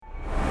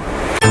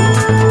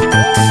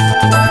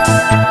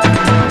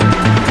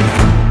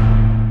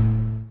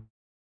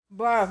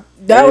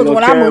That was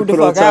when I moved the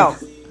fuck out.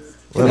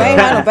 Cause I ain't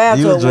had no bathtub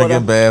You was drinking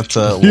water.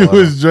 bathtub water. You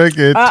was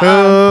drinking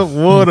tub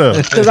water.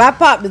 Cause I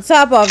popped the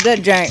top off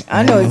that drink.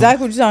 I know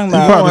exactly what you're talking You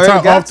about. popped the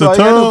top off the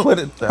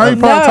tub? How you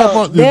pop the top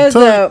off the there's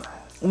tub?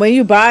 when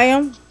you buy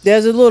them,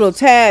 there's a little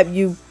tab.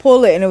 You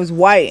pull it and it was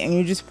white, and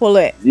you just pull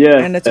it. Yeah.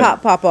 And the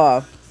top pop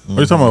off. Are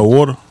you talking about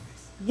water?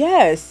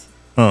 Yes.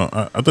 Oh,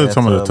 I thought you were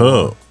talking about the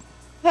tub.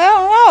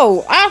 Hell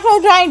no! I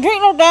told you I ain't drink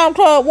no damn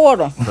tub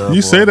water.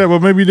 You say that,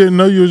 but maybe you didn't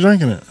know you were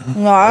drinking it.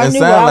 No, I It knew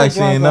sound I like was she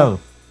drinking. ain't know.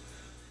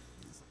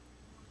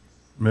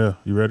 Mel,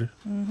 you ready?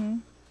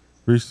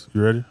 Reese,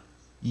 you ready?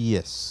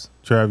 Yes.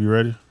 Trav, you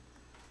ready?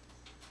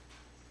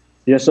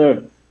 Yes,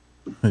 sir.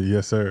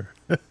 Yes, sir.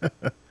 All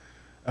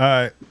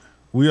right,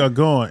 we are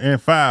going in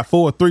 5,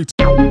 4, 3, 2.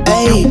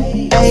 Hey,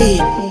 hey, hey,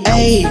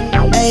 hey,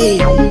 hey,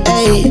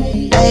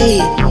 hey,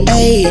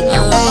 hey,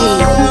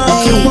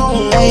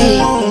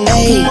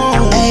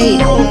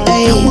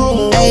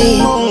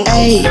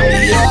 I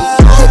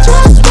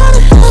just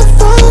wanna have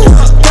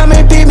fun. Come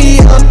and pick me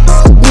up,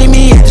 meet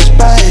me at the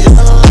spot.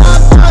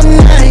 Up all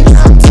night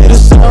till the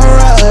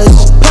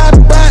sunrise. Pop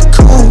back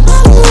cool,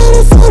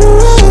 ready for the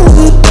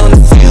road. Gonna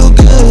feel good.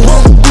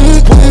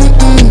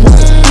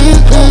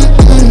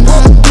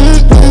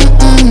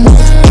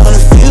 Gonna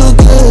feel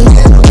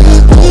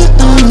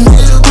good.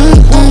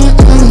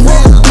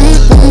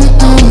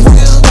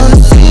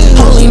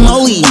 Holy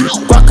moly,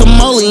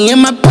 guacamole in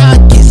my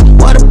pockets.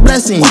 What a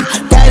blessing.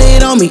 Got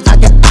it on me. I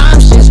got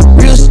options.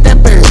 Real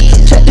stepper.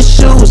 Check the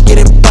shoes. Get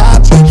it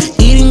poppin'.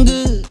 Eating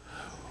good.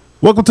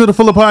 Welcome to the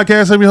Fuller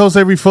Podcast. I'm your host,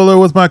 Avery Fuller,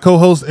 with my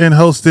co-host and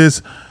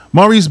hostess,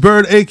 Maurice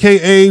Bird,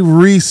 a.k.a.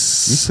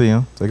 Reese. You see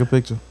him. Take a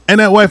picture.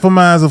 And that wife of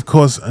mine is, of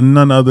course,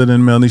 none other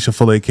than Melnisha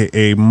Fuller,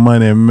 a.k.a.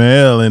 Money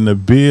Mel, in the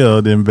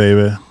building,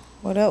 baby.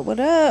 What up? What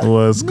up?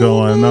 What's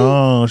going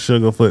on?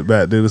 Sugarfoot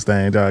back, do this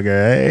thing, dog.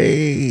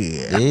 Hey.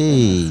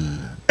 Hey.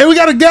 And we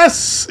got a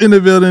guest in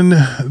the building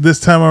this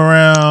time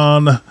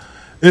around.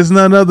 It's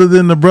none other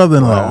than the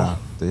brother-in-law.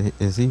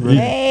 Is he really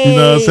You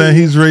know what I'm saying?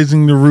 He's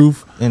raising the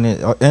roof. in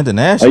it, Oh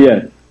international?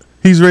 yeah.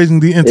 He's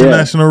raising the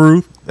international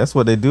roof. That's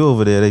what they do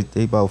over there.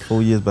 They about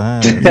 4 years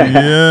behind.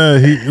 Yeah,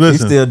 He's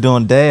listen. still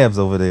doing dabs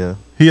over there.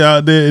 He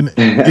out there in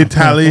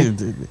Italy.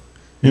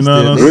 You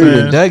know what I'm He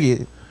saying? dug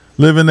it.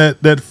 Living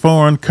that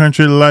foreign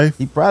country life.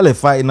 He probably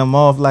fighting them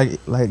off like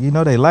you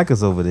know they like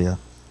us over there.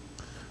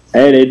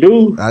 Hey, they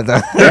do. I- They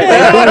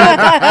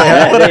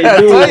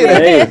do.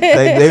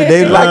 Hey,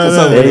 they like us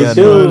over they there.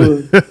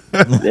 do.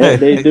 Yeah,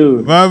 they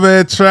do. My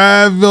man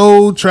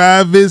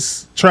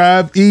Travis,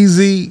 Tribe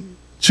Easy,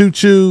 Choo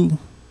Choo.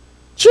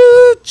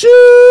 Choo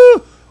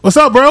Choo. What's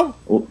up, bro?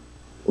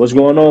 What's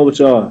going on with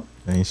y'all?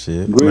 Ain't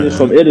shit. Greetings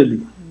from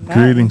Italy.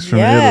 Greetings from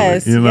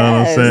Yes, Italy. You know what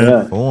I'm yes. saying?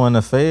 Yeah. Foreign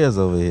affairs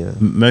over here.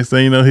 Next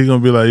thing you know, he's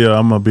gonna be like, yo,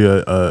 I'm gonna be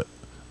a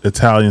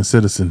Italian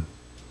citizen.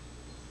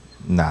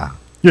 Nah.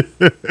 You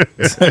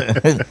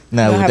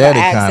Now don't with have that an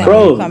accent. economy,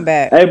 Bro, Come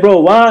back. hey, bro,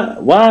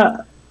 why?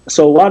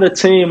 So why the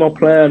team I'm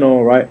playing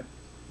on, right?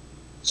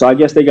 So I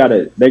guess they get.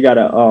 I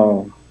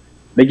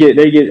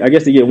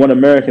guess they get one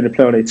American to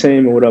play on their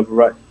team or whatever,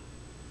 right?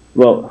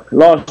 Well,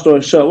 long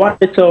story short, why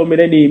they told me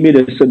they need me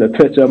to send a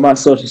picture of my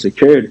social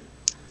security?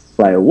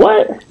 Like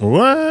what?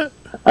 What?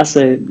 I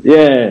said,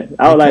 yeah.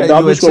 I was like, pay no,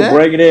 I'm you a just gonna check?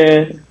 bring it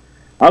in.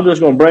 I'm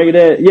just gonna bring it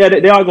in. Yeah,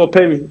 they are gonna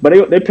pay me, but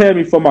they pay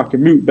me for my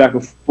commute back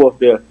and forth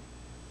there.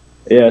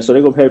 Yeah, so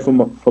they're gonna pay for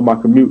my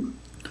commute.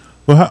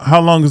 Well,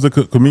 how long is the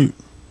commute?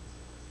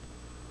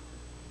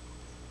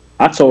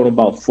 I told them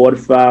about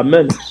 45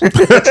 minutes. that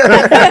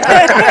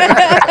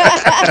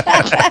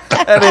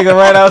nigga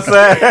right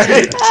outside. He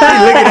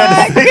looking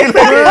at the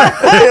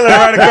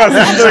right across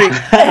the street.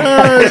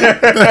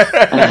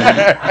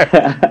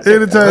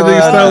 Anytime they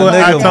start with,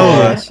 I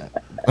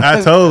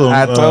told him.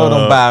 I told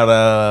him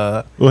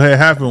about what had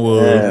happened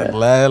was.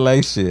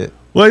 like shit.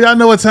 Well, y'all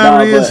know what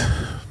time it is.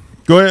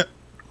 Go ahead.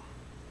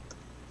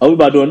 Oh, we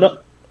about to do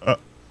another.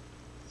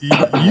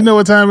 You know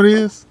what time it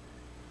is?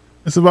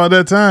 It's about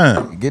that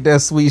time. Get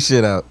that sweet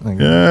shit out.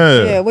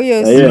 Yeah. Where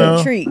your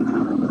Yeah. treat?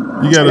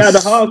 You I got the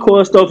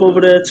hardcore stuff over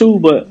there too,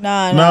 but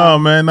No,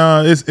 man,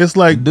 no. It's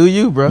like Do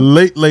you, bro?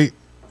 late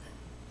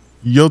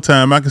your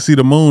time. I can see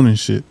the moon and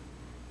shit.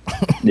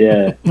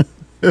 yeah.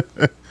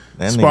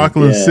 That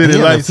Sparkling yeah. city He in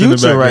the lights in the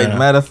future, right? background.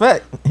 Matter of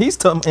fact, he's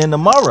in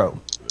tomorrow.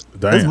 It's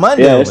Damn.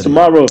 Monday. Yeah, over it's there.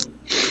 tomorrow.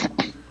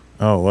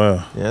 Oh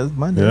wow. Yeah, it's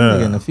Monday. Yeah.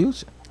 Nigga in the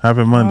future. Happy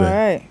All Monday.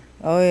 right.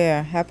 Oh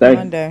yeah. Happy Thank you.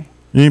 Monday.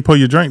 You ain't pour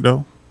your drink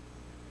though.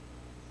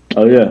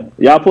 Oh yeah,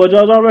 y'all poured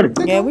yours already.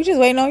 Yeah, we just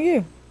waiting on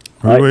you.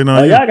 We waiting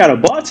on you. Y'all got a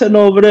bartender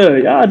over there.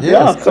 Y'all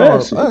Yeah, it's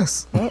called fancy.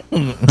 us.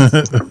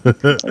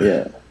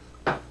 Yeah,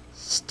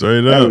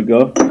 Straight there we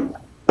up. go.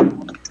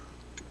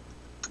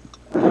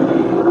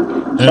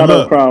 And Shout out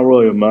look, Crown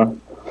Royal,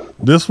 man.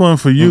 this one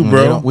for you,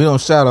 bro. We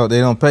don't shout out. They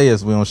don't pay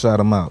us. We don't shout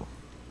them out.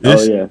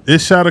 It's, Oh, yeah.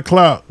 It's shot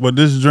o'clock, but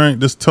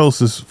this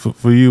toast is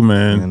for you,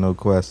 man. Yeah, no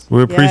question.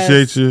 We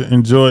appreciate Yes. you.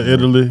 Enjoy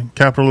Italy.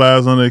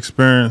 Capitalize on the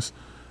experience.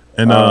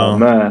 And Oh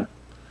man,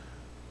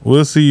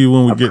 we'll see you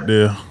when we get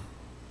there.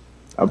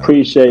 I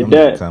appreciate I'm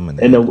that. coming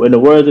In the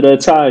words of the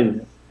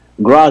Italian,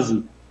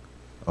 grazie.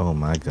 Oh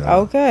my god.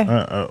 Okay.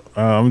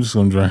 I'm just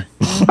gonna drink.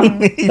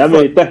 That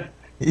mean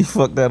He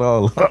fucked that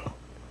all up.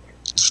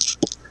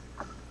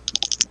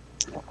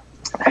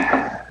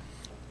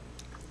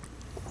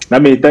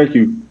 thank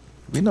you.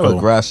 We know Oh. what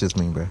gracious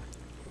mean, bro.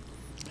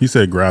 He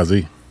said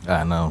grazie.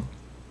 I know.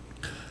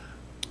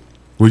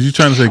 Was you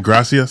trying to say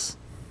gracias?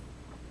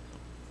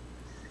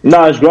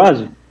 No, it's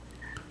grazie.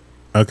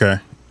 Okay.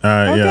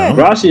 Okay. Yeah.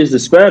 Grazie is the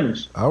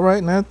Spanish. All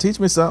right, now teach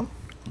me something.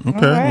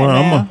 Okay. All right,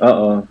 Well,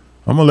 now.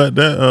 I'm gonna let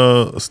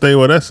that stay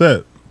where that's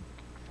at.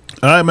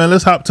 All right, man.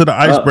 Let's hop to the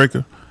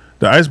icebreaker.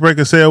 The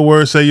icebreaker: say a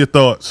word, say your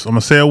thoughts. I'm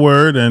gonna say a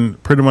word,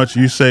 and pretty much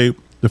you say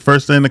the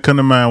first thing that come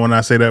to mind when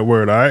I say that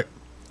word. All right.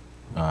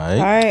 All All right.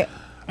 right.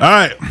 All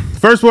right.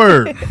 First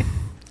word: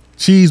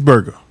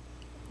 cheeseburger.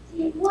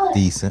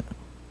 Decent.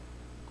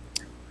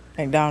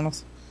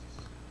 McDonald's.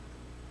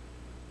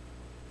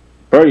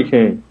 Burger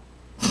King.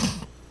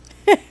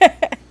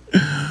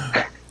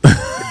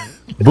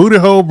 Booty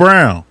hole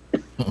brown.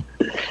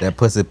 That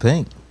pussy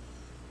pink.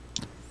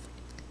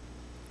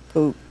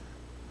 Poop.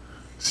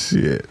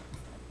 Shit.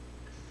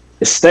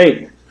 It's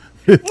steak.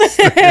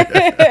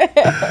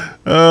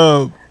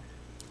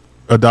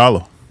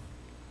 $1.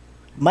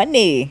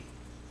 Money.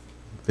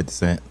 50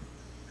 cent.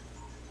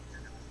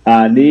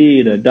 I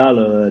need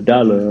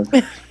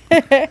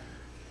 $1.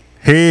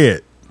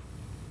 Head.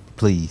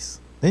 Please.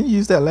 Didn't you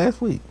use that last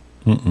week?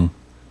 Mm-mm.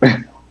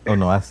 Oh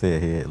no, I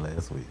said head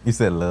last week. You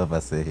said love, I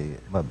said head.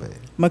 My bad.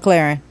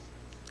 McLaren.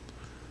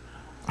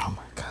 Oh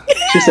my god.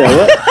 She said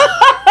what?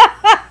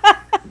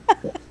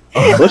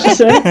 What she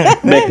said?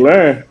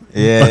 McLaren.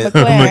 Yeah.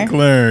 McLaren.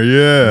 McLaren.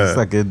 Yeah. It's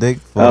like a dick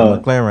for Oh.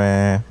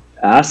 McLaren.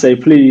 I say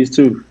please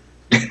too.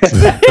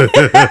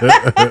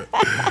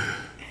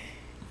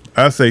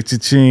 I say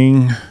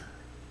cha-ching.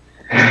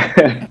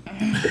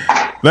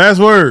 Last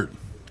word.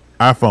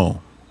 iPhone.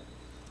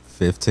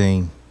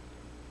 15.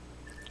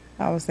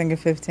 I was thinking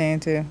 15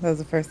 too. That was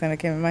the first thing that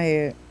came in my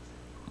head.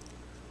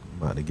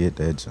 About to get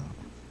that jump.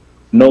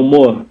 No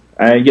more.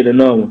 I ain't get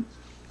another one.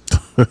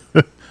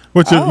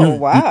 What Oh,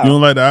 wow. You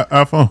don't like the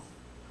iPhone?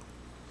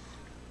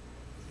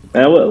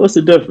 Man, what's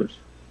the difference?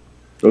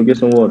 Go get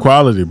some water.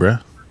 Quality,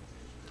 bruh.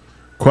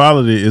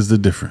 Quality is the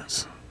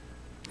difference.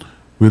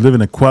 We live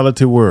in a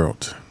quality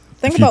world.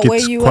 Think If you about get where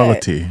you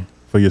quality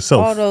for at.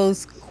 yourself. All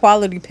those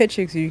quality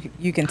pictures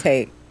you can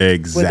take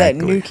Exactly. with that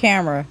new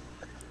camera.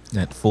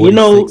 At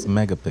 46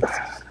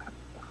 megapixels.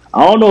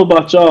 I don't know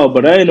about y'all,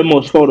 but I ain't the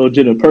most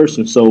photogenic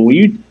person. So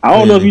when I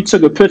don't know if you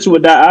took a picture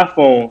with that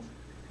iPhone,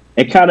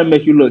 it kind of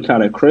make you look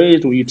kind of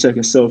crazy when you take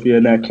a selfie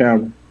in that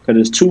camera because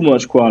it's too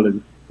much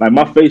quality. Like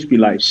my face be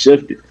like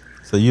shifted.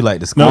 So you like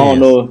the I squares? don't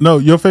know. No,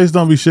 your face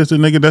don't be shifted,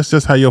 nigga. That's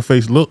just how your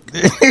face look.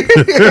 You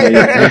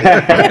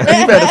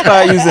better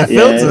start using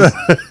filters.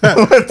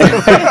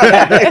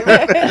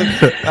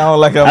 I don't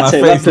like how I my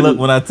take my face look pictures-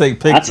 when I take I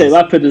pictures. take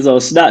my pictures on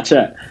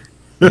Snapchat.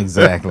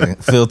 Exactly.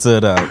 Filter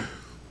it out.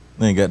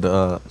 Then got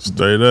the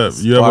Straight up.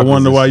 You ever Sparkles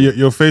wonder and why shit.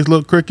 your face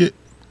look crooked?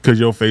 Because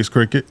your face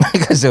crooked.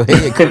 because your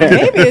head crooked.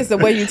 Maybe it's the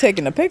way you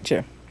taking the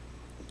picture.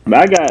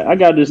 Man, I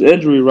got this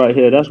injury right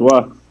here. That's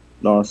why.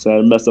 No, I'm saying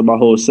it messed up my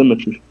whole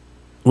symmetry.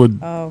 Well,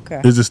 Oh,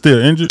 okay. is it still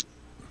injured?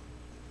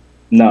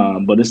 Nah,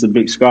 but it's a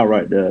big scar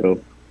right there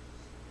though.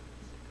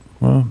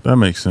 Well, that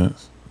makes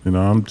sense. You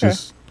know, I'm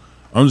just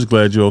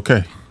glad you're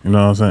okay. You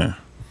know what I'm saying?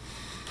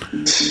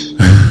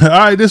 All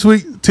right, this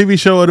week TV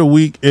show of the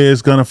week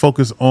is gonna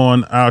focus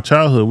on our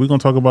childhood. We're gonna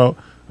talk about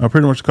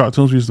pretty much the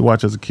cartoons we used to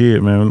watch as a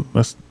kid, man.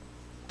 Let's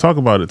talk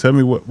about it. Tell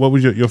me what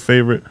was your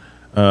favorite,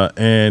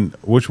 and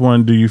which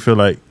one do you feel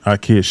like our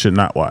kids should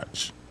not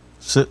watch?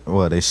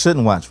 They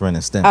shouldn't watch Ren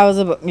and Stimpy. I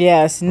was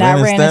yes,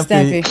 not Ren and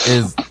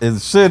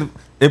Stimpy.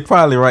 It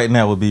probably right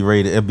now would be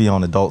rated. It'd be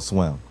on Adult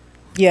Swim.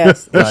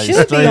 Yes, it Like, should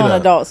be straight on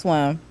up. Adult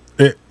Swim.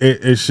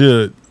 It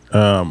should.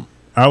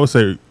 I would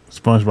say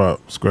SpongeBob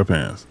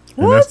SquarePants.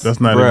 And What? that's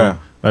not Bruh. even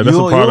like that's a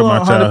part of my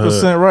childhood.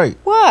 100% right.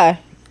 Why?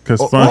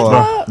 Because Oh,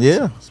 SpongeBob,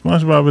 yeah.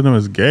 SpongeBob and them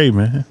is gay,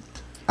 man.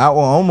 I will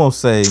almost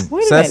say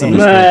Wait a Sesame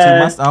minute.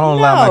 Street too. I don't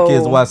allow my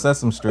kids to No. watch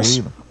Sesame Street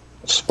either.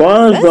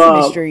 Sesame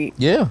SpongeBob. Street.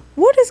 Yeah.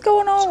 What is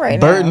going on right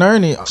Bert and now?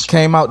 Ernie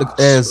came out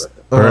as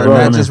Bert not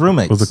and just Ernie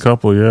roommates. was a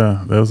couple,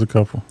 yeah. That was a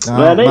couple.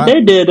 Man,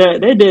 they did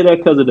that. They did that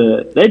because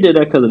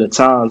of the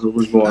times what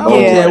was going I on.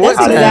 don't Yeah, care what that's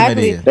time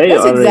exactly it is. They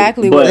that's already-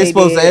 exactly but what They're they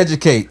supposed to did.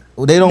 educate.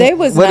 They don't. They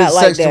was what not is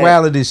like that.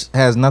 sexuality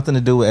has nothing to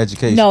do with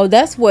education. No,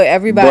 that's what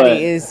everybody But-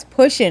 is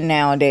pushing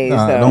nowadays.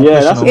 Nah, though. don't Yeah,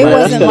 push that's it on It my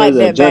wasn't kids. like the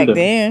that back agenda.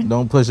 then.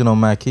 Don't push it on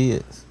my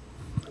kids.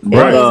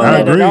 Right, wasn't I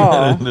that at agree.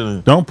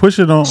 all. Don't push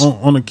it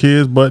on the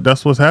kids, but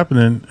that's what's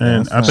happening.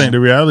 And That's I think fine. the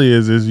reality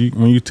is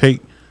when you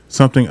take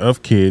something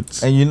of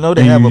kids And you know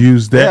they and have you a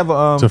use they that have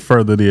a, to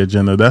further the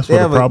agenda, that's they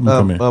where have the problem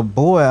come in. a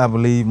boy, I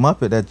believe,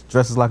 Muppet that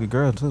dresses like a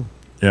girl too.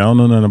 Yeah, I don't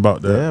know nothing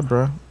about that. Yeah,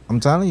 bro. I'm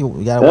telling you,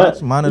 you gotta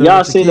watch. Monitor Y'all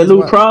what your seen the kids new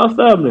watch. Proud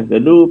Family? The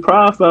new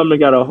Proud Family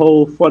got a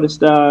whole funny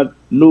style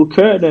new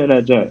character in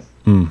that joint.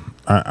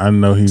 I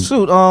know he's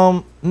Shoot,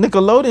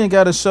 Nickelodeon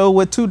got a show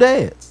with two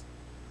dads.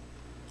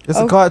 It's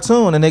a Oh.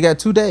 cartoon, and they got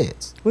two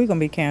dads. We're gonna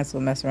be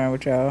canceled messing around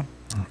with y'all.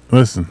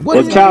 listen. What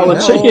Well, do you Kyle mean?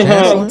 and Chicken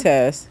Canceling? had-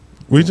 Test.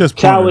 We just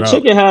Cow pointed with out.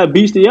 chicken had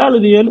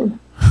bestiality in it.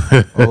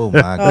 Oh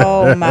my god.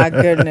 Oh my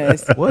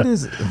goodness. What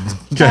is it?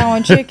 Cow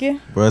and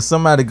chicken. Bro,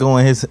 somebody go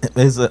in his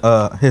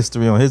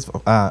history on his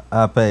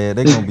iPad,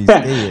 they gonna be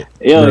scared.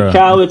 Yeah, Bruh.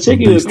 cow with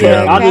chicken was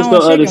Bestiality. crazy. I just cow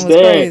and don't chicken was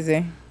understand.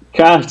 crazy.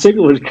 Cow with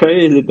chicken was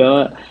crazy,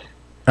 dog.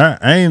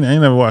 I ain't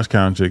never watched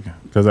Cow and Chicken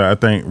because I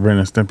think Ren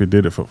and Stimpy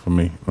did it for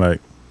me. Like,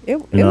 It, you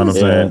know what I'm was,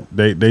 saying?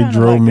 They kinda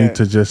drove like me that.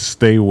 to just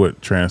stay with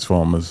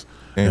Transformers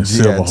and And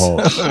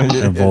Silverhawks Jets.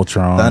 and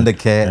Voltron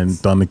Thundercats. and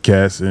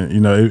Thundercats, and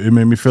you know it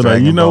made me feel like,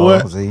 Dragon you know Ball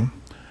what? Z.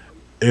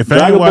 If I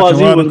Dragon ain't Ball watching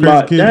Z all the was crazy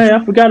my. kids, Dang,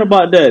 I forgot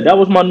about that. That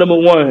was my number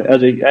one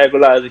as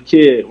a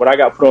kid. When I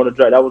got put on the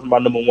track, that was my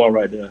number one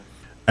right there.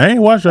 I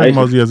ain't watched Dragon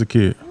Ball Z as a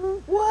kid.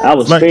 I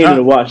was Like, fiending I-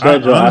 to watch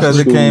that joint. Because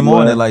it after came school,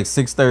 on boy. at like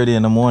 6:30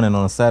 in the morning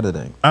on a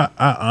Saturday. I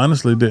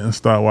honestly didn't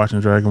start watching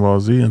Dragon Ball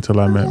Z until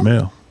I met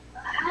Mel.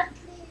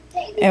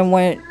 And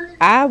when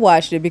I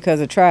watched it because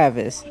of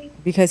Travis,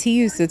 because he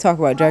used to talk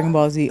about Dragon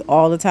Ball Z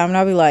all the time, and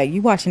I'd be like,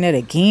 "You watching that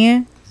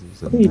again?"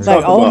 What you Like,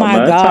 talking oh about, my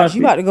man? gosh,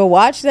 you about to go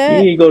watch You that?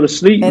 ain't go to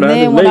sleep, And man.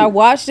 then It's when I late.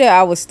 watched it,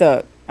 I was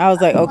stuck. I was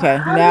like, okay,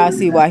 now I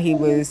see why he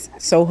was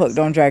so hooked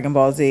on Dragon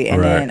Ball Z,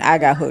 and Right. then I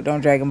got hooked on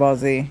Dragon Ball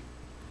Z.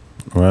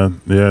 Well,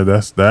 yeah,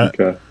 that's that.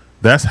 Okay.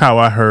 That's how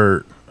I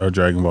heard of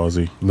Dragon Ball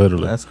Z,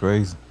 literally. That's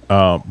crazy.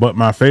 But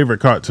my favorite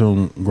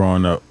cartoon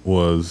growing up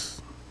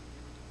was,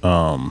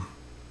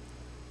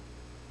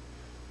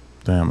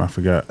 damn, I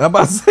forgot. I'm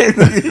about to say,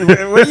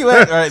 where you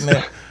at right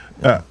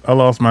now? I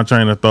lost my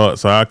train of thought,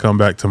 so I come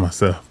back to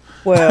myself.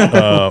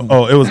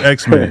 Well, It was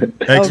X-Men.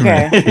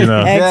 X-Men, okay, you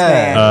know.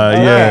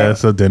 X-Men. Yeah,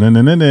 so then I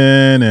don't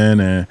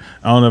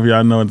know if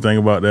y'all know anything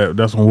about that.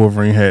 That's when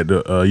Wolverine had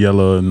the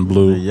yellow and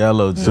blue The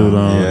yellow suit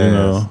on, yes. you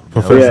know. That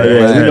Professor was Yeah, X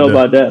yeah, had you know the-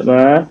 about that,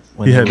 man.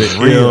 when He it had was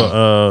the real.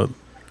 ill,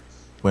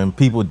 When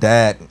people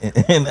died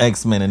in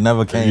X-Men and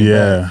never came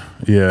back.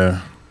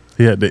 yeah.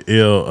 He had the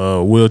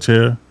ill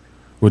wheelchair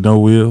with no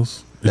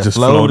wheels. It That just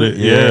floated.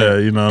 Yeah,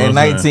 you know. In what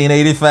I'm saying?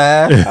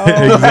 1985.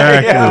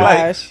 Exactly. Yeah, like-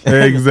 Gosh.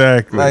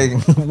 Exactly.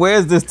 Like,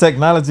 where's this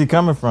technology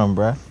coming from,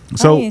 bruh? I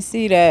So didn't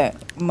see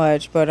that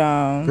much, but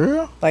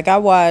Girl. like I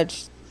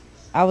was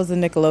a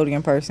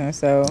Nickelodeon person,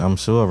 so I'm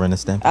sure, Ren and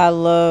Stimpy. I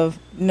love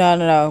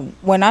no.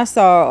 When I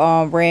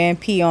saw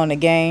Rand pee on the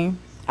game,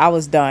 I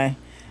was done.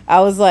 I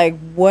was like,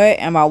 what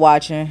am I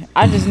watching?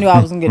 I just knew I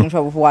was gonna get in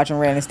trouble for watching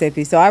Ren and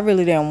Stimpy, so I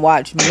really didn't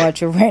watch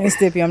much of Ren and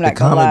Stimpy. I'm The not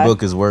gonna comic lie.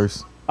 book is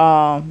worse.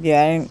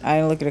 Yeah, I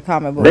didn't look at the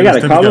comic book. They got a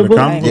Stimpy got a comic book?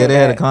 comic book? Yeah, they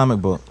had a Okay. comic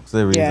book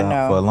series Yeah, out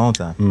no. for a long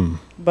time.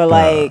 But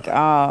like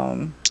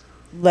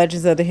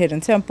Legends of the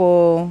Hidden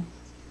Temple,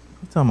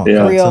 You talking about Yeah.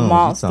 cartoons, Real you talking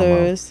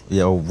Monsters. about-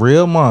 Yeah,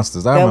 Real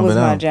Monsters. I that remember was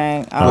my them. jank.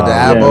 With the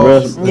Yeah, eyeballs.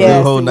 real- The Yes,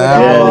 dude holding the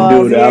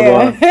with the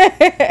eyeballs. eyeballs.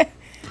 Yeah, dude,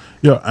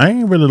 yo, I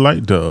ain't really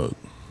like Doug.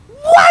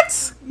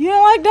 What? You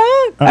don't like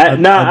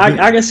Doug?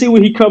 I can see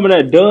where he coming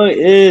at. Doug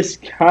is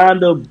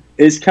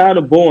kind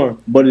of boring,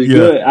 but it's Yeah,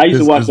 good. I used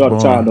to it's- watch it's it all the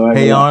time, boring. though. I ain't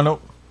Hey gonna lie. Arnold.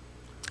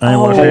 I ain't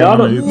Oh. watched Hey, that one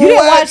Arnold. either. You didn't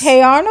What? watch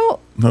Hey Arnold?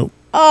 Nope.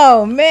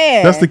 Oh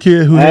man, That's the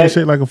kid who had Hey.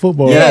 shaped like a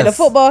football. yeah, Yes. the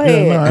football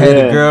head. Yeah, no, Hey,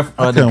 Yeah. the girl,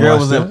 I the couldn't girl watch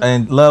was that.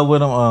 in love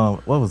with him.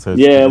 What was her?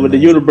 Yeah, stupid with the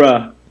name?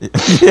 unibrow.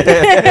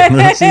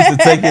 She used to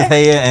take his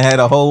hair and had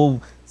a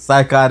whole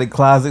psychotic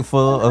closet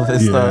full of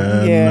his stuff.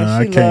 Yeah, Yeah, nah,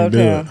 I she can't loved do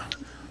him.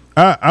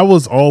 it. I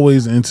was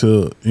always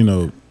into, you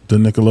know, the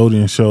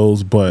Nickelodeon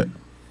shows, but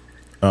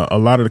a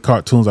lot of the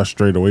cartoons I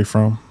strayed away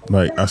from.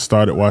 Like I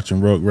started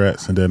watching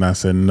Rugrats, and then I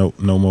said nope,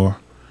 no more.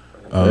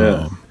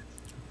 Yeah.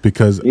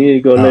 Because You need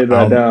to go lay I'll-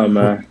 that down,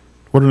 man.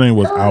 what her name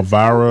was,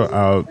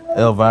 Elvira.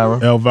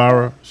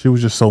 Elvira. She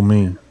was just so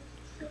mean.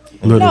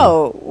 Literally.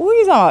 No, what are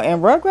you talking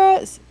about? In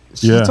Rugrats?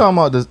 She Yeah. talking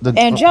about the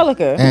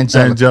Angelica.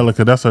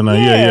 Angelica, that's her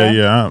name. Yeah.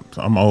 Yeah.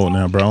 I'm old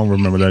now, bro. I don't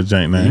remember that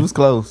jank You name. was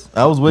close.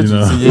 I was with You you.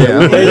 know. So yeah. It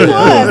was.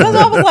 That's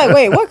why I was like,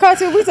 wait, what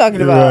cartoon we talking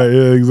about? Right,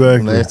 yeah,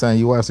 exactly. Last time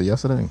you watched it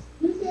yesterday.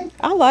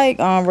 I like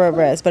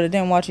Rugrats, but I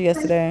didn't watch it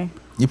yesterday.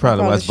 You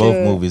probably Probably watched both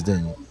should. movies,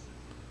 didn't you?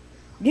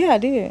 Yeah, I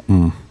did.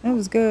 Mm. It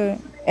was good,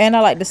 and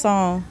I like the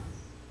song.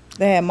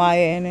 They had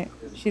Maya in it.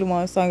 She the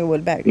one who sung it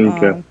with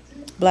Okay.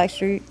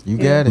 Blackstreet. You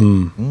yeah. got it.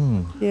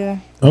 Mm. Yeah.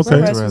 Okay.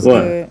 Rugrats was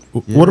What? good.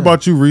 Yeah. What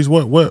about you, Reese?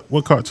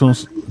 What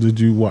cartoons did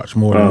you watch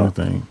more than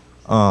anything?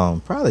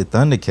 Probably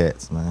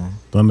Thundercats, man.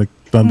 Thunder,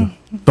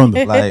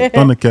 Like-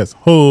 Thundercats.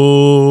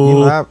 Oh,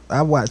 You know,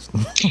 I watched.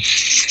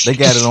 They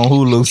got it on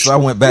Hulu, so I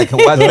went back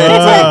and watched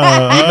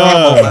that too. You know,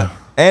 I'm on my-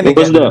 and they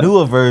What's got the that?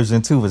 newer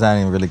version too, which I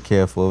didn't really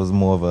care for. It was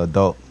more of an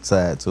adult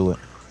side to it.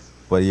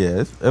 But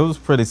yeah, it was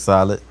pretty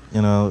solid.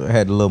 You know, it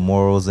had little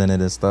morals in it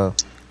and stuff.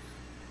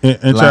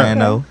 and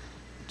Lion-O.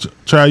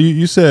 Try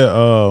you said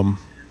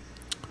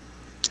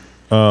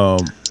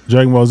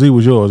Dragon Ball Z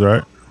was yours,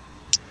 right?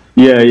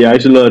 Yeah, I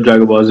used to love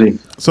Dragon Ball Z.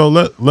 So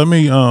let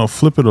me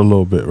flip it a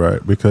little bit,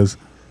 right? Because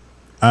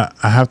I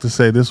have to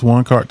say this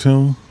one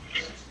cartoon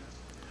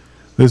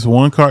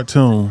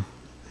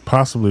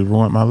possibly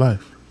ruined my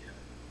life.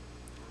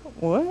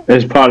 What?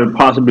 It's probably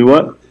possibly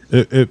what?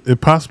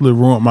 It possibly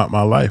ruined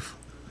my life.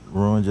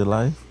 Ruined your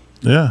life?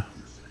 Yeah.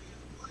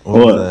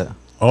 What was What? that?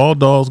 All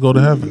dogs go to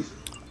heaven.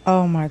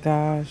 Oh my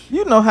gosh.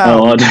 You know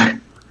how Oh,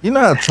 You know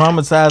how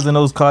traumatizing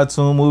those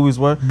cartoon movies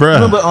were? Bruh.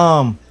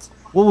 Remember,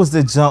 what was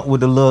the jump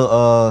with the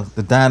little,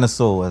 the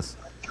dinosaurs?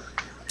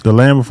 The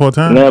Land Before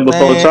Time? Land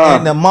Before Man, Time.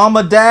 and the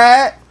mama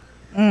died?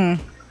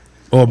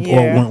 Or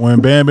Yeah. when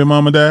Bambi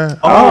mama died?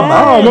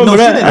 I don't remember No, she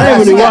that. didn't I ain't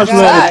really die. watched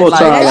Land Before Like,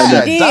 Time yeah. like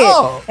that. She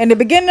Dog. did in the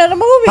beginning of the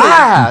movie.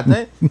 Ah,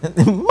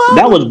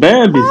 That was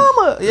Bambi.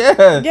 mama.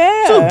 Yeah.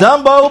 Yeah. So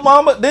Dumbo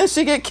mama, didn't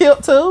she get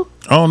killed too?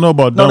 I don't know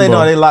about No,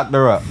 Dumbo. they locked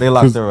her up. They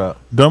locked her up.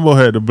 Dumbo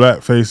had the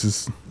black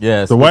faces.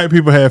 Yes. The white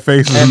people had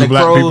faces, and and the the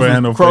black crows, people had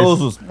no crows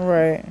faces.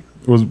 Right.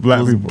 It was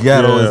black was people.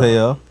 ghetto Yeah. as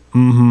hell.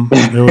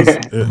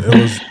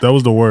 It was that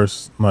was the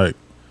worst. Like,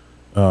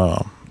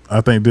 I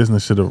think Disney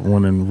should have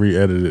went and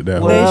re-edited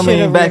that. Well, I whole They mean,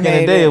 should've back in the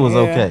remade day, it, it was yeah.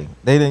 okay.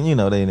 They didn't.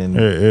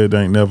 It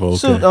ain't never okay.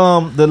 Shoot,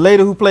 the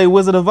lady who played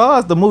Wizard of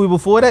Oz, the movie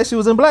before that, she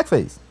was in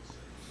blackface.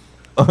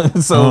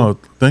 So, Oh,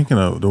 thinking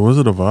of the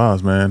Wizard of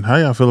Oz, man. How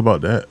y'all feel about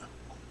that?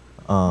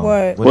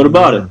 What? What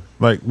about it?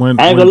 Like when,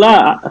 I ain't gonna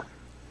lie.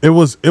 it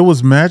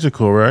was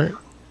magical, right?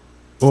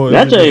 Or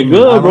That it was- ain't I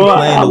good, don't bro.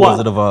 claim I the wa-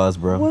 Wizard of Oz,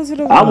 bro. Was it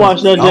a I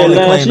watched that I day only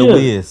last claim the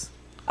year. Wiz.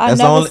 I That's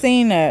never only-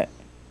 seen that.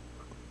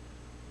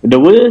 The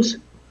Wiz?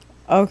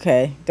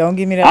 Okay, don't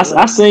give me that.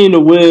 I seen the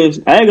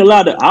Wiz. I ain't gonna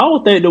lie. I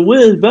don't think the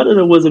Wiz better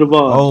than Wizard of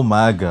Oz. Oh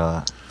my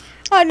God.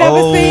 I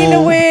never seen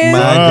the Wiz. my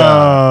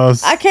God.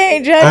 Oh, I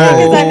can't judge it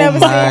because I never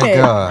my seen it.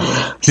 God.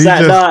 he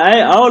just-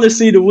 I only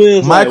see the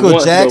Wiz Michael like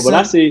once, Jackson. though, but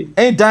I see.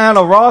 Ain't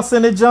Diana Ross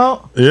in the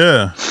jump?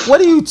 yeah. What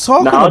are you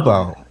talking Nah,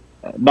 about?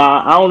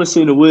 Nah, I only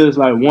seen the Wiz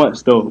like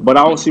once though, but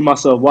I don't see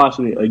myself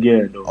watching it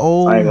again though.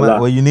 Oh I ain't gonna my. lie.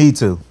 Well, you need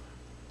to.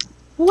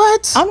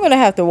 What? I'm gonna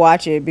have to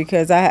watch it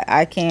because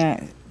I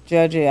can't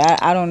judge it.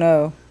 I don't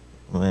know.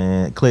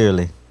 Man,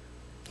 clearly.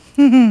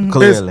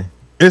 Clearly.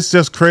 It's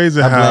just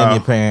crazy I blame how.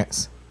 your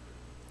parents.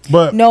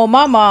 But No,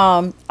 my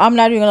mom. I'm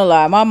not even gonna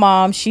lie. My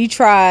mom. She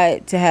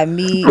tried to have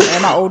me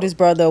and my oldest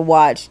brother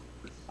watch.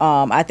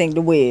 I think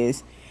The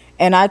Wiz.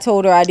 And I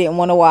told her I didn't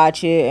want to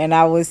watch it, and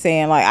I was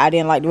saying like I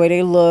didn't like the way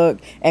they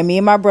looked. And me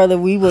and my brother,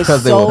 we were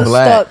 'Cause they so were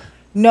black. stuck.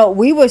 No,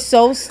 we were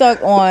so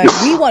stuck on.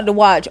 We wanted to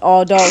watch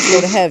All Dogs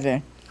Go to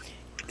Heaven.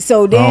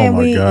 So then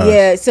Oh my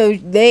gosh. So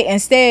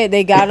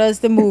they got us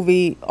the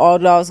movie All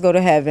Dogs Go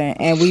to Heaven,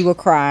 and we were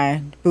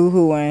crying,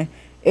 boo-hooing.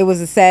 It was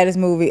the saddest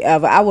movie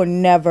ever. I would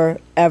never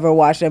ever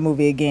watch that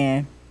movie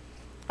again.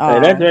 Hey,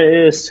 that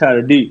is kind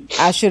of deep.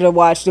 I should have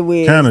watched The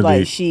Wiz Kinda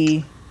like deep.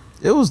 she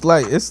It was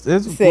like it's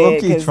said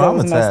low-key because that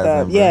was messed up.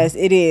 traumatizing. bro. Yes,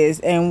 it is,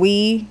 and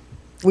we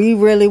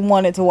really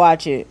wanted to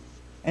watch it,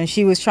 and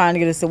she was trying to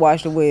get us to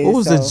watch The Wiz. What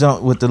was the so-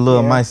 jump with the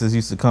little yeah. mice that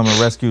used to come and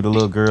rescue the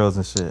little girls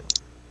and shit?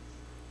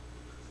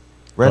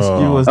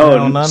 Rescue was Oh,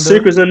 down under.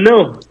 Secrets and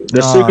Them.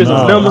 The Secrets no,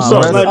 of Them or no,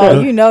 something like Oh,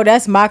 that. you know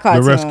that's my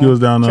cartoon. Rescuers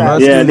Down Under.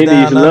 Travis. Yeah, Rescue's niggas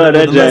used to Down love Under,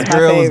 that the little joint. girl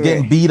My was favorite.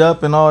 getting beat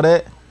up and all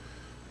that.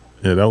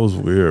 yeah, that was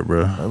weird,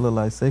 bro. That looked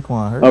like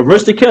Saquon hurt.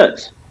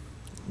 Aristocats.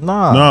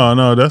 Nah.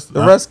 No, that's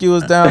The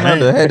Rescuers Down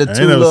Under had the I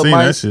two ain't never little seen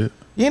mice. that shit.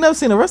 You ain't never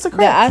seen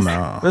Aristocrat? Yeah,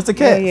 Nah.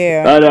 Aristocrat.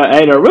 yeah.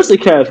 Hey, the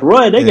Aristocats,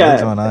 run. They Yeah, got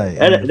that's on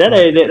that. That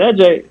ain't that.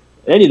 Jay,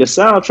 they need a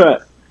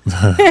soundtrack.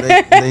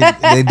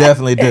 They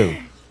definitely do.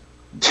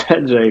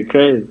 That Jay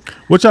crazy.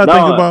 What y'all think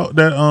No. about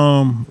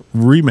that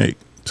remake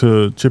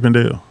to Chip and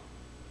Dale?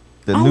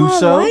 The Oh, new I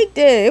show. liked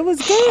it. It was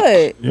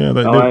good. Yeah,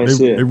 like Oh, I ain't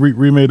see it. they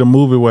remade a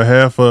movie where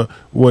half of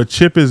where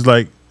Chip is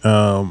like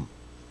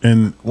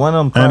in One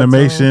of them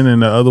animation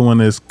and the other one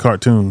is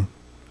cartoon.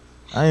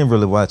 I ain't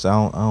really watch.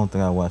 I don't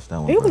think I watched that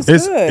one. It bro. was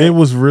good. It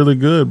was really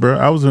good, bro.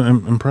 I was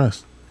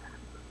impressed.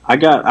 I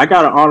got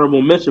an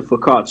honorable mention for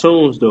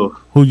cartoons though.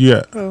 Who you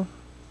got?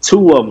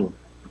 Two of them,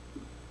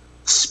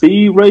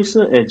 Speed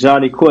Racer and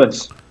Johnny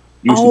Quest.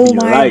 Used Oh to be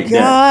my like that.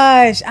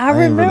 gosh, I ain't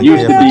remember really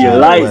Used to Yeah, be that. Johnny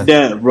like Quest.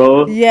 that,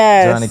 bro.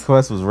 Yes. Johnny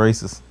Quest was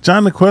racist.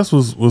 John the Quest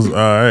was all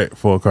right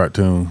for a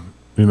cartoon.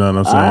 You know what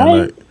I'm saying?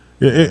 Alright.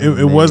 Like it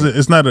Man. wasn't.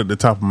 It's not at the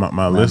top of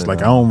my list. at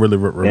Like I all. don't really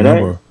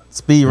remember.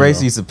 Speed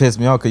Racer used to piss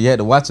me off because you had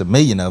to watch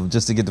 1,000,000 of them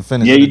just to get the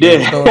finish. Yeah, of the you did.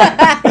 damn story.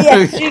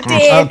 Yes, you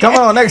did. Come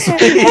on, next week.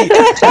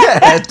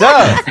 Yeah,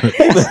 duh.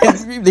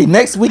 The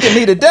next week it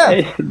needed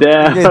death.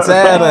 Damn. Get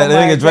tired of Oh it. They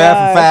my get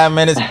draft for gosh. 5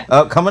 minutes.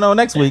 Coming on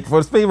next week for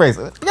the Speed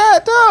Racer. Yeah,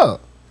 duh.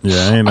 Yeah,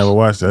 I ain't never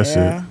watched that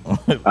Yeah. All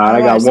right, I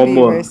got watched one Speed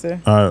more. Racer. shit.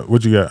 All right,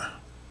 what you got?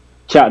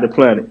 Captain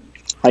Planet.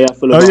 How y'all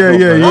feel Oh about yeah, that?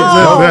 yeah, yeah.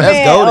 Oh, That's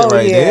man. golden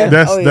right yeah. there.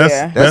 That's Oh, that's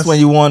yeah. That's when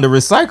you wanted to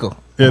recycle.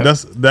 yeah.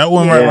 That's that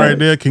one Yeah. right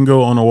there can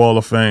go on the wall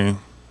of fame.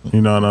 You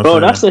know what I'm Bro,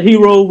 saying? that's the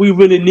hero we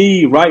really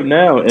need right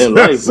now in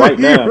life. Right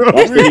now,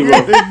 that's the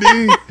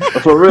hero.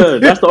 For real,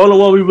 that's the only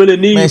one we really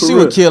need. Man, for she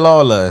real. would kill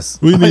all us.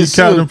 We need She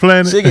Captain would-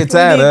 Planet. She get We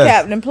tired need of us.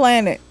 Captain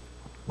Planet.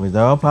 With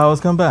all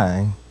powers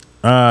combined.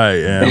 I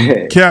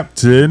am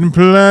Captain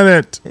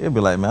Planet. He'll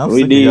be like, man, I'm We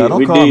sick need- of y'all. Don't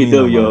we call need me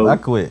no them, more. yo. I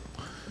quit.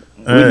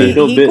 We Hey, need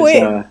them He bits.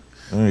 quit.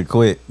 Let me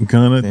quit.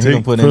 gonna he gonna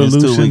take put in his 2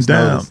 pollution weeks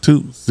down notice.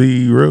 to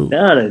 0.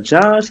 Now the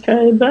Josh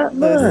came back,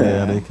 man.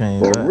 Yeah, they came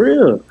For back.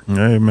 real.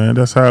 Hey man,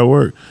 that's how it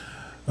works.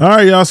 All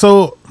right, y'all.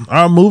 So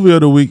our movie of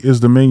the week is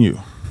The Menu.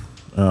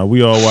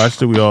 We all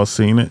watched it. We all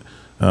seen it.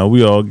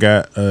 We all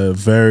got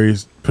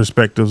various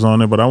perspectives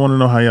on it, but I want to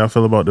know how y'all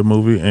feel about the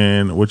movie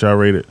and what y'all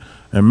rate it.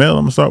 And Mel,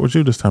 I'm gonna start with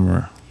you this time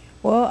around.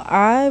 Well,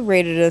 I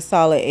rated it a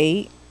solid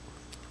 8.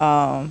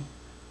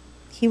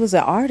 He was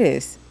an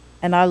artist,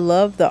 and I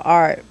love the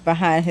art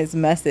behind his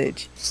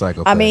message.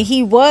 Psychopath. I mean,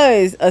 he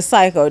was a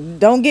psycho.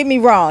 Don't get me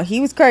wrong. He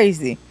was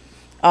crazy.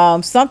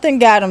 Something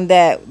got him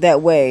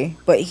that way.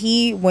 But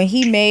when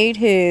he made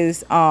his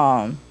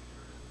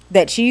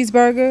that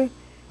cheeseburger,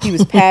 he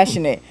was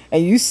passionate,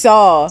 and you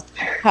saw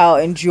how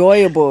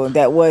enjoyable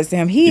that was to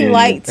him. He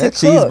liked to that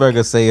cook.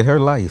 cheeseburger saved her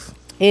life.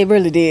 It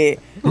really did.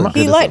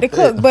 He liked to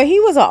cook, but he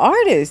was an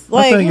artist.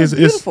 Like, My thing it was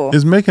beautiful.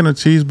 is making a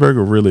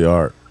cheeseburger really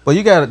art? But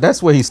you got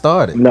that's where he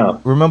started. No.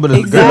 Remember the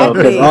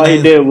Exactly. Because all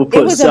he did was It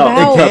put was salt and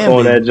about- pepper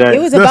on that joint. It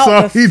was That's all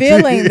about the he did.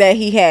 feeling that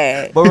he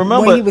had But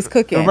remember when he was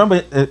cooking.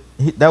 Remember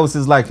that was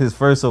his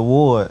first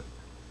award.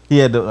 He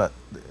had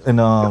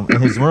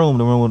in his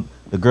room,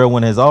 the girl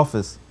went in his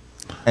office,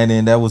 and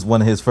then that was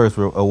one of his first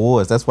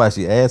awards. That's why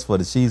she asked for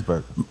the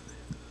cheeseburger.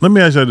 Let me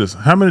ask you this: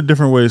 how many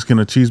different ways can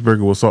a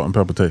cheeseburger with salt and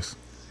pepper taste?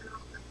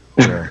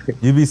 Yeah.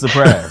 You'd be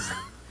surprised.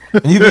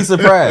 You'd be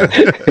surprised.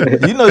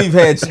 You know you've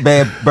had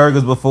bad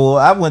burgers before.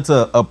 I went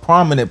to a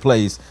prominent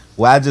place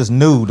where I just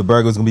knew the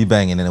burger was gonna be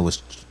banging, and it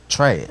was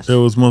trash. It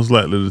was most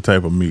likely the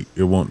type of meat.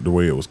 It wasn't the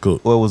way it was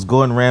cooked. Well, it was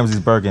Gordon Ramsay's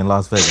burger in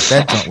Las Vegas.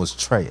 That joint was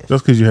trash.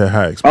 Just because you had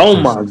high Oh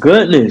expectations. my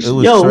goodness. It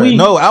was Yo, trash. we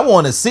No, I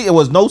want to see. It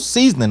was no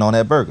seasoning on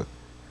that burger.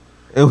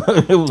 It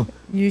was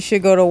You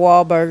should go to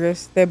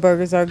Wahlburgers. Their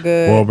burgers are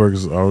good.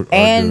 Wahlburgers are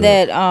And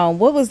good. that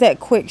what was that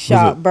quick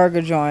shop it-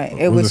 burger joint?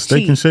 It was was it steak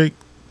cheap. and shake?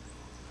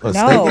 a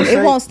steak No, and it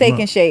shake. won't steak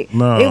and shake.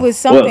 No. It was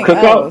something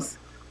Cookout? else.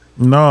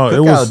 No, it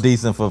Cookout was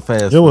decent for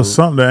fast it was food.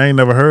 something that I ain't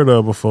never heard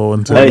of before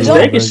until Hey, I was in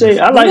steak and Vegas. shake.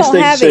 I We like don't steak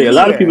and have it shake. A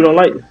lot of here. people don't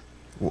like it.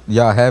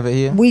 Y'all have it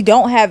here? We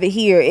don't have it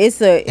here.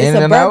 It's a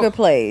In-N-Out? burger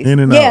place. In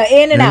and yeah, Out.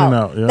 in and In-N-Out,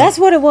 out. yeah. That's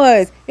what it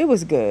was. It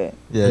was good.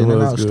 Yeah, It in and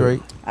was out good.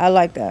 straight. I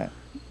like that.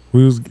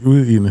 We was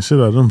eating the shit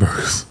out of them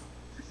burgers.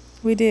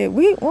 We did.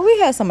 We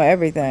had some of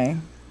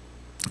everything.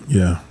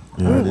 Yeah.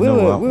 We, Yeah. we know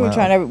were what- we were wow.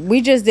 trying to.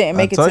 We just didn't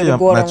make it told to you, the my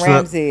Gordon trip-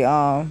 Ramsay.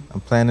 I'm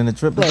planning a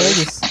trip to Place.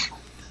 Vegas.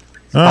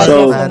 I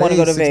So- definitely want to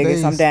go to 6 Vegas.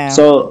 days. I'm down.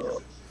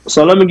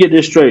 So let me get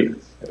this straight.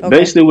 Okay.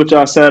 Basically, what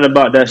y'all saying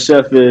about that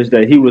chef is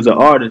that he was an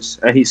artist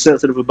and he's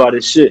sensitive about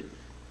his shit.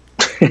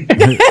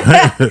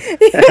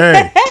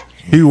 Hey,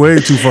 he way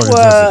too fucking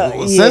sensitive.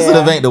 Well,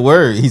 sensitive ain't the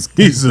word.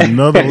 He's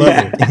another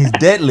level. he's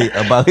deadly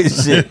about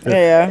his shit.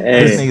 Yeah.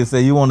 This Hey, nigga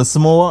say you want a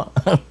s'more?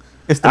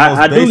 It's the most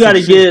I do basic got to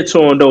shit. give it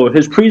to him though.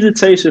 His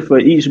presentation for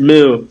each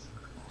meal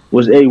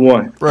was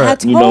A1. Bruh, I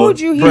told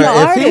you he's an Bruh, if he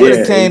artist. would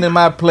have came in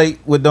my plate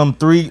with them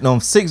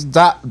 6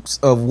 dots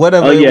of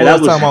whatever Oh, yeah, it that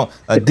was, was- talking about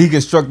a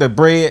deconstructed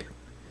bread,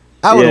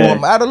 I would have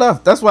Yeah. I'd have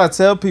left. That's why I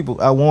tell people,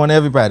 I warn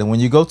everybody, when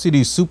you go to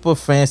these super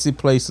fancy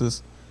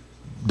places,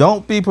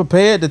 don't be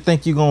prepared to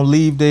think you're gonna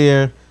leave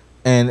there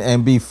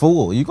and be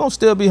full. You're gonna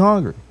still be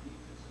hungry.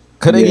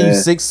 Could they give you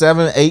Yeah. 6,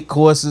 7, 8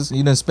 courses?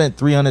 You done spent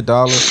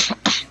 $300.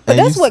 But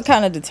that's what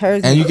kind of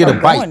deters and me you get a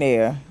from bite. going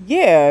there.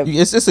 Yeah.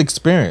 It's just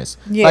experience.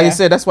 Yeah. Like you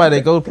said, that's why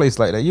they go to a place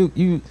like that.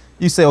 You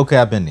say, okay,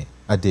 I've been there.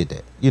 I did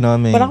that. You know what I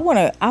mean? But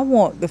I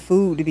want the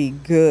food to be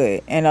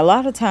good, and a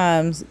lot of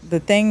times the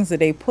things that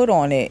they put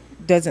on it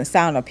doesn't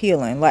sound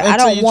appealing. Like I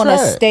Until don't you want a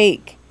try it.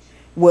 steak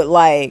with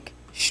like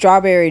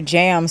strawberry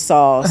jam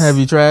sauce. Have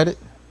you tried it?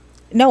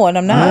 No, and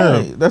I'm not.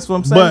 Yeah. Hey, that's what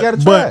I'm saying. You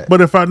gotta try it.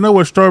 But if I know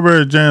what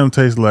strawberry jam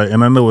tastes like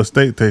and I know what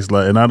steak tastes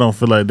like and I don't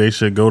feel like they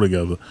should go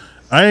together,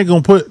 I ain't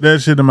gonna put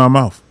that shit in my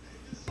mouth.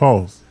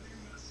 Pause.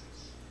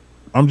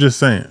 I'm just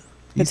saying.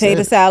 You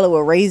Potato said- salad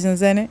with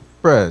raisins in it.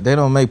 Bruh, they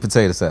don't make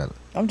potato salad.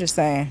 I'm just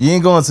saying. You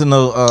ain't going to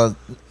no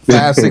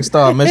 5, 6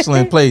 star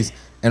Michelin place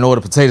and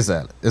order potato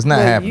salad. It's not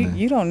But happening.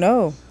 you don't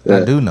know.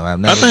 I do know. I've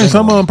never I think been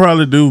some of one. them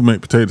probably do make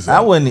potato I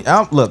salad.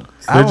 wouldn't. Look.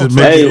 They I just don't make trust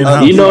it Hey,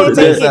 in-house. you know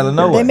they, the- make salad,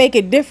 no it, they way. make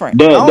it different.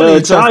 The, I don't the even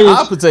trust our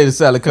Italians, potato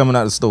salad coming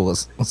out of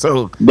stores.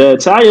 So the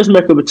Italians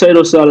make a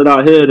potato salad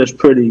out here that's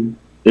pretty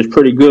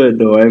good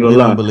though. I ain't we gonna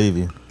lie. don't believe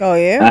you. Oh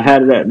yeah. I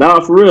had that. Nah,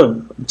 for real.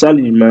 I'm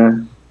telling you,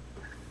 man.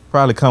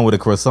 Probably come with a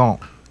croissant.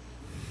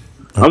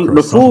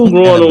 The food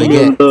growing And a on me a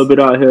baguette. little bit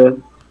out here.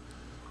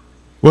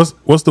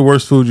 What's the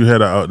worst food you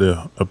had out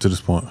there up to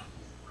this point?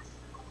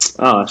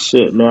 Oh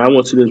shit, man! I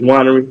went to this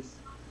winery.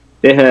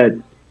 They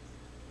had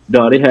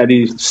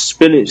these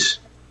spinach.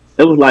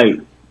 It was like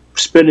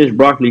spinach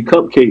broccoli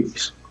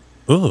cupcakes.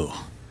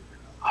 Oh,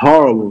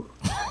 Horrible.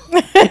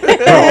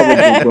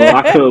 Horrible, bro.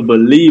 I couldn't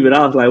believe it.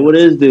 I was like, "What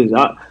is this?"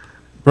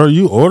 bro,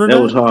 you ordered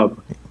That was that?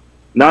 horrible.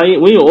 Now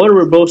we didn't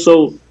order it, bro.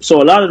 So a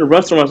lot of the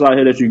restaurants out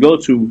here that you go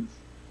to,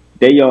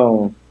 they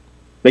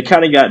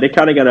kind of got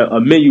a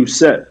menu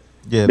set.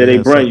 Yeah, That they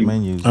have bring certain you.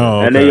 menus.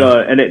 Oh, And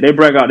okay. they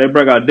bring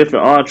out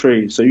different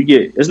entrees. So you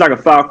get it's like a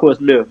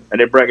 5-course meal,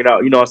 and they bring it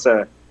out. You know what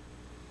I'm saying?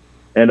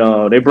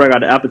 And they bring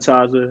out the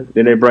appetizer,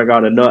 then they bring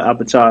out a nut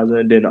appetizer,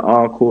 and then the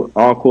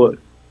encore.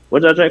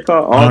 What's that drink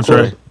called?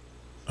 Entree.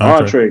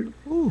 Entree.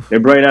 They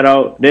bring that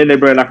out. Then they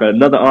bring like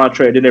another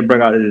entree. Then they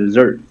bring out a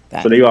dessert.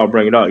 So they all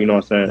bring it out. You know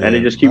what I'm saying? And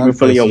they just keep A lot of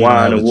refilling your places you don't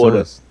wine have and a water.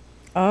 choice.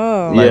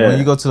 Oh. Like Yeah. when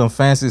you go to them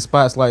fancy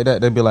spots like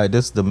that, they be like,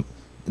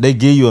 they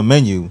give you a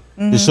menu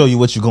to show you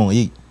what you're gonna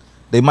eat.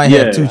 They might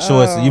have Yeah. two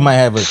choices. You might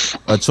have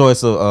a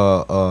choice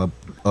of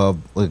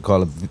what you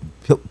call it,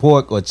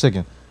 pork or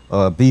chicken,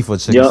 beef or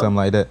chicken, Yep. something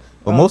like that.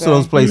 But most of Okay.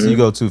 those places you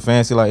go to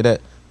fancy like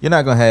that, you're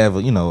not gonna have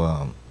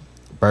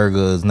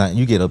burgers. Not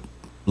you get a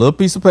little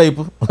piece of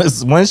paper,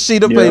 it's one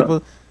sheet of Yeah.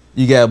 paper.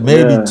 You got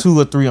maybe Yeah. 2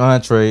 or 3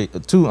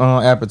 two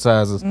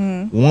appetizers,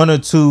 1 or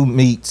 2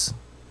 meats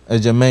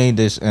as your main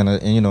dish, and a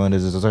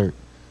dessert.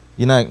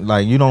 You're not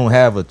like you don't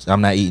have a.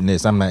 I'm not eating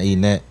this. I'm not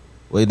eating that.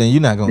 Well, then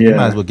you're not gonna. You Yeah.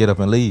 might as well get up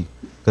and leave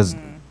because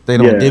they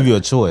don't Yeah. give you a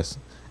choice,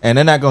 and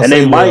they're not gonna And say,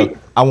 they "Well, might-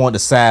 I want the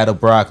side of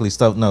broccoli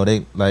stuff." No,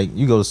 they like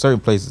you go to certain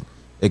places.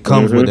 It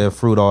comes with their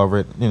fruit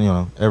already.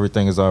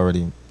 Everything is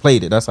already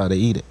plated. That's how they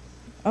eat it.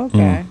 Okay.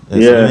 And so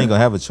you Yeah. ain't gonna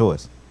have a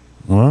choice.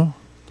 Well,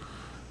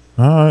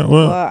 all right.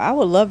 Well, Well, I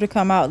would love to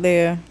come out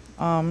there,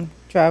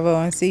 travel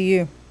and see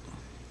you.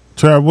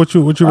 Trav, what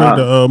you rate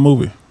the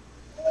movie?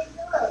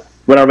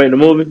 When I rate the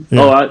movie,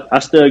 Yeah. I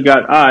still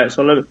got. All right,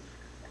 so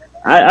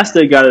I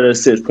still got it at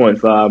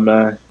 6.5,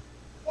 man.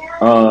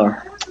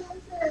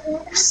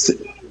 Si-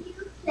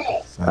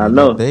 I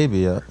know.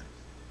 Baby up.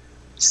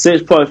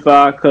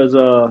 6.5 because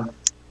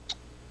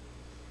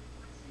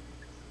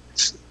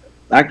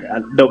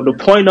the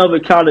point of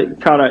it kind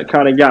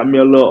of got me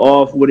a little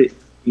off with it.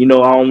 I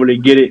don't really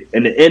get it.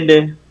 And the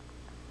ending,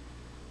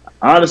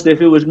 honestly,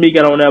 if it was me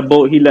getting on that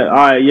boat,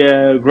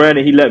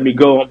 granted he let me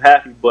go, I'm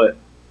happy, but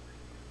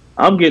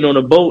I'm getting on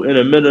a boat in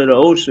the middle of the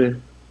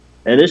ocean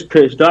and it's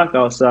pitch dark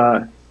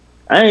outside.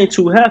 I ain't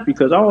too happy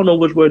because I don't know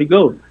which way to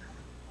go.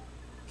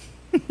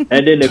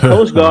 And then the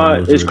Coast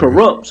Guard is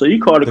corrupt, so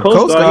you call the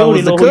Coast Guard, you don't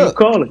even know who you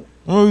calling.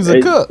 Oh, he's a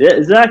cook. Yeah,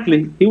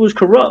 exactly. He was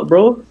corrupt,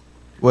 bro.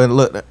 Well,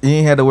 look, you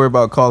ain't had to worry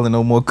about calling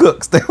no more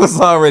cooks. They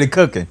was already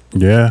cooking.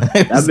 Yeah.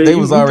 I mean, They you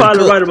was probably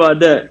already right about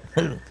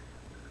that.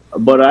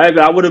 But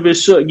I would have been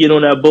shook getting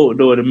on that boat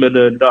though in the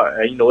middle of the dark.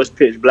 And, it's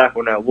pitch black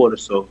on that water,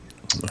 so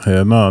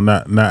Hell no,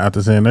 not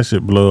after saying that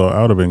shit blew up.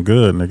 I would have been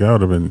good, nigga. I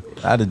would have been.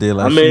 I'd have did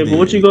like I mean, she but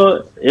what did. you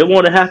go? It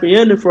wasn't a happy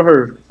ending for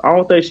her. I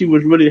don't think she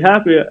was really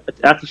happy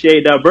after she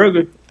ate that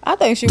burger. I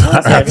think she was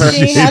happy.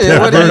 She ain't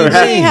Shit, what do you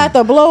mean? have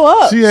to blow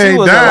up. She She ain't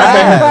was died. alive.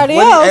 Everybody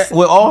What do you- else.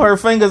 with all her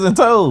fingers and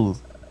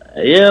toes.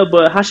 Yeah,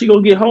 but how she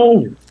gonna get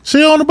home?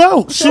 She on the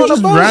boat. She on the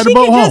just boat. ride the She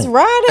boat can just home.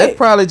 ride It's it.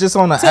 probably just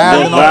on the To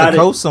island ride on the it.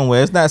 coast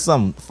somewhere. It's not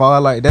something far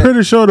like that.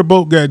 Pretty sure the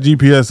boat got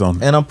GPS on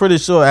it. And I'm pretty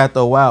sure after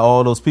a while,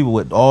 all those people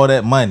with all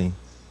that money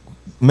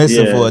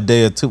missing Yeah. for a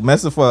day or two,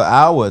 missing for an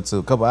hour or two,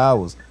 a couple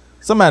hours.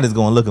 Somebody's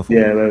going looking for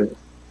them.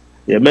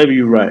 Yeah, maybe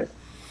you're right.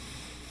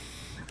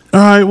 All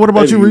right, what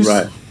about Maybe you, you're Reese?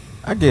 right.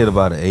 I get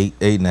about an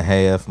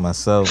 8.5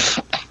 myself.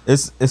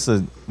 It's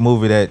a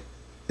movie that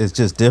is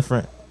just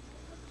different.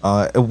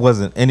 It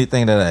wasn't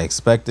anything that I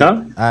expected.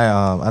 Huh?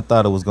 I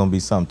thought it was gonna be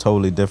something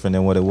totally different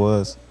than what it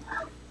was.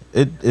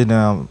 It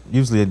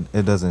usually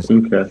it doesn't.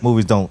 Okay.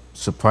 Movies don't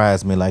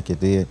surprise me like it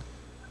did.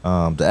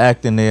 The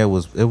acting there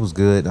was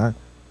good.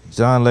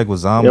 John You don't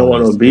Leguizamo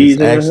want no is bees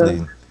in your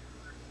actually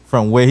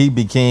from where he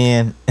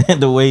began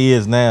and the way he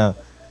is now.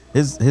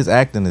 His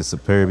acting is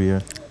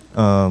superior.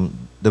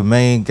 The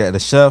main guy, the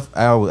chef,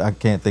 I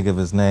can't think of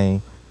his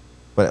name,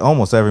 but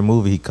almost every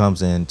movie he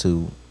comes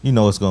into,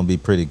 it's gonna be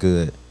pretty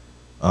good.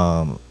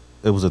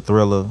 It was a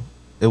thriller.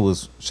 It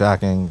was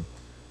shocking.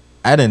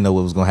 I didn't know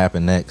what was gonna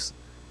happen next.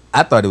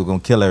 I thought they were gonna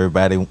kill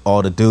everybody,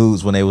 all the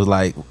dudes, when they was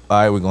like, "All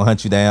right, we're gonna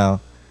hunt you down,"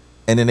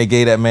 and then they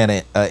gave that man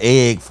an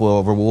egg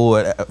for a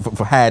reward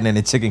for hiding in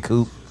the chicken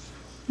coop.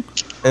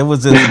 It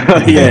was just,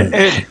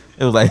 it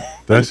was like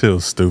That shit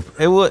was stupid.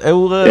 it was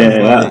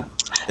Yeah. like,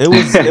 it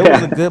was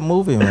a good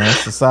movie, man.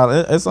 It's a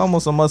solid. It's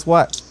almost a must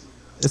watch.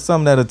 It's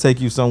something that'll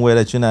take you somewhere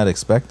that you're not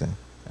expecting,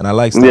 and I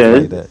like stuff Yeah.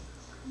 like that.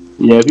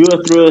 Yeah, if you're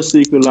a thrill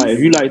seeker, if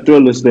you like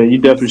thrillers, then you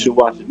definitely should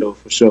watch it though,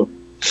 for sure.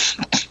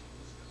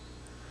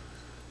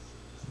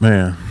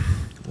 Man,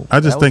 I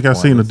just That think I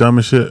was seen the pointless.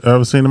 dumbest shit I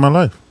ever seen in my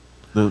life.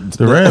 The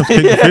The Rams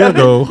kicked the field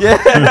goal.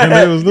 and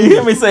they was You hear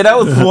losing. me say that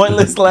was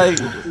pointless? Like,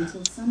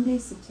 until Sunday,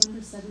 September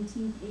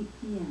 17th, 8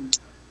 p.m.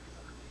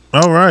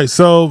 All right,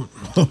 so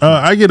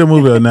I get a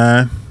movie a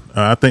 9.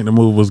 I think the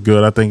movie was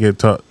good. I think it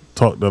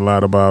talked a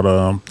lot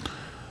about,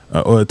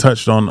 or it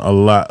touched on a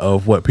lot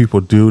of what people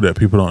do that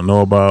people don't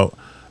know about.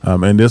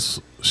 And this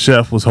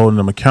chef was holding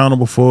him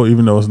accountable for,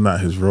 even though it's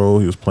not his role.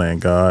 He was playing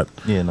God.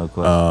 yeah, no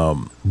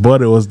question.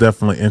 But it was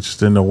definitely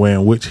interesting the way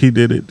in which he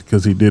did it,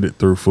 because he did it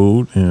through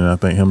food. And I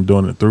think him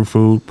doing it through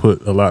food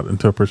put a lot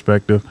into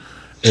perspective.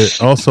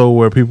 It also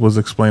where people was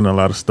explaining a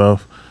lot of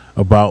stuff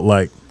about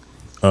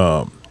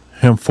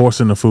him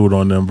forcing the food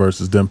on them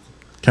versus them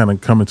kind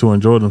of coming to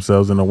enjoy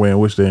themselves in the way in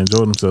which they enjoy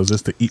themselves,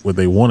 just to eat what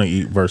they want to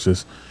eat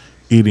versus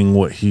eating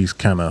what he's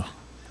kind of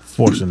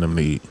forcing them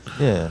to eat.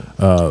 Yeah.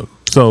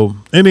 So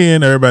in the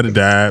end, everybody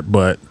died,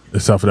 but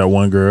except for that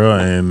one girl,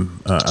 and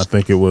I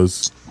think it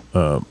was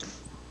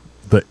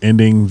the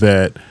ending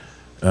that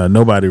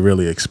nobody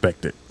really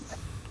expected.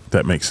 If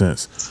that makes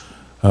sense.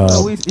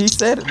 No, he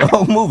said it the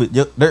whole movie.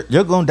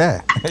 You're gonna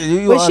die.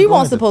 But she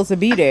wasn't supposed to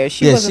be there.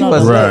 She wasn't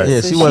on the Right. list.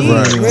 Yeah, so she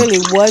wasn't. really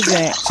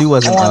wasn't. She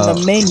wasn't on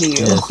the menu.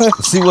 yeah,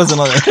 she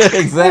wasn't on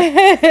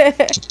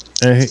exactly.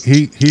 And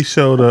he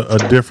showed a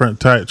different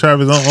type.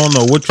 Travis, I don't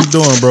know what you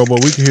doing, bro,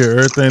 but we can hear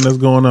everything that's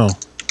going on.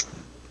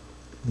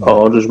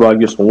 Oh, I'm just about to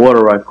get some water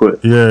right quick.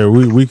 Yeah,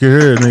 we can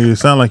hear it, nigga. It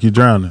sound like you're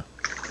drowning.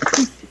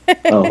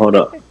 Oh, hold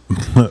up.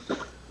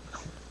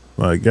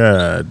 Like,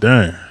 god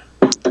damn.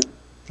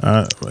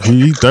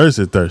 He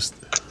thirsty.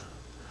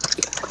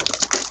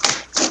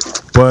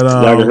 But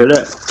Y'all can hear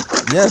that?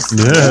 Yes.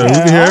 yeah, we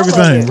can hear I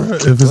everything, love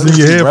bro. If it's in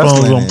your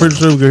headphones, Wrestling I'm pretty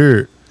sure we can hear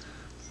it.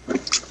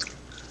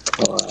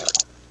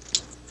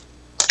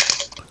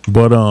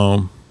 But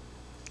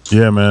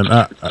yeah, man,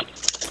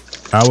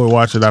 I would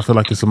watch it. I feel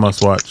like it's a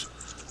must watch.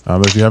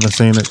 If you haven't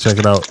seen it, check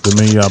it out. The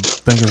Menu, I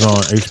think, is on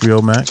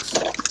HBO Max.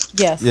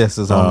 Yes. Yes,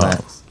 it's on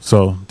Max.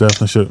 So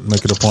definitely should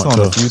make it a It's point on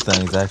a to few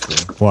things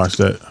actually. watch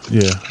that.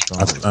 Yeah,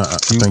 I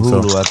think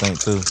so. Hulu, I think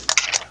too.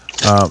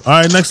 All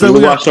right, next You up we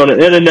can got. watch on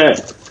the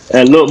internet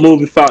at Look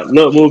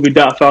Movie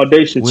dot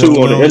Foundation too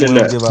on the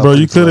internet. Bro,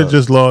 you could have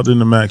just logged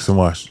into Max and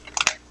watched.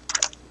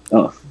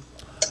 Oh.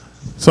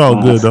 It's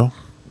all good though.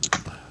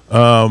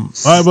 All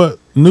right, but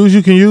news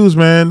you can use,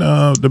 man.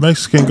 The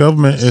Mexican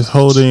government is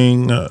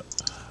holding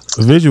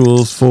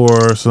visuals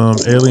for some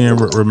alien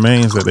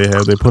remains that they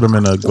have. They put them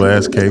in a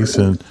glass case,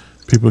 and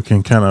people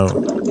can kind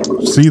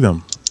of see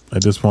them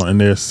at this point. And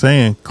they're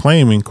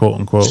claiming, quote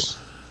unquote,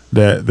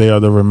 that they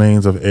are the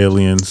remains of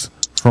aliens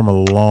from a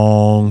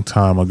long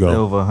time ago.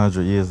 Over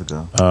 100 years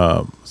ago.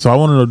 So I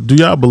want to know, do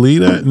y'all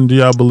believe that? And do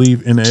y'all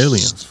believe in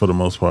aliens for the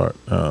most part?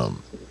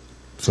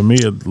 For me,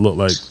 it looked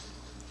like,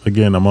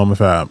 again, a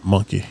mummified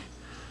monkey.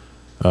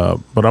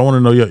 But I want to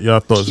know y'all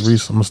thoughts.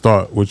 Reese, I'm going to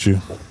start with you.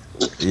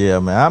 Yeah,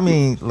 man. I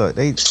mean, look,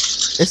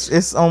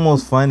 it's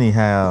almost funny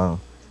how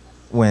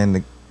when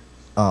the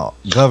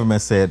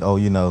government said, "Oh,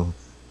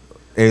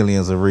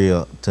 aliens are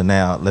real," to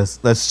now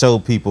let's show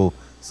people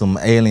some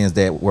aliens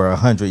that were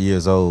 100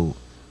 years old,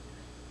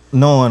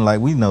 knowing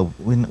like we're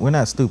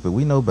not stupid.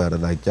 We know better.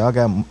 Like y'all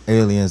got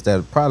aliens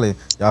that probably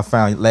y'all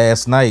found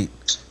last night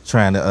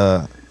trying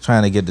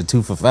to get the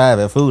 2 for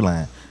 $5 at Food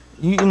Line.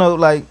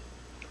 Like.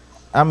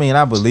 I mean,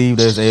 I believe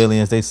there's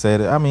aliens. They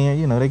said it. I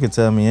mean, they could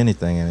tell me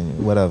anything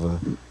and whatever.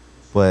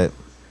 But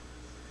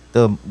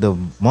the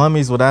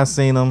mummies, when I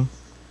seen them,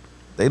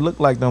 they look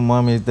like the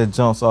mummies that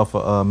jumps off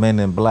of Men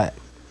in Black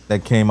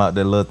that came out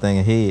that little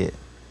thing head,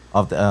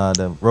 off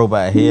the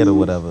robot head or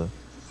whatever.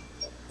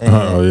 And,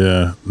 Oh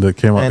yeah, that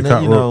came out and the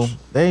then, cockroach.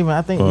 they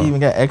even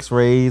got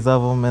X-rays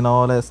of them and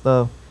all that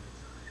stuff.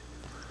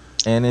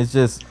 And it's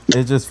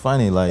just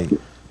funny, like.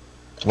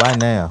 Why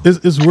now?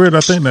 It's weird. I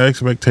think the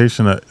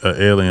expectation of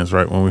aliens,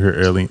 right, when we hear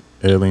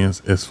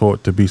aliens, is for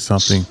it to be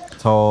something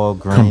Tall,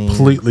 green,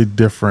 completely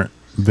different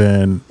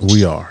than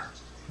we are.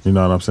 You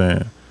know what I'm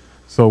saying?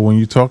 So when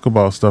you talk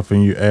about stuff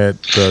and you add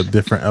the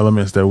different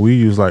elements that we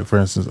use, like for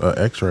instance, an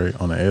X-ray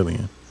on an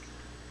alien.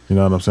 You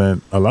know what I'm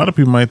saying? A lot of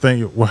people might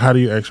think, well, how do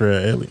you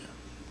X-ray an alien?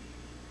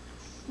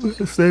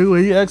 the same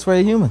way you X-ray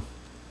a human.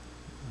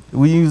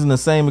 We using the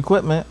same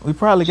equipment. We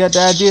probably got the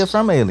idea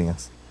from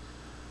aliens.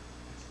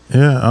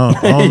 Yeah, I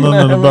don't know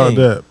nothing about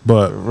that.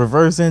 But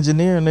reverse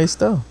engineering they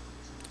stuff.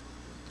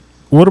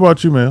 what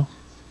about you, Mel?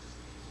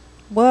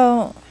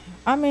 Well,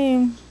 I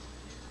mean,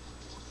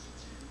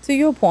 to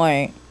your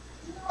point,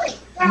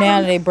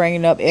 now that they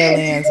bringing up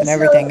aliens and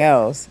everything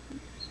else,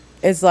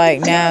 it's like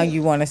now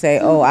you want to say,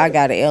 "Oh, I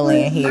got an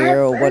alien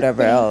here" or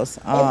whatever else.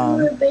 I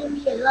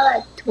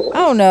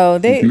don't know.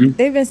 They've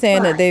been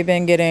saying that they've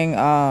been getting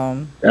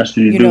That's what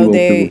you do when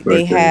they people first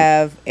say it.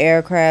 have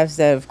aircrafts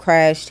that have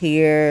crashed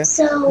here.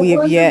 We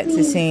have yet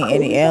to see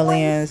any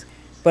aliens.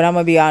 But I'm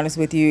gonna be honest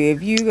with you.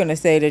 If you're gonna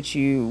say that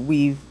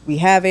we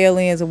have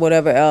aliens or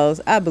whatever else,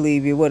 I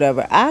believe you.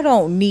 Whatever. I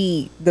don't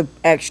need the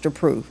extra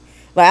proof.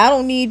 Like I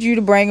don't need you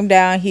to bring them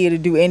down here to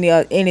do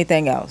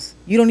anything else.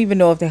 You don't even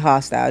know if they're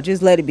hostile.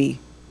 Just let it be.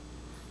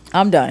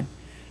 I'm done.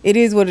 It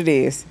is what it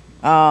is.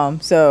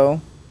 So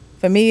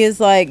for me, it's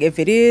like if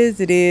it is,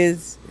 it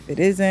is. If it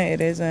isn't, it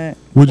isn't.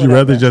 Would you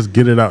rather Whatever. just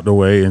get it out the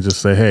way and just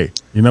say, hey,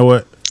 you know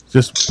what?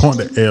 Just point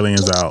the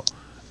aliens out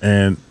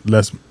and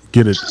let's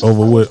get it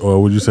over with?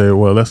 Or would you say,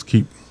 well, let's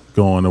keep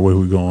going the way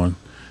we're going?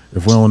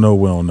 If we don't know,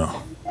 we don't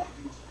know.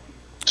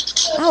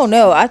 I don't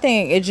know. I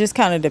think it just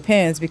kind of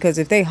depends because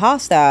if they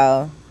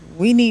hostile,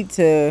 we need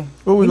to.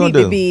 What we gonna need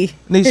do? to be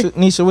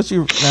Nisha, what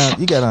you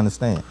gotta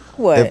understand.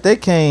 what? If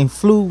they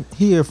flew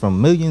here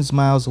from millions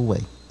miles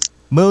away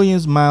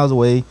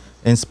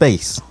in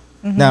space.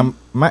 Now,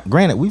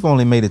 granted, we've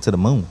only made it to the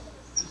moon.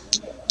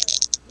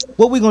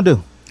 What we gonna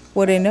do?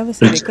 Well, they never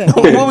said they couldn't.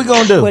 What we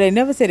gonna do? Well, they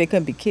never said they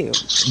couldn't be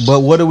killed. But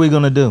what are we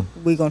gonna do?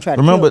 We gonna try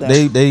to Remember, kill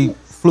them. they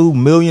flew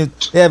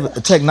millions. They have a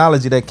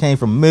technology that came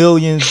from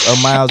millions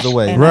of miles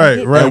away. And I Right,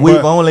 get right. And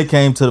we've but- only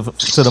came to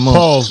the moon.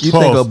 Pause, You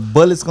think pause. a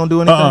bullet's gonna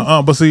do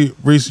anything? But see,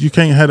 Reese, you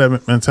can't have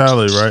that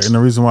mentality, right? And the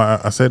reason why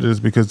I said it is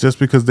because just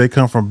because they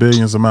come from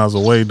billions of miles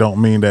away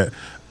don't mean that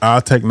our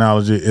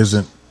technology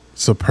isn't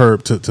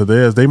superb to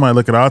theirs. They might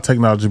look at our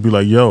technology and be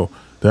like, yo,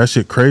 That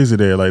shit crazy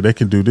there. Like they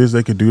can do this,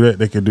 they can do that,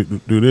 they can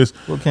do this.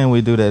 What can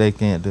we do that they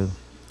can't do?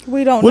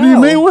 We don't What do know.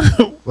 you mean?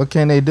 What? What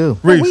can they do?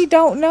 But Reese, we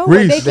don't know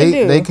Reese, what they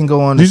can do. They can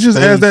go on. You to just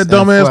space asked that and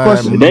dumbass fly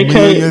question. They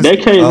millions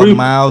can't of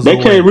miles they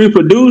away. can't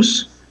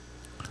reproduce.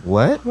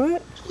 What?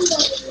 What?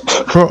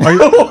 bro, are you,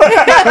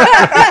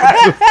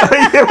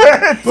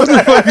 what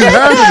the fuck is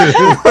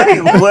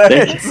happening? What?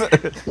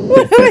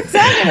 What are we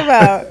talking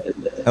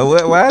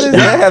about? Why does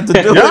that have to do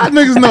Y'all with?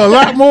 niggas know a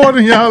lot more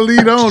than y'all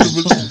lead on.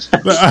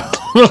 But I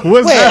don't know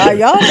what's Wait, are happening.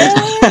 y'all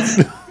aliens?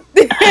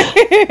 They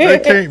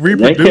can't They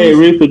reproduce. can't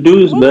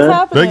reproduce, What's man.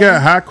 happening? They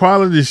got high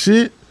quality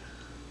shit.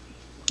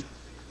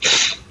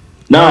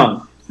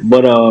 Nah,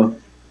 but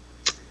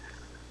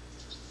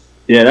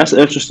yeah, that's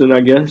interesting.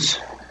 I guess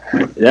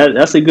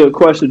that's a good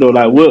question though.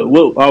 Like,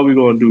 what are we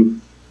gonna do?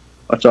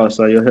 Watch out,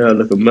 son. Your hair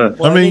look a mess.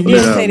 Well, I mean, they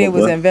did yeah, say they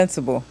was but-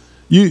 invincible.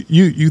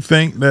 You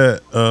think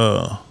that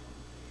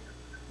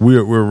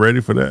we're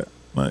ready for that?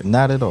 Like,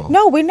 Not at all.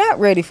 No, we're not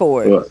ready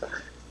for it. What?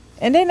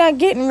 And they're not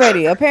getting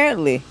ready,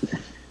 apparently.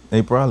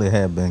 They probably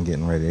have been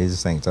getting ready. They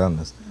just ain't telling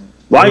us.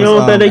 Why you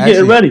don't think they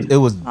getting ready? It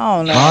was I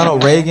don't know.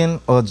 Ronald Reagan,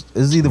 or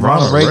is either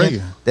Ronald Ronald Reagan,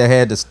 Reagan. that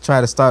had to try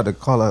to start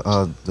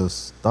the the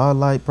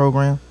Starlight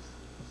program,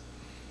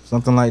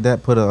 something like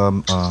that. Put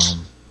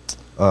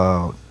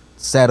a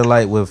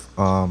satellite with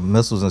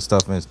missiles and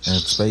stuff in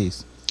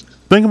space.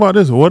 think about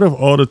this. What if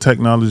all the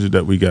technology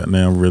that we got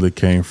now really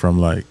came from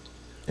like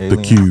the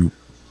Alien. cube?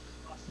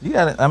 You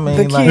got it. I The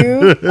mean, like,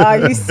 cube? Are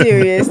you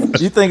serious?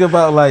 you think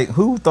about like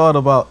who thought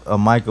about a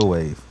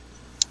microwave?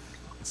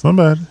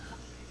 Somebody.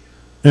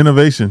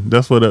 Innovation.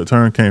 That's where that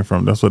term came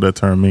from. That's what that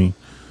term mean.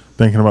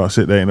 Thinking about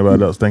shit that ain't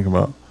nobody else thinking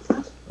about.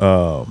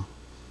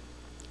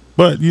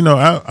 But you know,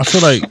 I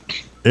feel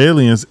like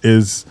aliens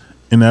is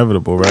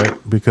inevitable, right?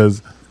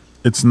 Because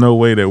it's no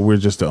way that we're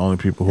just the only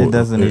people who It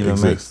doesn't even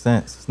exist. make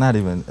sense. It's not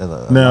even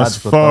a Now, as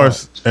logical far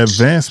thought. as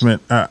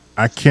advancement,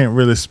 I can't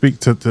really speak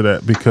to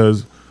that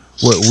because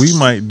what we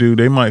might do,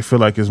 they might feel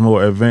like is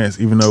more advanced,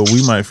 even though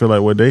we might feel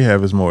like what they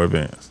have is more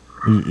advanced.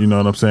 You know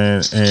what I'm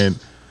saying? And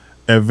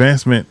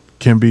advancement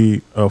can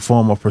be a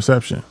form of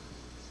perception.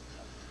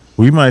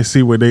 We might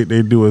see what they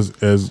do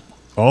as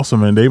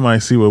awesome, and they might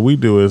see what we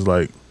do as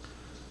like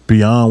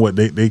beyond what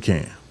they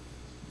can.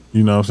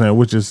 You know what I'm saying?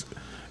 Which is,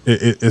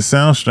 it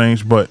sounds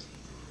strange, but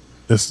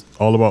it's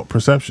all about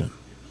perception.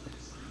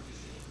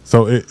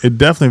 So it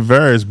definitely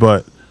varies,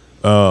 but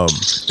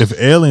if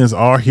aliens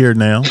are here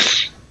now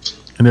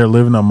and they're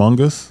living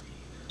among us,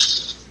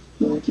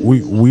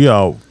 we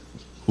are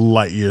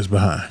light years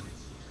behind.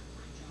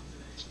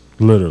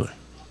 Literally.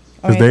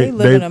 I mean, they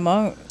living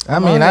among. I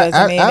mean, us.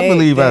 I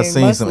believe I've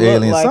seen must some look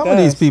aliens. like Some of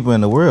these us. people in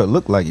the world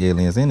look like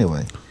aliens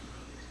anyway.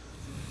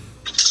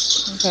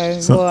 Okay,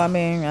 So- well, I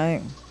mean,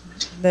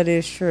 that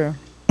is true.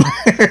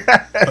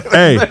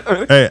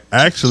 hey,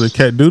 actually,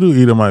 Cat Doodle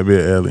Eater might be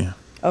an alien.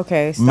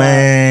 Okay, stop.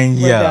 Man,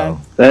 We're yo. done.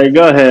 Hey,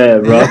 go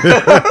ahead, bro.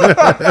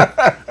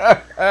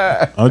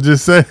 I'm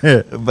just saying,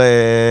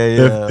 Man,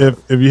 yo.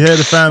 if you had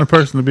to find a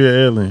person to be an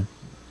alien,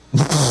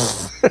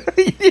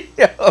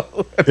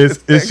 it's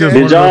just Did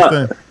one of y'all-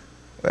 those things.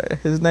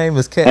 His name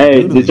is Cat.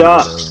 Hey, Doodle did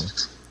y'all- Eater,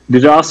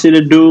 Did y'all see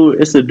the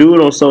dude? It's a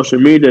dude on social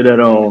media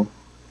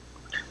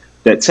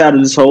that tatted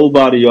his whole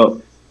body up.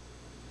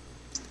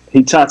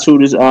 He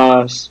tattooed his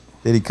eyes.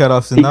 Did he cut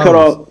off his He nose? cut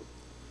off.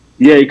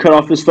 Yeah, he cut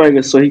off his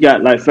fingers, so he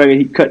got like finger.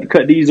 He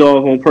cut these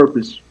off on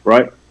purpose,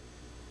 right?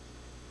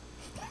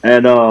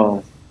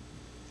 And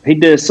he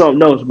did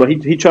something else, but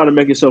he tried to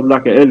make himself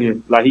like an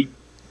alien. Like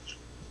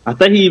I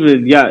think he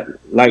even got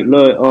like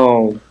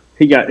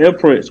he got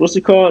imprints. What's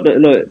it called?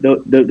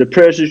 The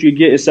parachutes you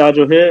get inside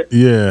your head.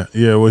 Yeah.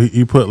 Well,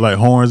 he put like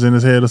horns in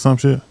his head or some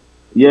shit.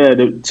 Yeah,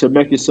 to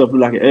make yourself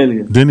look like an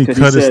alien. Then he 'Cause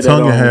cut his said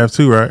tongue that, in half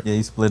too, right? Yeah,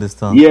 he split his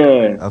tongue.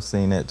 Yeah, I've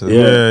seen that too.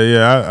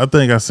 Yeah. I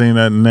think I seen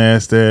that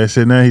nasty ass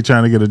shit. Now he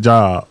trying to get a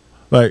job.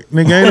 Like,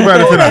 nigga, ain't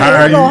nobody finna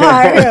hire We're gonna you.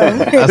 hire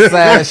him. A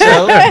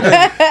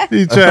sideshow.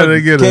 He trying to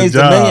get a Cage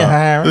the Million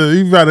hiring. job.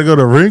 You about to go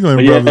to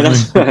Ringling yeah.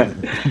 Brothers.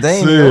 They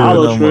ain't Shit. even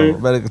Hollow no more.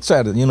 Screen. Better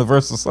try the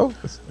Universal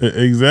Sodas.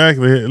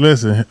 Exactly.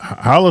 Listen,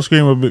 Hollow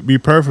Screen would be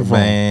perfect for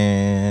him.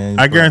 Man,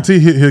 I guarantee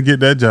he'll get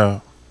that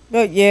job.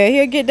 But yeah,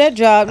 he'll get that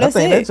job. I That's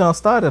think that it. jump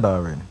started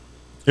already.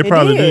 It It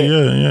probably did.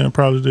 did. Yeah, it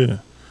probably did.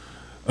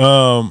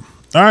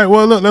 All right,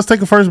 well, look, let's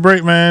take a first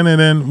break, man, and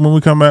then when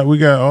we come back, we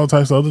got all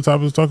types of other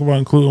topics to talk about,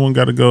 including one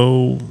got to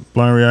go,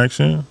 blind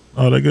reaction,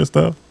 all that good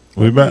stuff.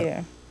 We'll be back.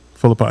 Yeah.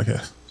 Full of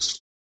podcast.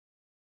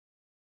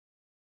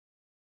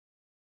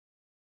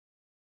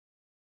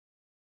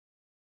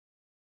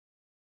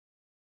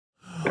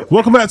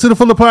 Welcome back to the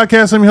Fuller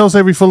Podcast. I'm your host,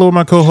 Avery Fuller, with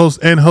my co-host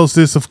and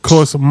hostess, of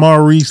course,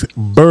 Maurice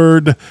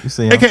Bird, You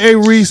see him? aka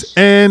Reese,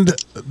 and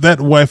that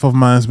wife of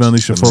mine,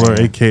 Melisha Fuller,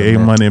 man. aka The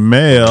man. Money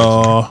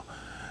Mail.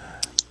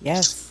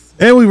 Yes.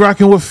 And we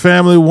rocking with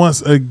family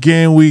once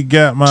again. We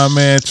got my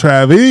man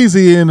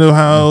Traveezy in the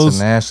house,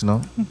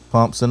 International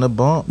pumps and the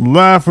bump.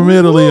 live from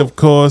Italy, of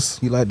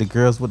course. You like the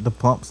girls with the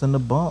pumps and the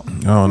bump?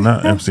 Oh,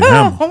 not MC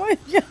Hammer. Oh my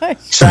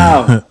gosh.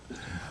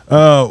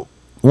 Ciao.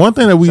 one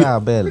thing that Ciao,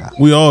 Bella.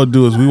 we all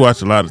do is we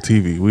watch a lot of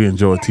TV. We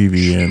enjoy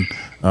TV, and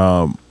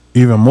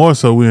even more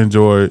so, we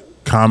enjoy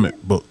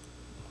comic book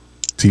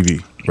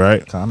TV,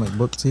 right? Comic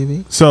book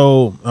TV.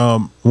 So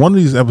one of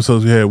these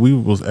episodes we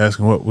was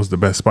asking what was the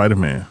best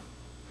Spider-Man.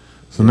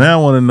 So now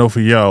I want to know for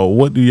y'all,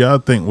 what do y'all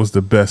think was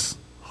the best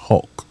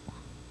Hulk?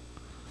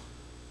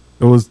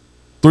 It was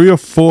 3 or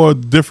 4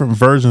 different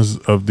versions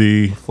of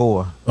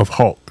 4.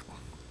 Hulk.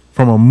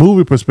 From a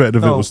movie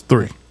perspective, it No. was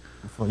 3.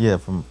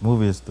 From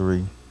movie is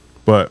 3.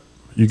 But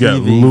you got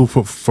TV, Lou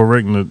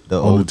Ferrigno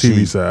the on the OG.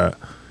 TV side.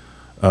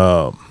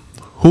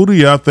 Who do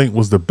y'all think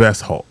was the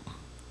best Hulk?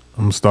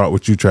 I'm gonna start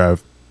with you,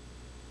 Trav.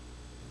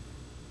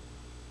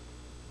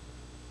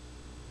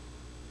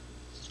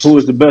 Who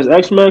was the best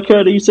X-Men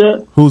character you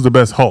said? Who's the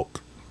best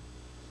Hulk?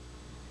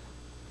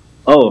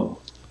 Oh,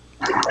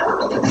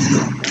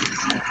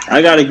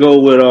 I gotta go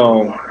with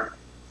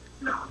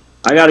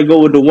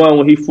the one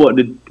when he fought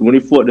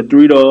the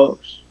 3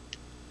 dogs.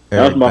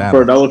 That was my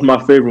first. That was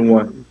my favorite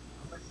one.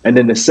 And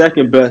then the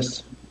second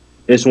best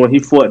is when he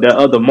fought that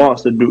other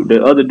monster dude,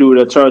 the other dude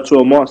that turned to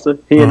a monster.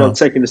 He ended up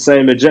taking the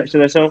same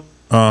injection as him.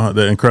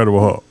 The Incredible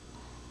Hulk.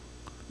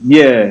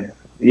 Yeah,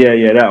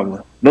 that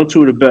one. Them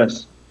 2 the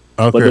best.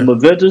 Okay. But the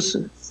Avengers,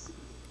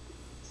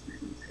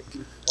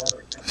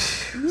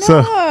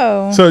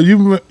 No. So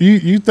you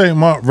think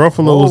Mark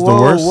Ruffalo was the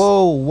worst?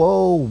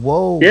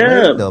 Whoa.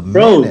 Yeah, Wait a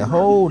bro. minute.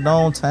 Hold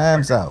on.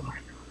 Time's out.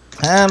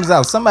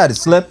 Somebody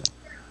slipping.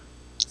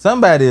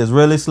 Somebody is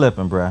really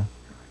slipping, bruh.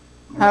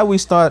 How we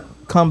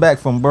come back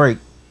from break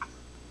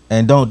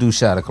and don't do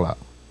shot o'clock?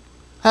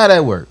 How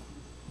that work?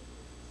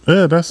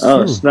 Yeah, that's Oh,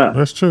 true. snap.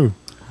 That's true.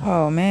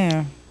 Oh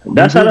man,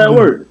 that's how that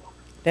worked.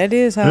 that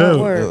is how Yeah. it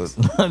works.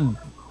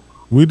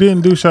 We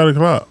didn't do shot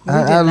o'clock.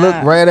 I did looked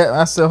not. right at.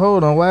 I said,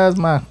 "Hold on, why is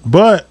my?"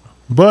 But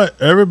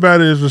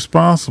everybody is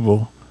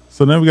responsible.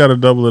 So then we got to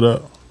double it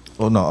up.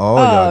 Oh no, all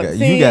y'all got.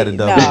 see, You got to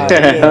double. nah, it.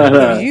 yeah,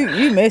 'cause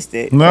you missed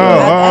it. No,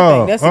 I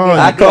think that's a good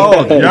I idea.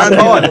 called it. I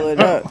called Double it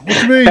up.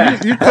 What you mean?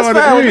 You caught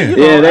fine it with in.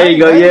 me. Yeah, there you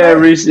go. Yeah,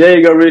 Reese. There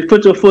you go, Reese.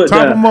 Put your foot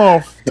Top down. them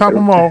off. Top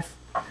them off.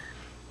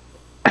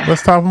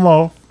 Let's top them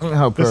off. Let me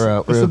help her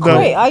out it's real a quick. double.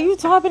 Wait, are you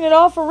topping it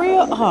off for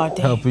real? Oh damn!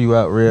 Help you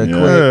out real Yeah,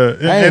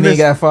 quick. and I ain't even it's-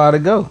 got far to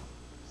go.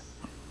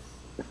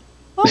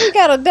 Well, we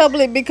gotta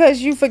double it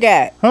because you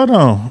forgot. Hold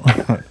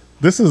on.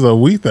 This is a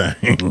we thing.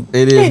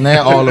 It is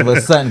now all of a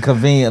sudden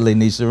conveniently,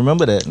 Nisha.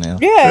 Remember that now.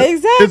 Yeah,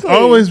 exactly. It's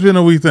always been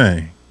a we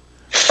thing.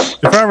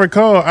 If I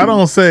recall, I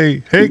don't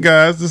say, "Hey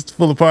guys, this is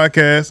Full of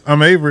Podcast.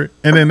 I'm Avery,"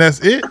 and then that's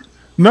it.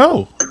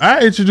 No,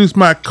 I introduce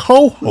my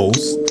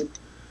co-host.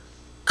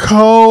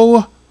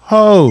 No,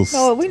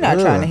 we're not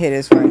trying to hit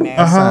this right now.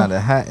 That sounded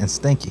hot and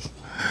stinky.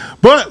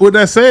 But with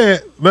that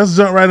said, let's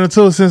jump right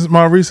into it since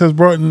Maurice has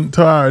brought it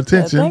to our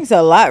attention. Thanks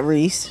a lot,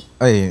 Reese.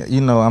 Hey,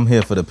 you know I'm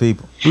here for the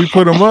people. We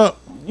put them up.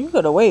 You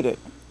could have waited.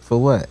 For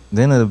what?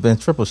 Then it'd have been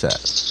triple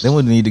shots. Then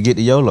we need to get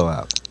the YOLO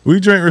out. We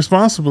drink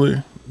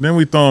responsibly. Then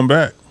we throw them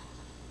back.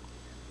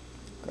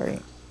 Great.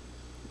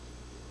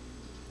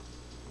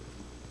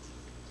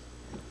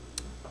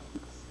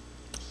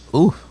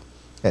 Ooh,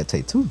 had to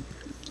take two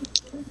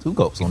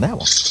gulps on that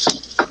one.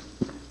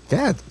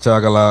 God,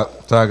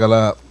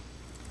 chocolate.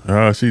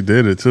 Oh, she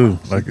did it too,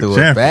 like a Threw it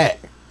champion. back.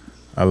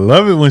 I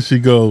love it when she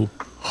go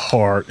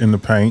hard in the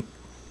paint.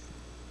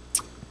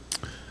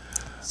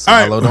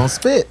 Swallow, All right. don't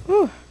spit.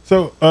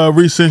 So,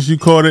 Reese, since you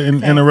caught it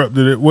and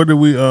interrupted it, what did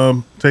we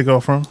take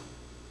off from?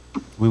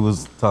 We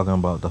was talking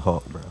about the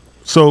Hulk, bro.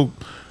 So,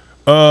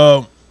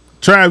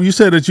 Trav, you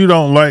said that you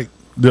don't like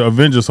the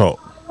Avengers Hulk.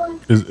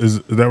 Is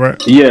that right?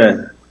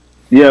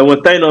 Yeah. When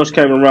Thanos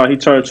came around, he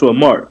turned to a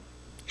mark.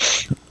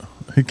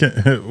 He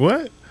can't.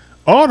 What?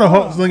 All the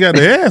Hulks done got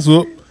their ass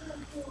whooped.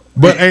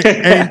 But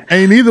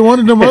ain't either one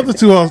of them other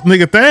 2 Hulks.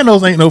 Nigga,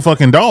 Thanos ain't no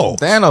fucking dog.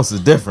 Thanos is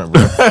different,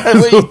 bro. What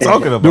are you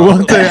talking about? The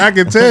one thing I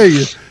can tell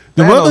you,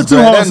 the Thanos other 2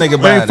 grabbed Hulks that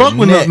nigga by ain't fuck the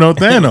with neck. no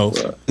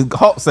Thanos.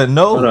 Hulk said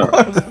no.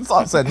 Hold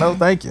Hulk said no,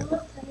 thank you.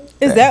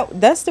 Is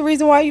that's the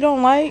reason why you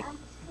don't like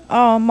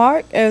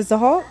Mark as the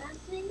Hulk?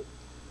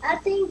 I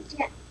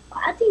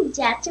think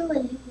Jackson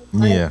will leave.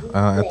 Yeah,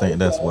 I think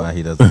that's why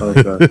he doesn't.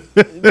 Okay.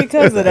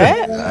 Because of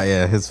that?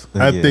 Yeah, his.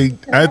 I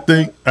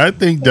yeah.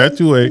 think that's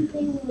your way.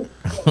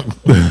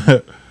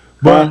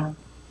 But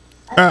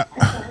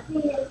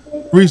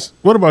Reese,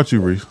 what about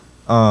you, Reese?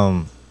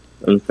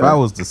 If I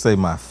was to say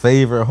my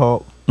favorite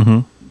Hulk,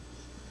 Mhm.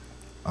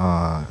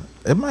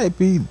 It might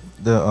be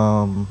the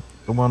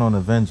one on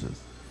Avengers.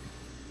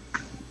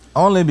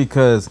 Only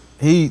because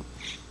I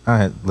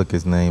had to look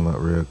his name up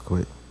real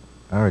quick.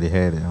 I already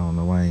had it. I don't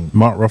know why I ain't.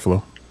 Mark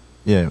Ruffalo.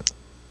 Yeah.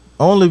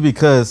 Only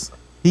because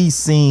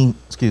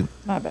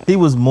My bad. he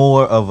was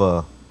more of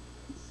a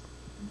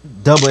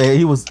double A.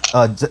 He was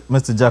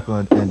Mr. Jekyll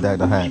and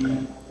Dr.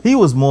 Hyde. He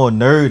was more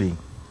nerdy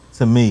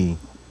to me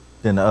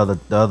than the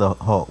other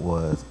Hulk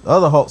was. The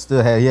other Hulk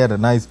he had a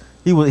nice.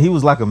 He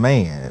was like a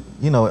man.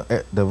 You know,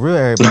 the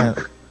real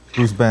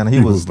Bruce Banner. He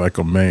was like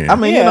a man. I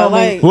mean, Yeah, you know,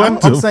 like- what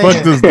I'm the saying,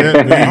 fuck does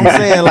that mean? I'm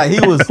saying like he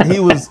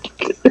was.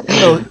 You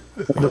know,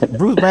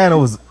 Bruce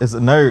Banner is a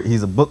nerd.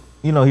 He's a book.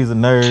 You know, he's a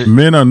nerd.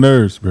 Men are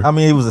nerds, bro. I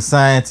mean, he was a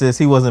scientist.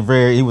 He wasn't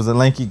very. He was a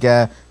lanky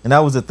guy, and that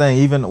was the thing.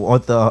 Even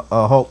with the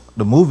Hulk,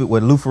 the movie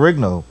with Lou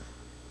Ferrigno,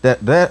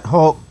 that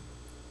Hulk,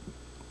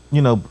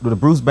 you know, the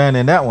Bruce Banner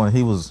in that one,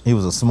 he was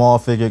a small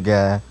figure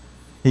guy.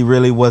 He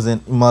really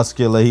wasn't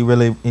muscular. He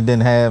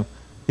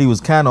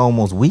was kind of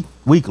almost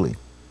weakly.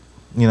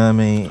 You know what I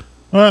mean?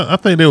 Well, I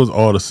think they was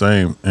all the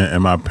same,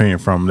 in my opinion,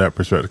 from that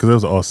perspective, because they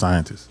was all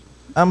scientists.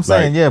 I'm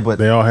saying, Like, yeah, but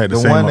they all had the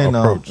same one in,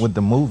 approach. with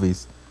the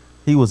movies,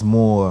 he was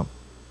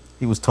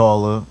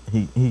taller.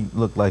 He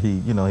looked like he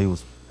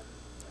was.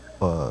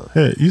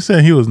 Hey, you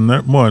saying he was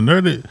more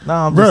nerdy? No,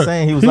 I'm Bruh, just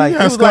saying he was like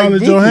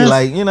Scarlett geeky, Johansson.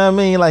 like, you know what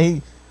I mean?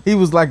 Like he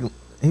was like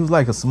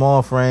a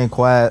small frame,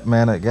 quiet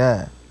mannered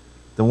guy.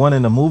 The one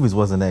in the movies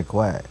wasn't that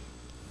quiet.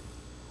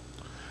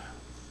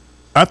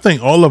 I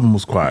think all of them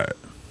was quiet.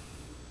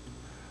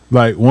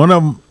 Like one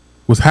of them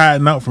was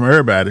hiding out from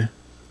everybody.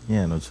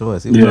 Yeah, no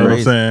choice. He was You know what I'm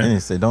crazy. saying? And he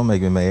said, "Don't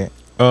make me mad."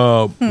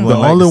 The Wouldn't like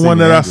to only see one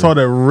me that I angry. saw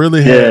that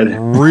really had Yeah.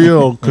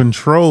 real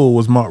control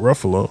was Mark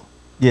Ruffalo.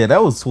 Yeah,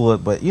 that was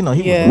Sword, but you know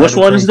he Yeah. was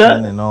Which one is that?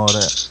 meditating and all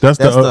that. That's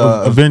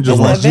the Avengers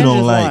the one. ones you don't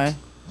Avengers like.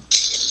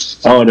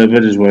 one. Oh, the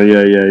Avengers one.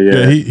 Yeah.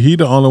 Yeah, he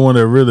the only one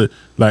that really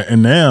like.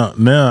 And now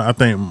I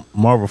think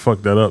Marvel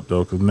fucked that up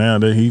though, because now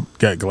that he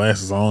got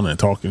glasses on and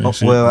talking and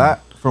shit. Well,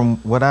 from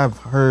what I've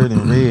heard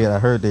and read, I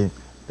heard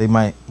they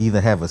might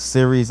either have a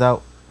series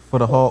out for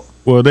the Hulk.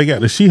 Well, they got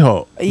the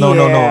She-Hulk. No.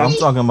 Yeah. I'm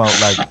talking about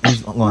like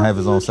he's gonna have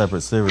his own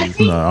separate series.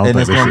 No, I don't and think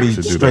it's they gonna be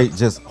should do straight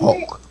just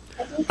Hulk.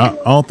 I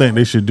don't think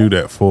they should do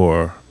that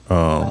for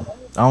I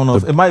don't know.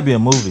 If it might be a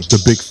movie.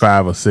 the big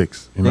 5 or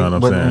 6. You know what I'm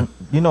But, saying?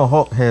 you know,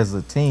 Hulk has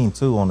a team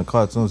too on the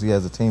cartoons. He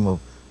has a team of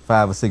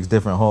 5 or 6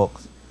 different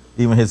Hulks.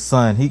 Even his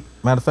son.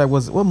 Matter of fact,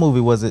 what movie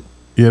was it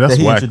Yeah, that's that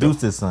he whack.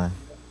 introduced his son?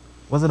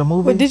 Was it a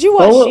movie? But did you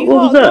watch Oh, what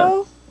She-Hulk was that?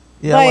 though?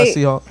 Yeah, I watched like-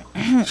 She-Hulk.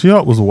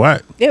 She-Hulk was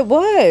whack. It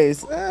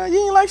was. You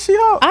ain't like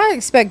She-Hulk? I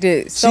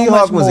expected so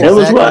She-Hulk much was more. It was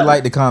exactly what?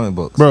 like the comic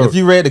books. Bro, if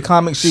you read the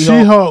comic She-Hulk,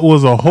 She-Hulk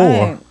was a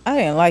whore I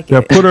didn't like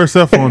that it. put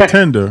herself on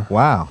Tinder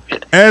wow.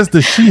 as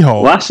the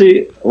She-Hulk. Why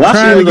she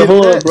Trying to was a get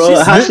whore, that- bro?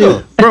 she's How single.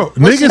 she? Bro,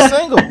 But she's niggas,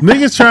 single.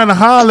 niggas trying to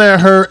holler at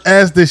her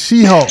as the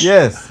She-Hulk.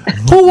 Yes.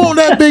 Who want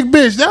that big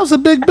bitch? That was a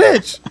big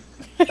bitch.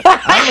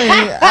 I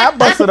mean, I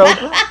busted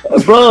open.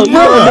 Bro, you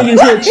know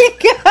niggas hit.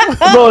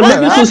 Bro,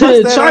 niggas was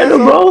hitting China,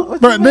 bro.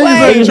 Bro, niggas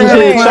Wait, ain't trying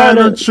to wait. climb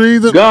no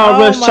trees.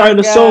 God Oh rest my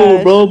China's gosh.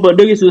 soul, bro. But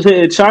niggas was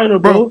hitting China,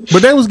 Bro, bro.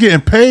 but they was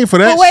getting paid for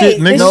that But wait, shit,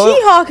 the nigga.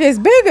 She-Hulk is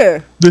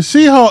bigger. The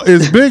She-Hulk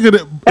is bigger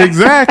than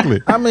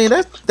exactly. I mean,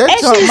 that And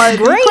junk she's might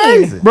green. be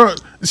crazy. Bro,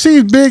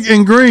 she's big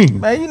and green.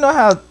 Man, you know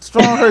how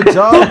strong her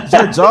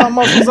jaw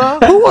muscles are?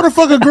 Who want to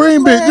fuck a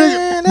green bitch?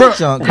 Man, Nigga? that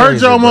junk Bro, her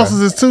crazy, jaw bro.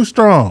 muscles is too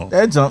strong.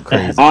 That junk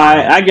crazy. All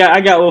right,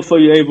 I got one for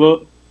you,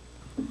 Ava.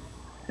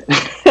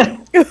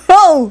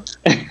 Oh,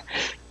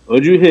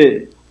 Would you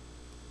hit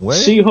What?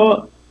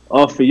 She-Hulk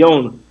or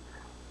Fiona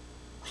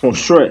from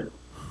Shrek?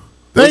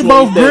 They Which one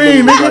both you think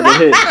green, they nigga. about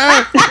to hit?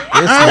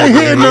 I ain't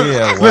hitting no.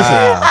 Yeah, Listen,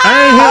 wow. I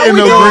ain't hitting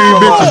no green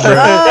bitches, bro.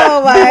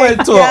 oh my He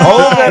went to a God.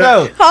 whole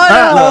note. Hold on,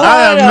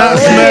 I am hold not on.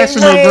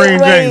 smashing no green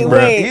James, bro.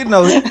 wait, You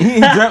know, he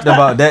ain't dreamt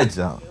about that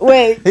junk.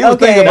 Wait, He was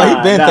okay. thinking about.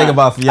 He been Nah. thinking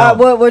about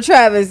Fiona. What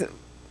Travis?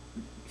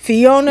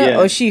 Fiona Yeah.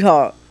 or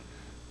She-Hulk?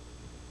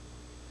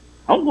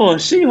 I'm going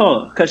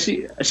She-Hulk because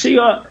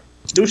She-Hulk.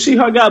 Do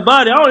She-Hulk got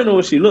body? I don't even know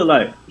what she look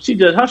like. She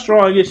just how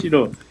strong is she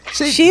though?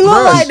 She look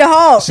bruh, like the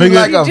Hulk. She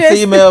like a just-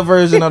 female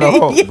version of the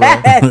Hulk, bro.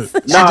 Yes. She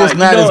just you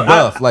not know, as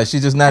buff. Like she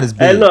just not as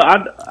big. Hey, look,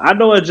 I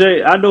know a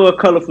Jay. I know a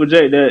colorful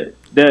Jay that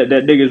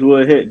niggas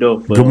would hit though.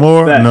 For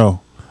Gamora? fact.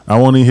 No. I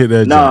won't even hit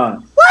that Nah.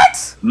 What?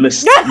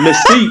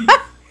 Mystique.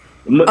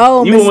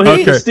 Oh, you want to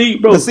hit Okay.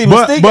 Mystique, bro? But see,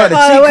 But- Mystique but- got the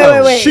Oh, cheat wait,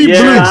 code. wait. She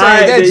yeah, blue.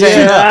 that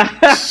Jane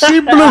yeah. She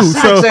blue,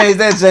 so Change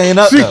that Jane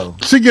up though.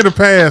 she get a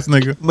pass,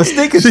 nigga.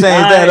 Mystique can change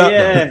that up.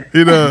 yeah.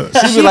 You know, Though.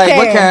 She She be like,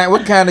 can.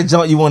 what kind of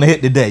junk you want to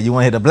hit today? You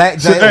want to hit a black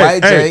She- Jane,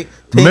 white Jane,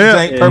 pink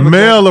Jane, purple Jane?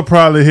 Mel will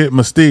probably hit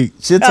Mystique.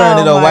 She'll turn Oh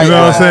it a my white You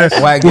know what I'm guy.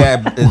 saying? White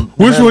guy. and-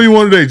 Which one you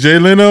want today? Jay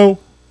Leno?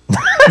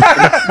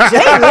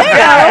 Jay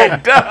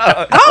Leno.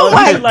 Oh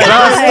my like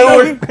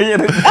God.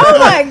 Oh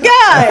my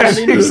gosh.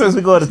 Since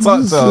we go to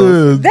talk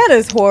shows. Shit. That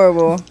is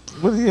horrible.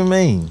 What do you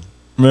mean?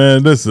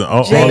 Man, listen,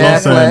 all Jane I'm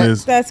saying Affleck.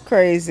 is That's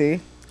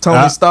crazy.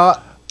 Tony Stark?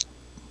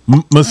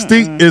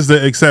 Mystique is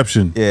the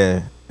exception.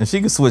 Yeah. And she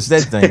can switch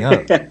that thing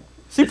up.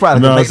 She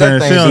probably You know can make what I'm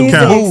that saying? She thing don't She's do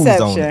count. the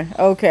moves on it.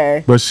 exception.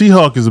 Okay. But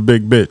She-Hulk is a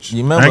big bitch.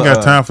 You remember, I ain't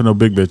got time for no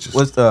big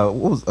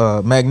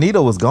bitches.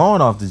 Magneto was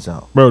going off the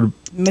jump. Bro,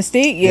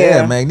 Mystique, Yeah,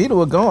 yeah. Magneto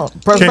was going.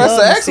 Professor Love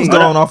X was Mystique.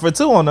 going off her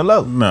too on the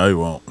low. no, he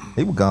won't.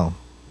 He was gone.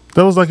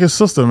 That was like his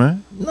sister,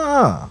 man.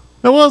 Nah.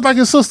 That was like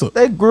his sister.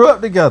 They grew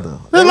up together.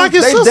 They're like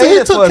his sister. He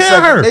dated took for a care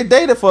of second. her. They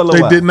dated for a little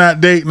They while. did not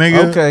date,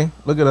 nigga. Okay,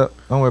 look it up.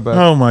 Don't worry about it.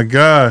 Oh my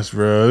gosh,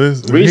 bro.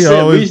 This, he Reese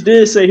always,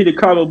 did say he the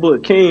comic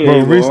book king. bro,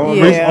 Ava. Reese,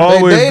 Yeah. Reese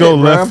always They dated, go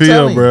bro, left I'm field,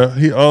 telling you. bro.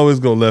 He always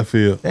go left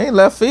field. They ain't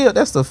left field.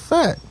 That's the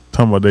fact.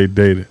 Talking about they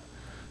dated.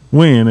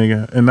 When,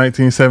 nigga? In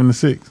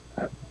 1976.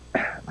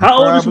 How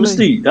old is Probably.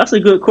 Mystique? That's a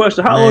good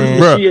question. How old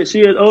Man. is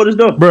she? She as old as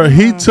them? Bro,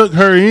 he took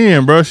her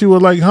in, bro. She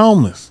was like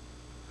homeless.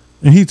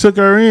 And he took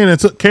her in and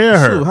took care of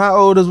her. Shoot, how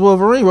old is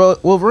Wolverine?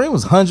 Wolverine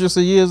was hundreds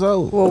of years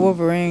old. Well,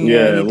 Wolverine.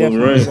 Yeah, he definitely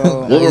was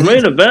Wolverine. old.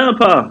 Wolverine a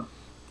vampire.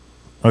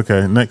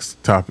 Okay,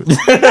 next topic. What?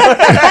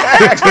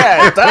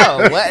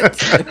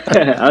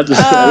 I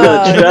just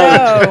look,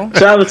 no.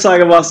 Travis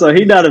talking about something.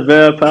 He not a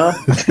vampire.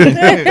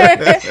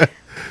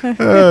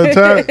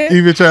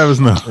 Even Travis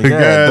know. God,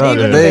 dog,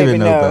 the Even baby baby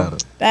know know. about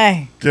it.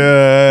 Dang.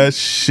 God,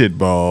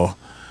 shitball.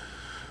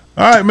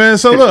 All right, man.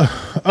 So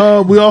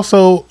look, we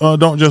also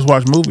don't just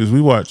watch movies.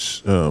 We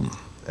watch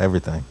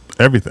Everything.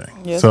 everything.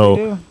 Yes, So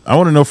we do. I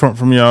want to know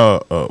from y'all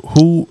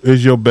who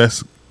is your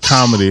best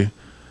comedy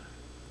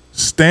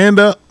stand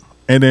up,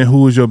 and then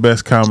who is your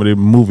best comedy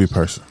movie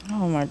person.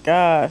 Oh my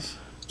gosh.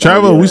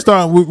 Travis, yeah. we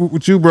start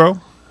with you, bro.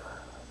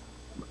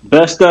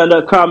 Best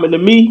stand-up comedy to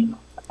me.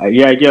 I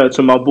gotta give it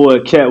to my boy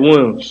Cat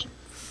Williams.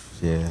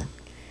 Yeah.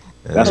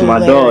 That's my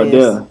dog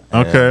Hilarious.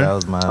 there. Okay. That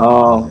was my.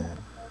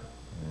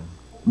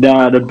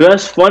 Now the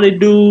best funny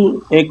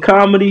dude in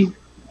comedy.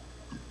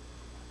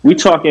 We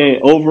talking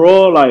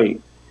overall, like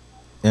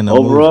in the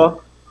overall.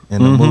 movie.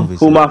 In the movies.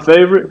 Who my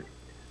favorite?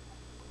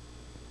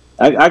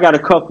 I got a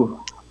couple,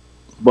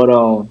 but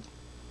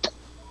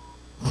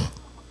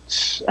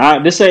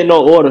this ain't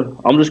no order.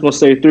 I'm just gonna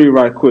say three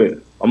right quick.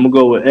 I'm gonna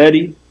go with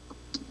Eddie,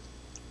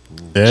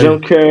 Eddie. Jim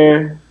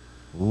Carrey,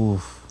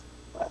 Oof.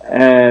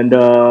 and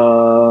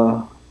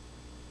I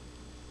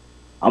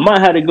might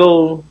have to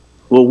go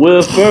with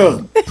Will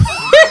Ferrell.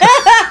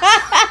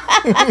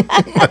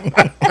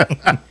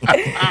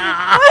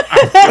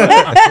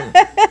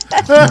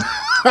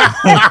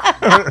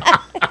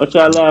 What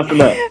y'all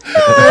laughing at?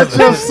 That's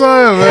your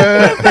son,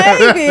 man.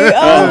 Baby.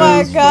 Oh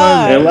my Hey,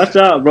 god. watch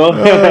out, bro. Oh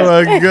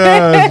my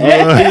god,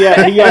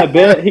 bro. He got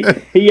bad.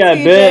 He got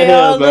TJ bad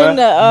hair, all in man.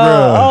 the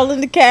Bruh. all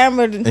in the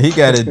camera. He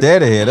got his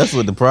daddy head. That's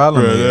what the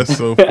problem Bro, is. that's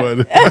so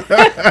funny.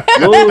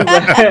 Move,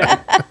 man.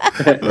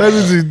 What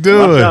is he Watch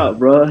doing? out,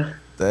 bro.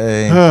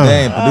 Dang,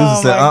 producer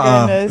Oh said,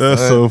 my goodness.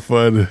 That's so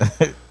funny.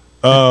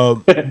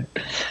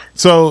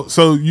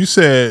 So you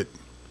said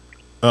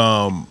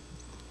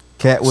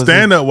Cat was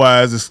stand up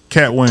wise it's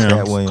Cat Williams.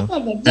 Cat Williams.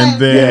 And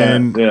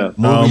then Yeah.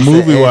 Movie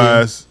movie said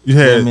wise you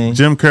had Jimmy.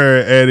 Jim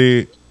Carrey,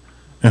 Eddie,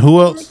 and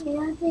who else?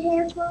 And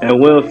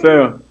Will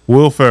Ferrell.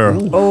 Will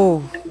Ferrell.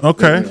 Oh.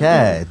 Okay.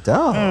 Cat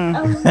dog.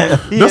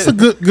 That's a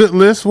good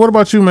list. What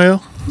about you,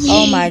 Mel?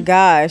 Oh my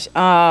gosh.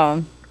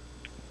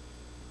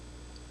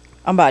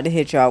 I'm about to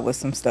hit y'all with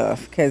some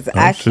stuff because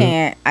I shoot.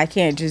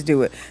 can't just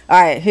do it.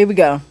 All right, here we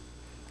go.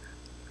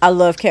 I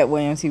love Cat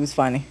Williams. He was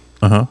funny.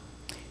 Uh-huh.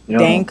 Yeah.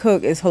 Dane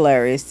Cook is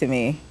hilarious to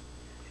me.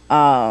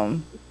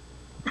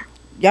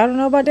 Y'all don't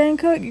know about Dane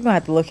Cook? You're gonna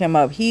have to look him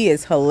up. He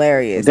is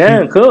hilarious.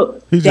 Dan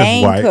Cook. He's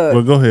Dane just white. Cook.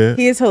 Well, go ahead.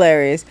 He is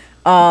hilarious.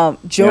 Yeah, I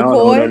Joe don't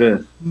know who that Coy,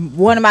 is.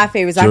 one of my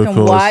favorites. Joe I can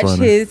Coy's watch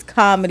funny. his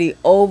comedy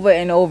over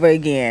and over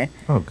again.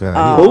 Oh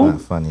god, Who? he's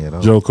not funny at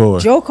all. Joe Coy.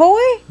 Joe Coy?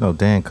 No,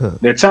 Dan Cook.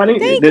 The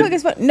Chinese. Dane the- Cook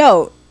is funny.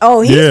 No.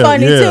 Oh, he's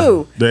funny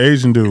too. The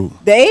Asian dude.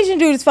 The Asian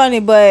dude is funny,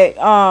 but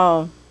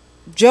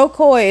Joe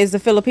Coy is the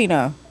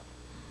Filipino.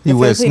 He The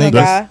wears Filipino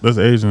sneakers. guy. That's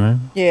Asian, ain't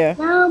it? Yeah.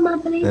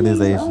 That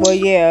is Asian. Well,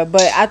 yeah,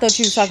 but I thought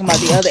you was talking about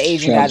the other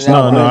Asian guy. That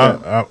I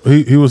No,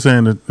 like. he was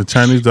saying that the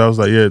Chinese guy was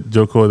like, yeah,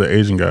 Joe Coy, the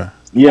Asian guy.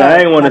 Yeah, I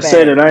ain't want My to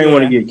say bad. that. I ain't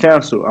want to Yeah. get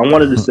canceled. I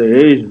wanted to say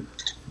Asian.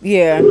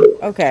 Yeah.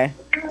 Okay.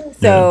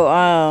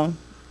 So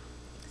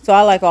so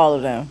I like all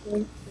of them.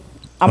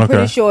 I'm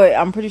Okay.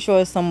 pretty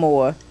sure some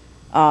more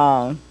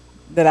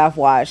that I've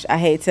watched. I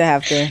hate to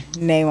have to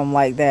name them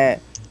like that.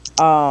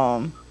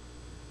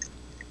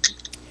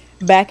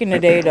 Back in the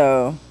day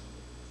though,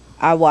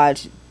 I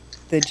watched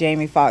the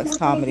Jamie Foxx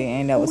comedy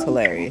and that was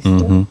hilarious.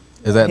 Mm-hmm.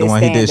 Is that the His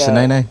one he did,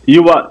 stand-up. Shanae?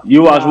 You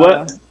watch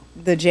what?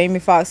 The Jamie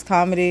Foxx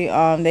comedy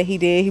that he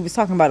did. He was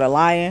talking about a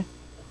lion.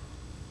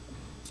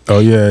 Oh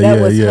yeah, That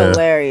yeah, was yeah.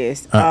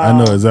 hilarious. I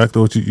know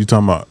exactly what you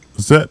talking about.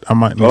 Is that I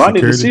might know Oh, I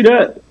need to security. see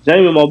that.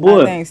 Jamie, my I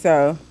boy. think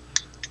so.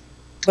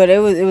 But it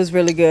was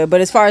really good.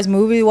 But as far as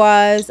movie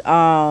wise,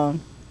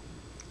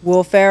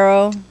 Will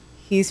Ferrell,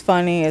 he's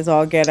funny as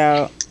all get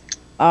out.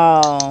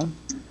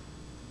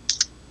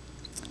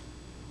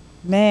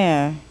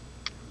 Man,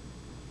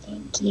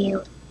 Thank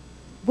you.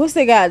 what's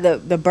the guy?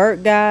 The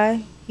Burt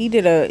guy. He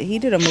did a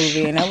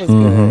movie and that was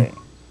Mhm. good.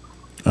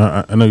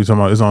 I know you're talking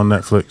about. It's on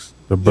Netflix.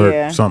 The Burt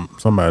Yeah.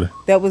 somebody.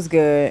 That was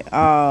good.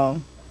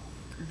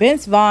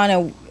 Vince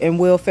Vaughn and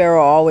Will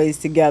Ferrell are always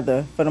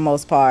together for the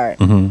most part.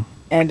 Mm-hmm.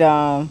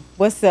 And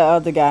what's the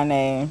other guy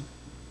name?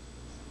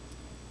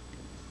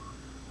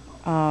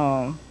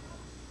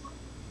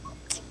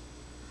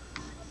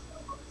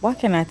 Why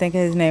can't I think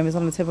of his name? It's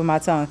on the tip of my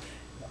tongue.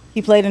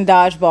 He played in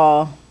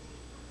Dodgeball.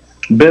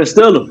 Ben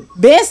Stiller.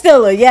 Ben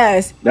Stiller,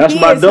 yes. That's He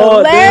my is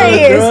dog, dude,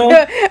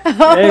 hilarious.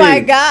 Oh Hey. my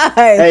gosh.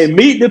 Hey,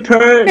 Meet the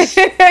Parents.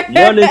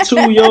 1 and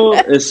 2, yo,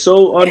 is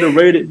so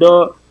underrated,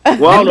 dog.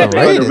 Well, I don't know if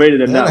they're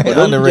underrated or not, but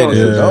those Underrated joints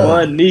is at all.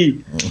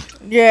 funny.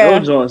 Yeah,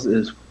 Those joints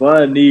is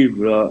funny,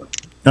 bro.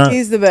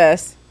 he's the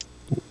best.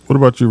 What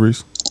about you,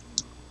 Reese?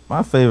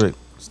 My favorite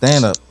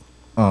stand up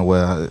Oh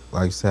well,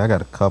 like you said, I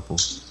got a couple.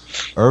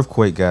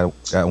 Earthquake got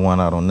one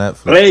out on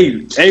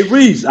Netflix. Hey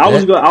Reese, I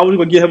was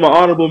gonna give him an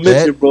honorable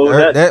mention, bro.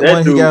 That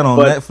one dude, he got on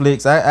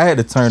Netflix. I had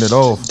to turn it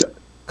off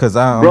because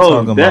I'm Bro,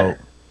 talking about.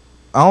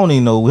 I don't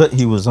even know what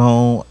he was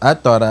on. I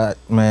thought I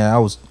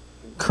was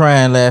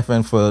crying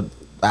laughing for an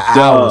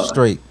hour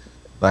straight.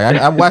 Like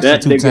I watched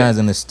it 2 times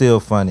and it's still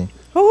funny.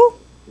 Who?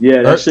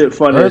 Yeah, that shit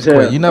funny as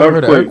hell. You never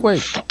heard of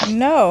Earthquake?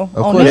 No. Of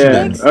On course you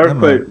Netflix? didn't.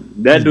 Earthquake.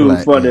 That dude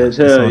funny as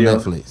It's hell, on yo.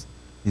 Netflix.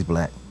 He's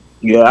black.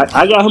 Yeah,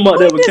 I got him up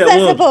there What with is Cat that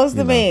Williams. supposed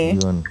to mean?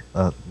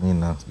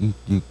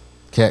 You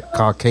cat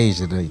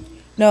Caucasian.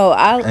 No,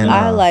 I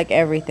And, like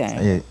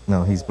everything. Yeah,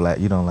 no, he's black.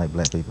 You don't like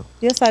black people.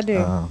 Yes, I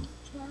do.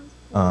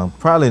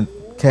 Probably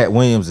Cat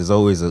Williams is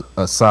always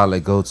a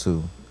solid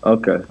go-to.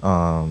 Okay.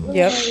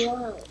 Yep.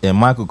 And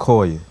Michael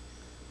Coyer.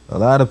 A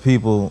lot of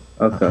people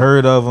Okay.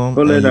 heard of him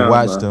Pull it and you down,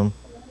 watched man.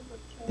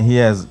 him. He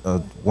has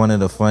one of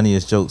the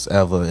funniest jokes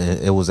ever.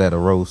 It was at a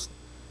roast.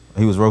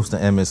 He was roasting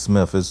Emmitt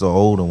Smith. It's the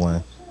older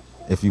one.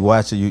 If you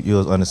watch it,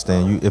 you'll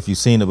understand. If you've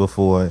seen it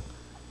before,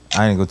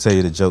 I ain't gonna tell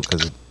you the joke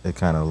because it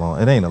kind of long.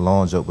 It ain't a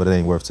long joke, but it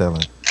ain't worth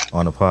telling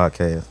on the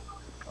podcast.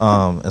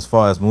 As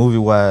far as movie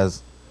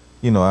wise,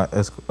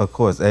 of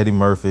course Eddie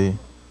Murphy,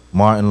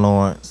 Martin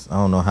Lawrence. I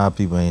don't know how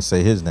people ain't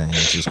say his name.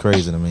 It's just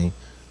crazy to me.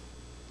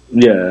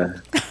 Yeah.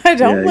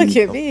 Don't look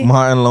at me.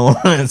 Martin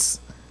Lawrence,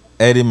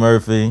 Eddie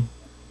Murphy,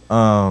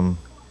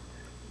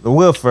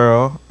 Will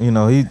Ferrell.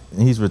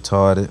 He's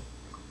retarded.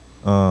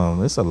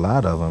 It's a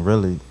lot of them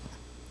really.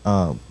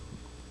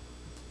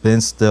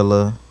 Ben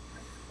Stiller.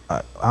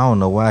 I don't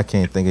know why I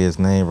can't think of his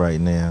name right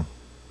now.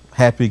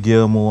 Happy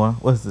Gilmore.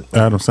 What's it?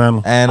 Adam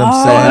Sandler. Adam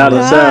Oh,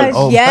 Sandler. gosh,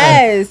 Oh, man.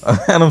 yes.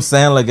 Adam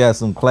Sandler got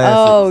some classics.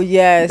 Oh,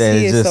 yes. that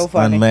He is just so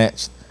funny.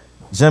 unmatched.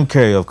 Jim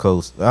Carrey, of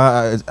course.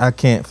 I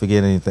can't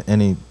forget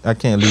anything. I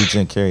can't leave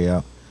Jim Carrey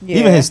out. Yeah.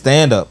 Even his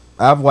stand up.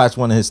 I've watched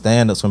one of his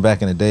stand ups from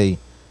back in the day,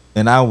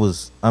 and I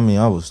was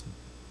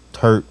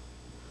hurt.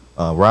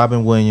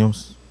 Robin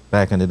Williams,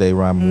 back in the day.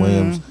 Robin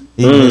Williams.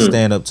 He can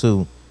stand up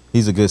too.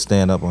 He's a good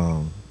stand up.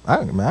 I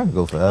can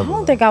go forever. I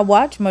don't think I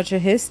watched much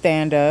of his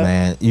stand up.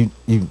 Man, you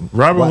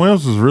Robin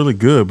Williams was really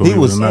good, but he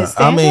was. not. His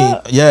I mean,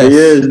 stand-up? yes, He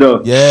is,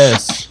 though.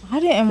 yes. I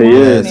didn't He watch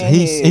is. any of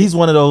his. He's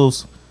one of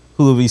those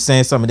who will be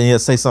saying something, then he'll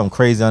say something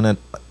crazy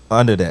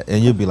under that,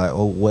 and you'll be like,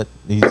 oh, what?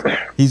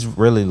 He's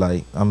really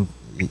like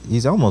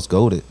he's almost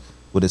goated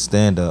with his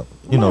stand up.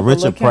 gonna have to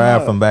Richard look him Pryor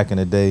up. from back in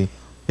the day,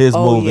 his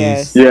Oh,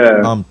 movies. yes.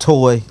 Yeah.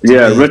 Toy.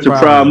 Yeah, is Richard probably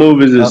Pryor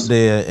movies up is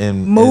there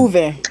and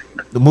Moving.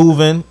 the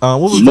moving. What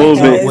was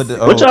Moving. that with the,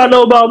 What y'all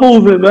know about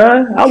Moving,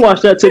 man? I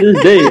watch that to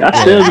this day.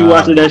 I still be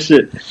watching that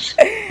shit.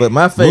 But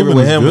my favorite Moving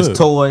with is him was good.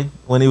 Toy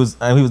when he was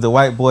the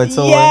white boy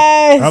Toy.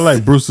 Yes. I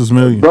like Brewster's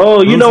Million.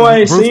 Bro, you know I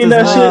ain't seen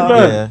that Brewster's shit,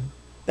 man. Yeah.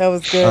 That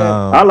was good.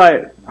 I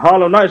like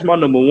Harlem Nights, my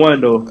number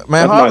one, though. Man, That's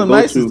my Harlem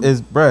Nights go-to.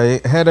 is bruh,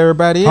 it had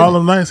everybody in it.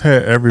 Harlem Nights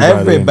had everybody.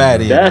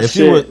 Everybody. in it. That If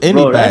you were shit,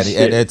 bro, that anybody at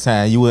shit. that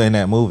time, you were in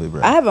that movie,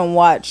 bro. I haven't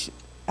watched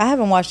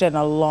that in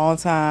a long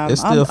time. It's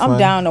still I'm funny.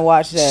 down to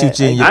watch that. Shoot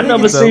you in your I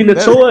never So, seen the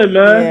that- toy, man.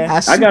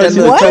 Yeah. I gotta shoot see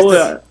that the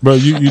little- toy. Bro,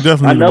 you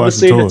definitely I need to never watch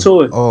seen the the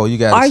toy. toy. Oh, you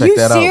gotta Are check you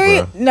that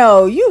serious? out, bro.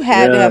 No, you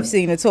had to Yeah. have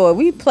seen the toy.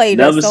 We played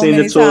Never that so seen the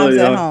many toy, times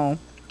at yo. home.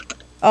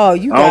 Oh,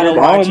 you I gotta don't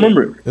watch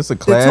remember it. it. It's a The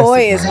classic. toy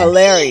is man.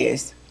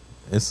 hilarious.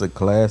 It's a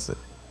classic.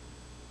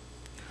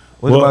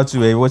 What Well- about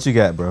you, Abe? What you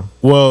got, bro?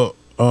 Well,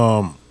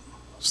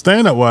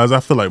 stand up wise, I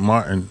feel like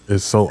Martin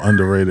is so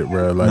underrated,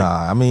 bro. Like,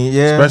 Nah, I mean,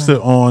 yeah.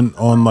 especially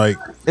on like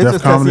it's Def just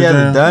because Comedy he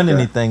hasn't Jam. done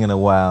anything in a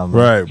while,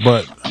 man. Right,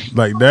 but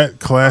like that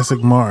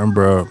classic Martin,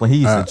 bro. When he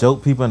used to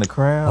joke people in the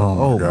crowd.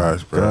 Oh my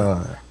gosh, bro.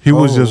 God. He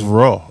was Oh. just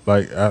raw.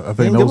 Like I Didn't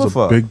think that give was a a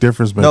fuck. big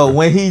difference maker. No,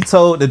 when he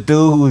told the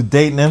dude who was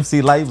dating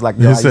MC Light, he was like,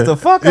 yo, He I used said- to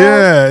fuck her.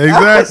 Yeah,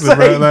 exactly, I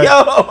say, bro. Like,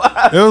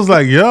 yo, it was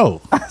like, yo,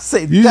 I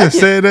say, you just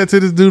 "Damn." said that to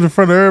this dude in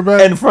front of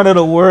everybody. in front of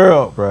the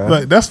world, bro.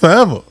 Like that's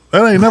forever.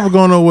 That ain't never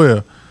going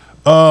nowhere.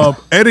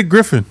 Eddie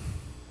Griffin.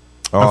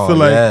 I feel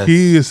like yes.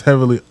 he is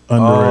heavily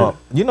underrated.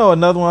 You know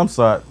another one? I'm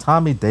sorry.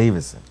 Tommy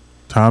Davidson.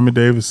 Tommy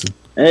Davidson.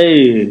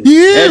 Hey,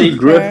 Yeah. Eddie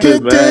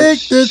Griffin, man.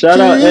 Take the Shout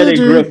out Eddie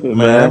children. Griffin,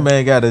 Man, that man.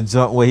 man got a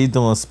jump where he's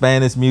doing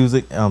Spanish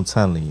music. I'm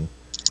telling you.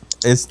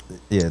 It's,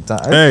 yeah.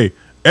 Hey,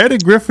 Eddie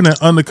Griffin and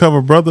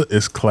Undercover Brother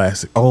is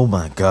classic. Oh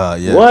my God.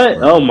 Yeah. What?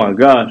 Oh my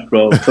gosh,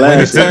 bro. When he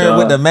Classic. turned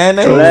with the dog.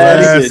 mayonnaise.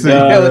 Classic, Classic,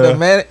 Yeah, with yeah. the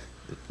mayonnaise.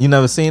 You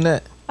never seen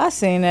that? I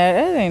seen that.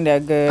 That ain't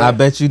that good. I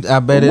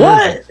bet it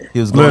What? is. He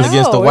was going Listen.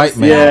 against the No, white it's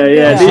man. Yeah, yeah.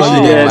 Yeah. This Oh.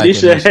 shit, yeah,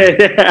 this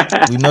Like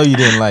shit. We know you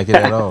didn't like it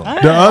at all. I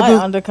The the other-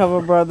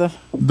 Undercover Brother.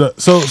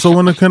 So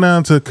when it come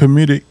down to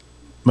comedic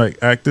like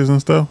actors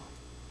and stuff,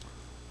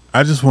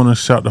 I just want to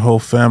shout the whole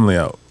family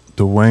out.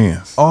 The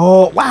Wayans.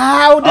 Oh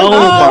wow! Oh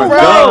my bro,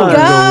 God.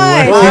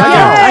 guys, Bro,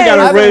 I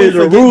gotta How did raise we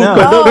the forget roof.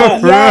 them? Oh,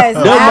 yes,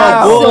 Them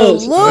my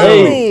boys.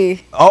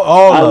 absolutely.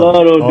 All I of love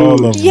those All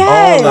dudes. of them.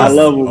 Yes. I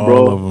love them, All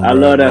bro. of them, I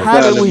bro. love that How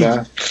did family, we- man.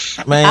 them.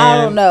 Man,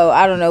 I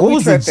don't know. What We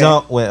was the tripping.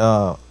 jump with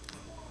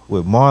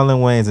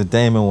Marlon Wayans and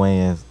Damon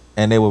Wayans,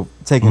 and they were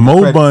taking Mo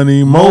credit-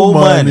 Bunny, Mo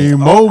Money,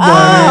 Mo Oh Money.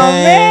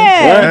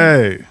 man.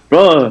 Hey,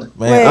 Bro, Man,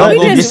 Wait, I'm we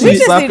gonna just get see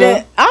you, sucker.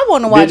 that. I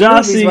want to watch did y'all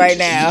movies see right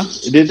now.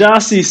 Did y'all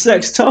see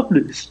Sex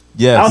Toughness?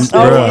 Yes. Oh,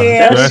 Bruh,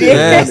 yeah, that shit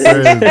Yes. is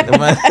crazy.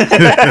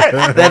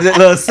 That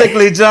little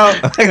sickly jump.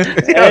 Hey,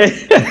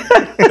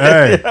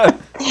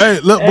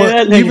 look, Hey, but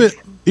that nigga-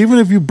 even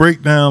if you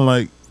break down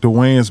like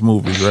Dwayne's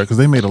movies, right? Because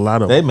they made a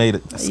lot of They them. made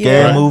it.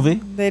 Scary Yeah. movie.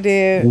 They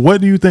did.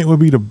 What do you think would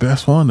be the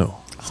best one though?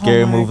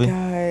 Scary Oh my movie.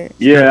 God.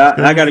 Yeah,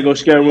 I gotta go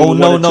scary movie. Oh,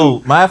 no, 1 and no.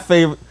 2. My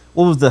favorite.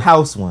 What was the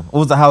house one? What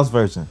was the house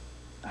version?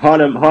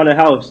 Haunted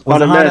House.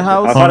 Was it Haunted Mansion.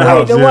 House? Haunted Haunted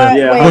House. The Yeah. one,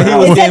 Yeah, wait, when he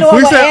was is that the one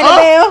We with said,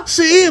 Annabelle? "Oh,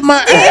 she eat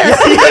my ass."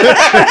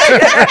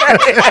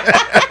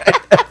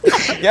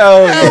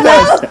 Yo,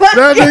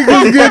 That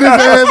nigga's getting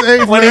his ass ate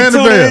for when he tuned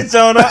Annabelle. his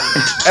joint up,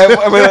 and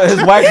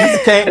his wife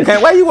just came,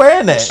 why you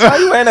wearing that? Why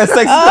you wearing that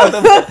sexy stuff?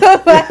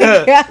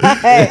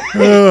 God.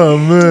 Oh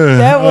man,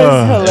 That was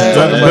Oh,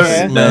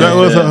 hilarious. That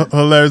was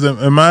hilarious,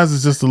 and mine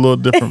is just a little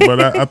different,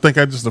 but I think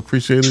I just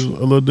appreciate it a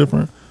little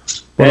different.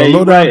 But Hey, a you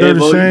low down right, dirty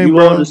Avo, shame, you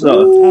bro. on this up. A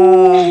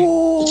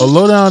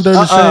low down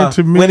dirty shame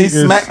to me when he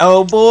is, smacked,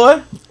 oh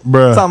boy,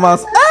 bruh. talking about,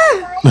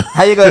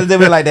 how you gonna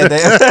do it like that?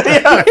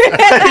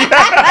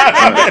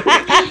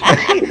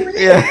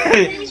 Yeah.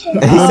 He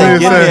said,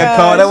 "Give me a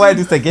call." That white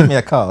dude said, "Give me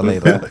a call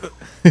later."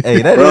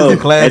 Hey, that is Bro, a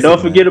classic. and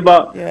don't forget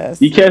about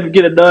Yes. you can't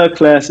forget another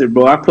classic,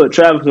 bro. I put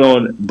Travis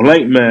on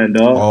Blank Man,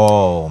 dog.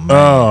 Oh man.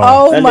 Oh,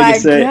 Oh That my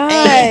nigga said-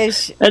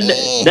 gosh.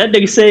 That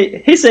nigga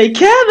say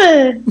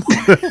Kevin.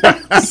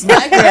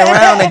 Smack me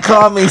around and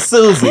call me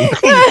Susie.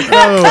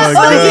 oh my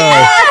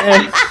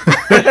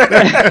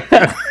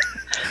god,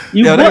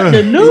 You Yo, want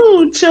the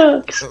noon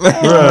chucks?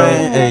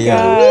 Hey,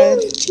 yo.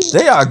 Gosh.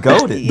 They are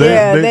goaded.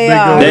 Yeah, they go-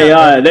 are. They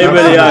are. They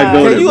really are Can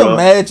good, you bro.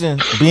 imagine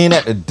being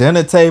at the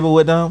dinner table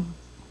with them?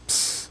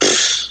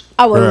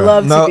 I would Bruh.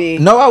 love to No, be.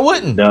 no, I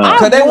wouldn't. Nah.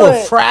 Because they I will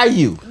would. fry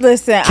you.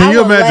 Listen, Can I you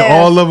would imagine laugh.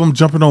 all of them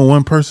jumping on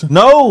one person?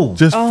 No.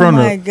 Just Oh from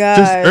my the, gosh.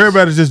 just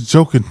everybody's just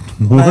joking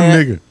one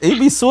Man, nigga. It'd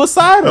be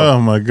suicidal. Oh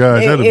my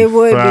gosh, that'd It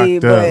would fucked be,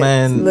 up. but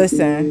Man.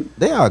 listen,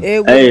 They are. it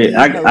would Hey, be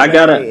I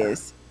gotta-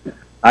 hilarious.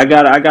 I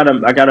got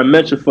a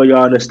mention for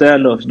y'all in the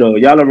stand-ups though.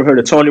 Y'all ever heard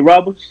of Tony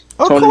Roberts?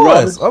 Of Tony course.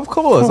 Roberts. Of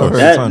course. I've heard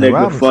That Tony nigga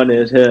Robbins. funny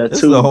as hell This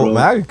too, is a whole bro.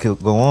 man. I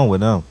could go on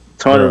with them.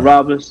 Tony Bruh.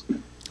 Roberts.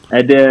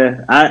 And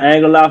then I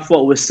ain't gonna lie, I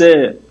fuck with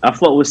Sid. I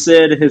fuck with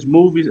Sid in his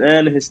movies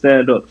and in his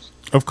stand-ups.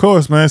 Of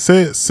course, man.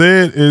 Said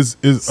is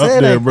up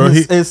Said there, ain't- bro.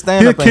 his He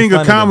stand-up a king ain't of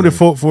funny to comedy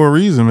me. for a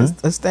reason, man.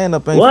 His stand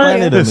up ain't What?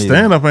 funny to me. His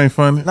stand up ain't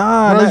funny.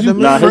 Nah, Bro, not you to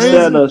me. Nah, his crazy?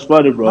 stand-up's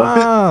funny, bro.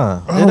 Nah,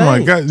 Oh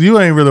my god, you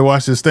ain't really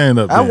watched his stand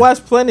up. I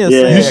watched plenty of Yeah.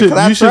 stand-up. You should 'cause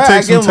I you should tried, I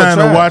take some give him a time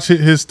to try. watch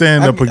his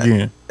stand up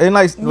again. And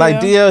like Yeah.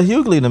 D.L.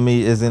 Hughley to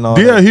me is in all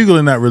D.L. that.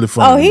 Hughley not really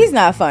funny. Oh, he's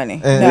not funny.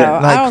 And, No,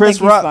 like I don't Chris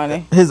think Rock, he's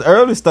funny. his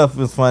early stuff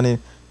was funny.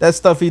 That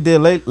stuff he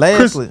did Chris,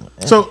 lastly.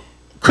 so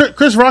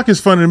Chris Rock is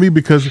funny to me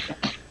because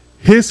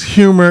his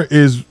humor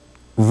is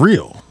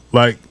real.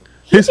 Like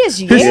He just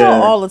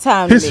yell all the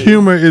time. to his me.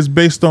 humor is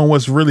based on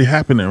what's really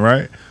happening,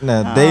 right?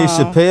 Now Dave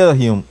Chappelle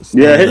humor.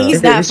 Yeah,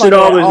 He's not his funny shit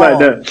always at all. like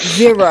that.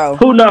 Zero.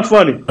 Who not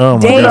funny? Oh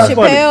my Dave god.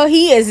 Chappelle,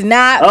 he is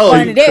not Oh,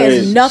 funny. you There crazy.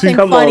 is nothing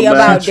Come funny on,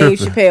 man. about She Dave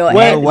tripping. Chappelle.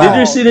 What? at why? Did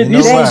you see the You know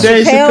you see why?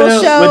 Dave Chappelle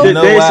Chappelle? show? When You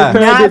know Dave why?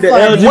 Chappelle Not did the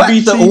funny. What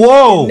LGBT? the,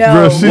 whoa. No.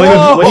 Bro, she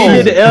Whoa. When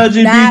he did the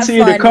LGBT Not in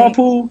the funny.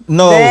 carpool?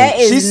 No, That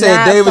is she said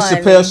not David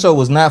funny. Chappelle show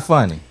was not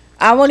funny.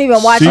 I won't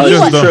even watch She it.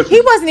 just don't-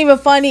 He wasn't even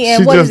funny.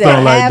 And She what is just that?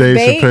 don't like Half Dave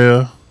Baked?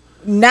 Chappelle.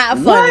 Not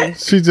funny.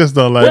 She just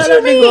don't like. What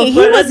you mean? He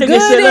was That nigga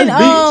good said, in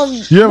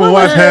 "Let's You ever what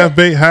watch was it? Half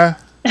Baked High?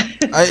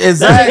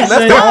 Exactly.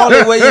 That's the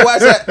only way you watch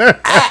that.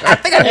 I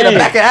think I need a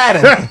back of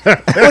Adam.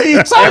 What are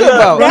you talking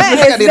about? That I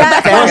think I is need a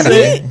not back of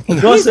funny. Adam.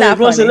 Bro He's not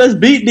said, funny. let's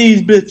beat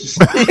these bitches.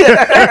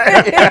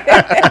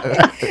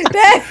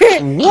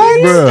 He's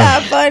Bruh.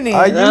 not funny.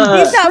 Are you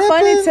He's not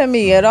funny to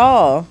me at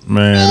all.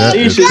 Man, that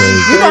You is should-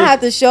 crazy. You're gonna have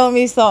to show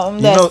me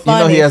something that's You know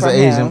funny. he has from an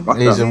him.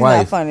 Asian He's wife.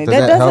 Not funny. Does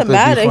That that help doesn't it be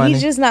matter. funny?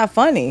 He's just not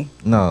funny.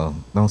 No,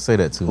 don't say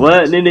that too much.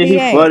 What? Nigga, He he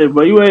ain't. funny,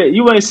 but you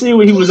ain't seen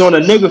when he was on a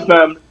nigga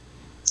family.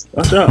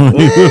 Watch out. He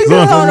was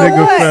on on the a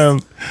nigga what?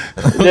 family.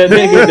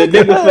 The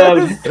nigga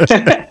family.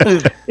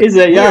 He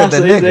said, We're y'all. the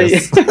So niggas.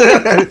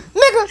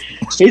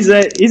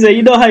 he said,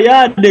 you know how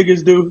y'all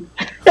niggas do.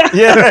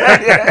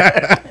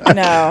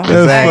 No,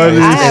 That's funny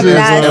I as have shit,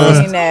 not boy.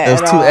 seen that. It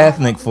was at too all.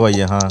 ethnic for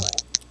you, huh?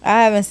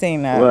 I haven't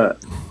seen that.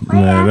 What?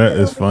 Man, that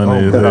is funny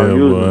Oh, as God, hell,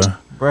 you- boy.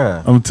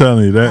 Bruh. I'm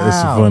telling you, that is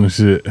some Wow. funny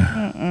shit.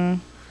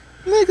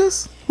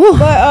 Niggas.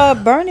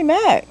 But Bernie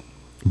Mac.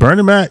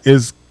 Bernie Mac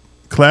is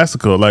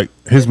classical. Like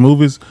his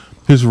movies,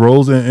 his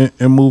roles in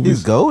movies.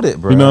 He's goated,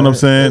 bro. You know what I'm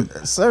saying?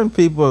 Certain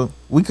people,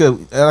 we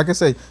could, like I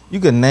said, you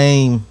can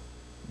name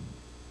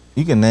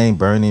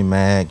Bernie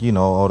Mac, you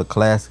know, all the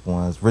classic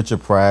ones.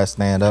 Richard Pryor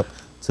stand up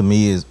to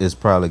me is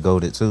probably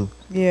goated too.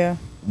 Yeah.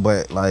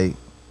 But like,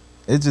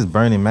 it's just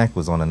Bernie Mac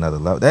was on another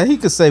level. That he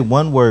could say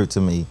one word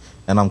to me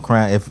and I'm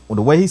crying. If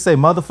the way he say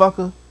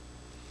motherfucker,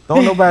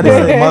 don't nobody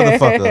say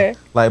motherfucker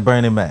like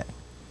Bernie Mac.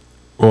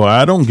 Well,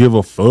 I don't give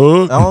a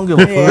fuck. I don't give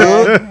a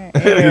fuck.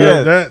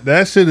 Yeah,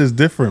 that shit is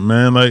different,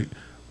 man. Like,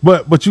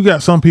 but you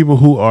got some people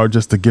who are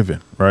just a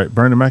given, right?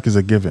 Bernie Mac is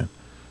a given.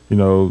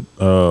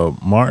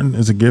 Martin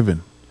is a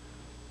given.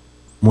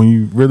 When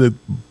you really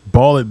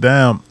ball it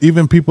down,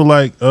 even people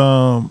like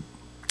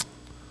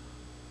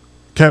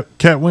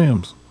Cat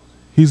Williams,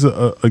 he's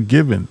a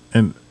given.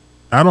 And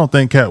I don't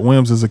think Cat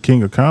Williams is a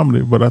king of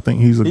comedy, but I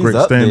think he's a great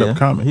up stand-up there.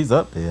 comic. He's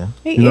up there.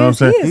 He You know what I'm is.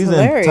 saying? He is He's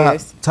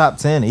hilarious. in top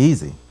 10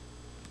 easy.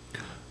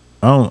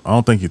 I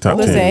don't think he's top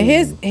Listen,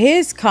 10.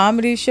 his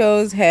comedy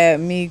shows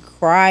had me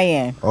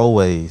crying.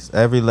 Always.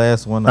 Every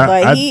last one. Of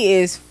Like I- he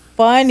is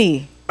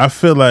funny. I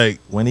feel like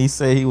When he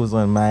said he was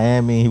in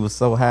Miami, he was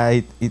so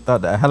high, he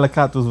thought the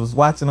helicopters was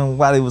watching him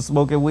while he was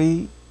smoking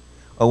weed.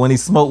 Or when he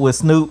smoked with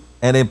Snoop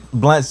and then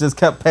blunts just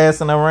kept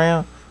passing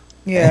around.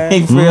 Yeah,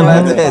 He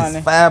realized That he was had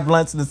funny. 5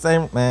 blunts in the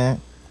same, man.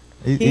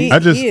 He I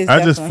just is feel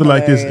definitely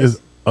like hilarious.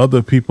 it's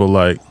other people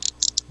like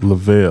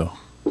Lavelle.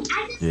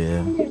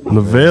 Yeah.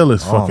 Lavelle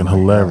is Oh fucking my God,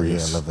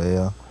 hilarious. Yeah,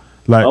 Lavelle.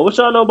 Like what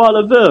y'all know about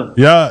Lavelle?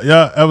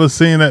 y'all ever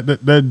seen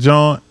that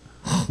joint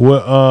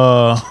with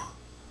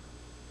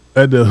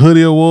at the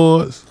Hoodie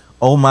Awards?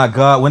 Oh my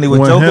God, when they were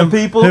When joking him,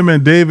 people. him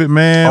and David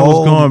Mann was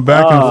Oh, going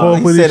back and forth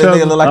he with said each that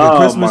nigga other. look like a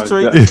Christmas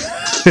tree.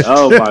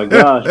 Oh my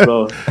gosh,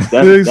 bro!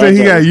 They say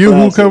he got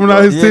Yoo-hoo coming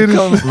out his Yeah,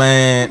 titties.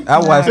 man, I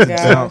watched my the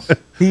gosh. jump.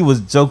 He was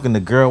joking. The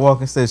girl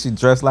walking said she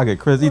dressed like a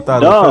Christmas. He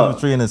thought it was a Dog.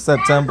 Christmas tree in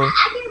September.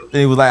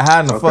 Then he was like, "How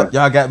in the fuck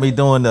y'all got me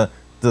doing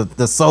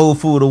the Soul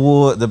Food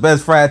Award, the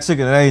best fried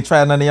chicken? And I ain't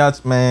tried none of y'all,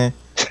 man."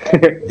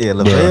 Yeah,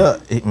 Lavelle,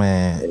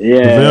 man. Yeah,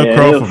 Lavelle yeah,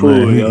 Crawford,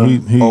 fool, man. yo.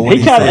 He Oh, what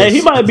He he kind of, said-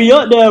 he might be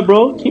up there,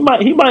 bro. He might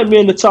be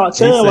in the top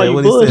 10 He while said you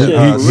what he bullshit.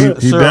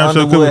 said. He Cheryl damn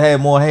sure Underwood could-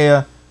 had more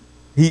hair.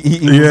 He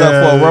was up for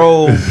Yeah. a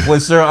role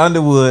with Cheryl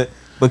Underwood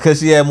because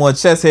she had more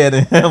chest hair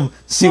than him.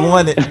 She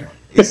wanted.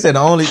 He said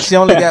she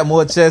only got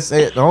more chest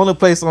hair. The only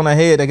place on her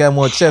head that got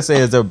more chest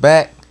hair is her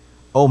back.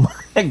 Oh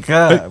my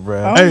God,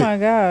 bro. Oh Hey, my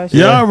gosh.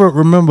 Y'all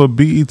remember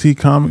BET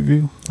Comic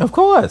View? Of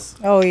course.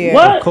 Oh yeah.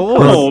 What? Of course.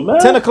 Come on, man.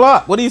 10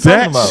 o'clock. What are you That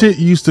talking about? shit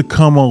used to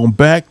come on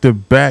back to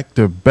back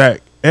to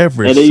back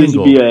every And it used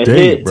to single be a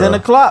day, hit. bro. 10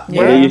 o'clock,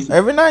 bro. Yeah.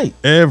 Every night.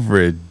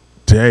 Every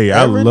day.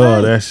 I Every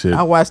love night. that shit.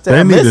 I watched that. They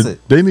I need miss to.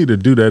 it. They need to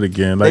do that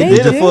again. Like They They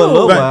did it for a do.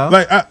 little while.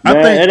 like I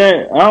Man, think. it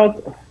ain't. I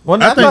don't.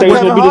 Wasn't I I think think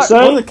it's Kevin gonna be the Hart,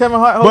 same. wasn't Kevin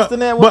Hart But, hosting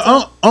that one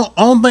but I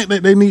don't think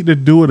that they need to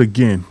do it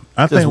again.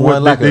 I think what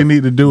one like they a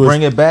need to do is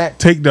bring it back.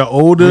 take the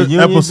older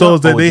Reunion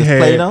episodes jump, that or they just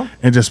play had them?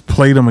 and just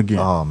play them again.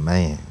 Oh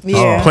man.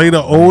 Yeah. Play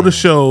the older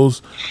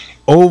shows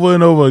over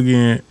and over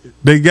again.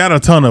 They got a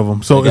ton of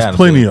them, so They it's got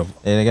plenty them. of them.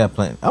 Yeah, they got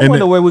plenty. I And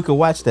wonder the- where we could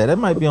watch that. That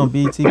might be on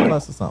BT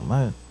Plus or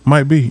something.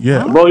 Might be,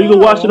 yeah. Bro, you can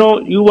watch it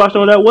on. You watch it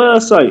on that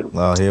website.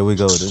 Oh, here we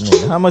go. This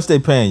nigga. How much they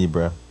paying you,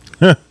 bro?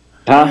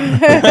 Huh?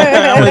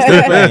 How much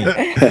they paying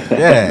you?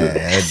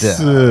 Yeah.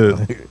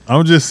 Shit.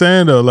 I'm just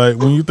saying though, like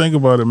when you think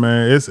about it,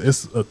 man, it's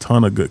a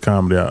ton of good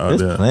comedy out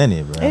There's there.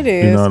 plenty, bro. It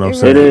is. You know what I'm It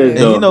saying? It really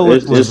is, And you know what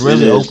It's- was it's-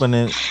 really it is.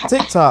 opening?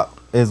 TikTok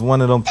is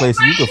one of them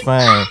places you can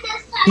find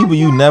people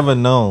you never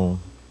known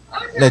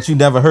that you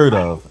never heard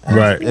of.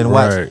 Right, And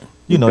watch, right.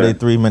 you know, they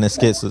 3-minute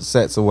skits or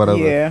sets or whatever.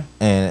 Yeah.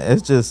 And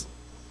it's just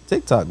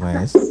TikTok,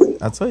 man.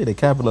 I tell you, they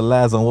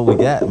capitalize on what we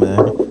got,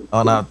 man,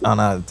 on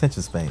our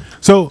attention span.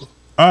 So,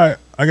 all right,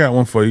 I got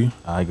one for you.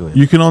 All right, go ahead.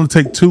 You can only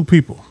take 2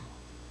 people,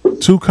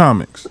 2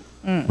 comics,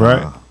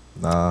 right?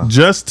 Nah.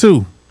 Just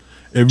 2.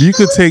 If you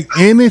could take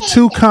any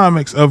 2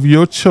 comics of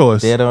your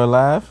choice, Dead or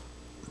alive?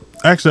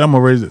 actually, I'm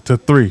gonna raise it to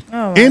 3.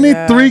 Oh my Any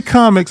gosh. 3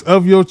 comics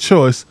of your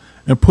choice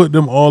and put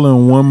them all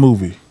in one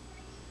movie.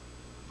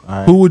 All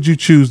right. Who would you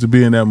choose to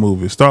be in that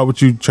movie? Start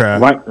with you,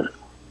 Trav.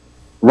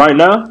 Right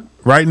now.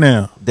 Right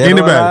now. Dead or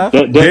Anybody. alive?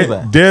 Dead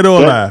or Dead.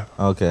 alive.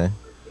 Okay.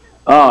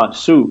 Ah,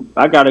 shoot.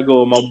 I gotta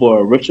go with my boy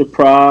Richard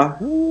Pryor.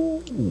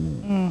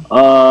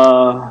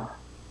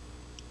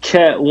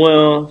 Cat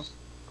Williams.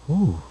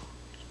 Ooh.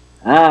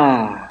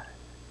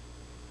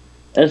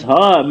 That's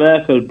hard,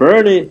 man. Cause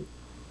Bernie,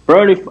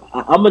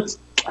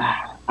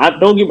 I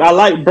don't give. I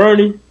like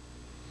Bernie.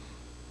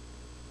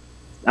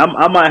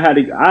 I might have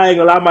to. I ain't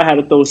gonna lie. I might have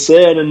to throw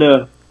Sid in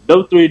there.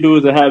 Those 3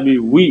 dudes that have me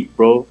weak,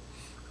 bro.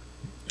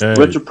 Hey,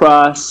 Richard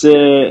Pryor,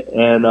 Sid,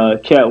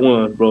 and Cat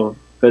Williams, bro.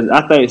 Cause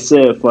I think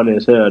Sid funny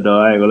as hell,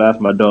 dog. I ain't gonna lie,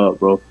 that's my dog,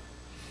 bro.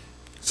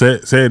 say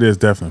it is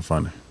definitely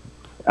funny.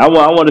 I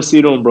want to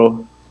see them,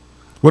 bro.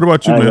 What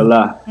about you, I ain't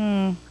gonna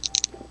man?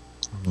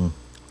 lie.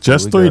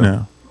 Just Here we 3 go.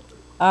 now.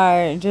 All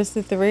right, just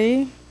the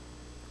 3.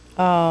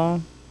 I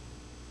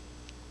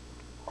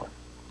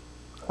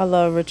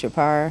love Richard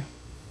Pryor.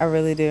 I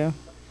really do.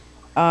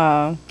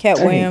 Cat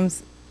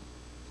Williams.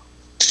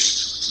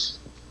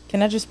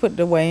 Can I just put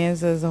the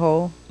Wayans as a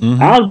whole?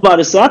 I was about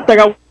to say, I think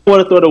I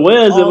want to throw the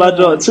Wayans in my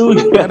joint too.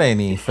 That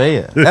ain't even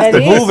fair. That's That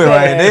the is movie fair.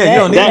 right there. You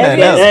don't need That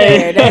nothing else. is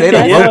fair. That- They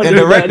done that's- wrote and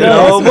directed the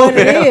That's whole what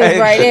movie. it is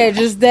right there.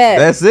 Just that.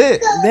 That's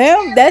it.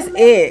 Them. That's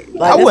it.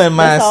 Like, I that's- wouldn't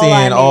mind that's all I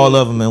seeing all need.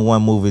 of them in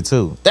one movie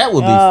too. That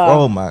would be Oh.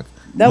 oh my.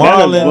 That would be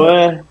Marlon,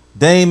 dope. Boy,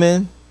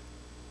 Damon,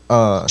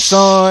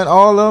 Sean,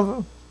 all of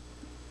them.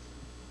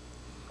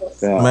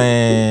 yeah.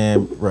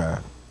 Man, bruh.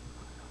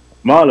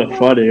 Marlon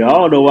funny. I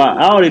don't know why.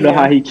 I don't even know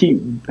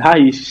how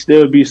he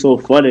still be so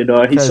funny,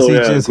 dog. He's so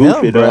just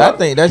goofy, him, bro. dog. I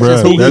think that's Bruh,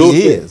 just who that's-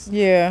 he is.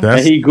 Yeah. And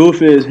he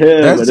goofy as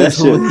hell, That's but that just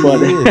shit who he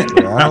funny. is,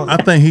 bro. I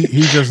think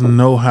he just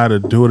know how to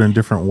do it in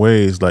different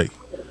ways. Like,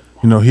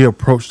 you know, he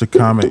approached the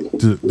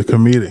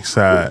comedic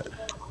side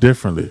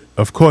differently.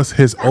 Of course,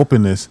 his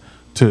openness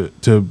to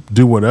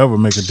do whatever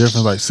make a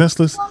difference. Like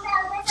Senseless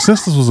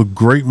was a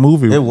great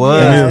movie. It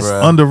was, and it's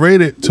bro.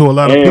 underrated to a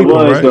lot of Yeah, it people,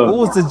 was, right? though. What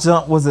was the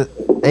jump? Was it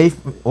eighth?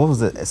 What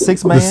was it?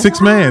 6 Man? The Six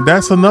Man.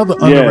 That's another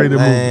underrated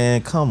movie.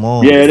 Man, come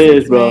on. Yeah, it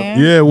is, bro. Man.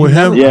 Yeah, with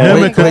him Yeah.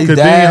 and Wait, he Kadeem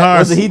died?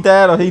 Was Hardison. it he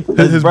died or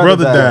His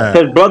brother died.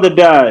 His brother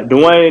died.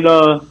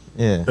 Dwayne.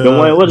 Yeah.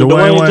 Dwayne. What's it?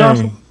 Dwayne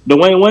Johnson.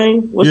 Dwayne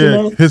Wayne. What's his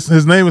Yeah, name?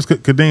 his name is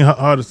Kadeem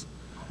Hardison.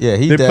 Yeah,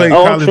 he They died. played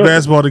Oh, college sure.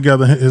 basketball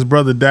together. His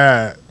brother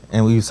died,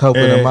 And we was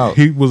helping him and out.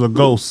 he was a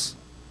ghost,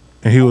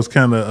 and he was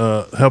kind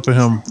of helping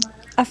him.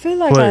 I feel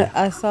like Play.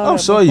 I saw. I'm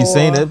it sure you before.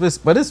 seen it,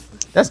 but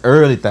that's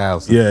early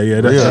thousands.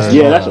 Yeah, that's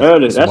Yeah, that's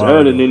early. That's Wow.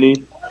 early,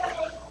 Nene.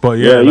 But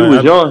Yeah, you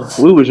like, was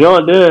young. We was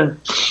young then.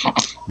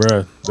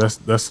 bruh.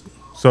 That's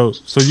so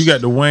you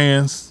got the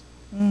Wayans,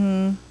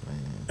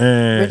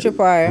 and Richard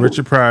Pryor.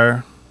 Richard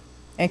Pryor,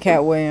 And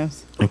Cat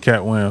Williams. and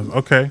Cat Williams.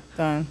 Okay,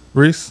 Done.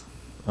 Reese.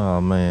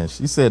 Oh man,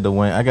 she said the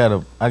Wayne. I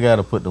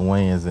gotta put the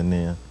Wayans in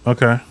there.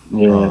 Okay,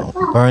 Yeah.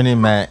 Bernie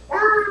Mac,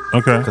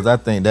 okay. because I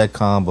think that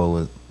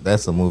combo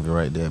that's a movie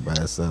right there by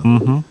itself.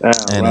 Mm-hmm.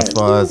 Damn, And right. as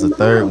far as the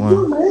third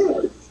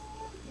one,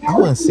 I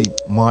wouldn't see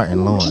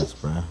Martin Lawrence,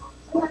 bro.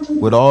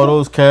 With all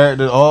those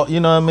characters, you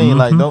know what I mean?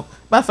 Like, don't.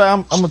 Matter of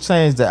fact, I'm gonna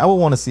change that. I would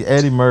want to see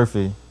Eddie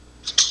Murphy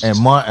and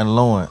Martin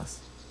Lawrence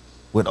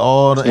with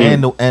all the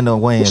and the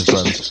Wayans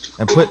brothers,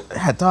 and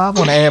I want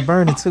to add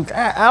Bernie too.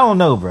 I don't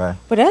know, bro.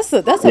 But that's a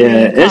Yeah,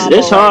 good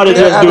it's combo hard to right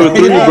just there. do a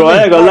three, bro.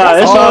 I ain't gonna lie.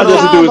 It's That's hard a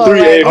just to do a combo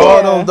three, right bro.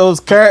 there. All those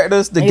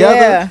characters together.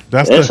 Yeah.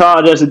 That's It's the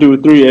hard just to do a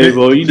three,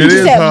 bro. You It need is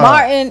You said hard.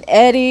 Martin,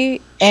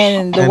 Eddie,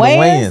 and the And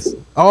Wayans. the Wayans.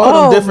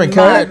 All them different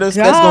my characters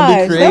that's gonna be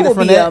gosh, created that would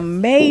from be that.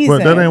 amazing.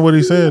 but that ain't what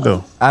he said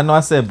though. I know I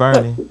said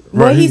Bernie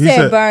Well, Right, he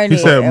said Bernie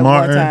He said at one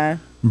Martin,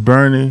 time.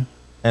 Bernie,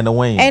 and the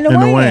Wayans. And the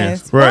And the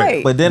Wayans, Wayans, right.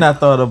 right? But then I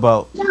thought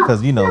about,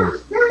 because you know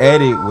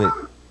Eddie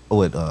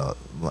with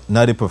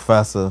Nutty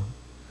Professor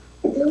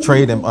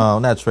trading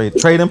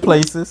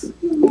places.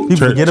 People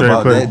forget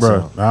about that.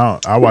 bro.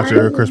 I watch it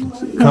every Christmas.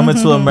 Coming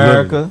to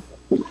America,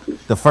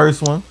 the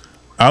first one.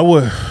 I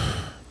would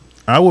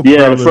Yeah,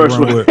 the probably first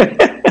run one.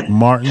 with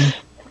Martin,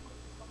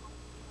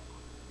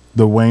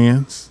 the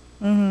Wayans.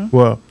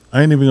 Well,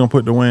 I ain't even gonna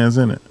put the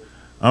Wayans in it.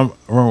 I'm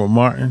run with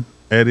Martin,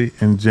 Eddie,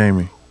 and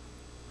Jamie.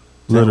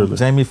 Literally,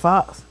 Jamie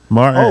Foxx.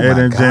 Martin, Oh Eddie, my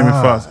and Jamie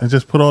God. Foxx, and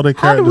just put all their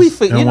How characters. did we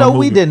forget? in You one know,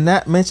 we movie. did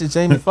not mention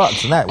Jamie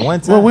Foxx not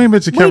one time. Well, we ain't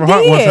mentioned We Kevin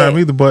Hart one did. time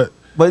either, but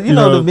But you you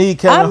know, know, to me, I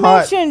Kevin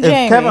Hart. If mentioned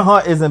Jamie. Kevin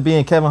Hart isn't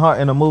being Kevin Hart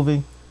in a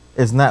movie,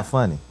 it's not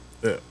funny.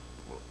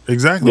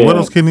 exactly. Yeah. What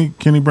else can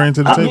he bring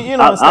to the table? You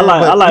know what I'm saying? I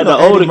But, like you know,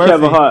 the older Eddie Murphy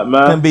Kevin Hart,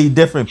 man. Can be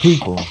different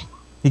people.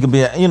 He can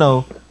be,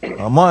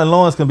 Martin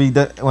Lawrence can be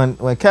when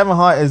Kevin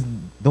Hart is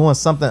doing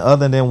something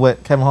other than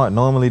what Kevin Hart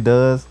normally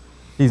does.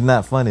 He's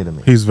not funny to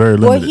me. He's very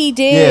Well, limited. he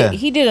did. Yeah.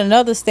 He did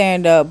another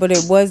stand up, but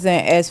it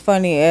wasn't as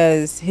funny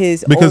as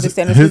his Because older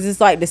stand up. his- Because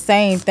it's like the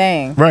same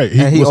thing. Right,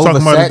 he, And he was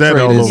talking about his dad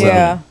all oversaturated over.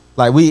 Yeah.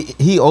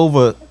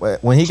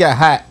 Like when he got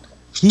hot,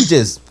 he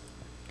just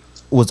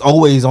was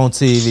always on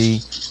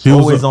TV, He was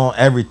always a- on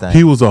everything.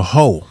 He was a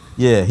hoe.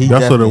 Yeah, he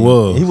That's what it definitely-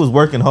 was. He was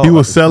working hard. He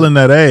was selling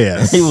that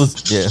ass. He was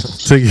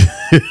to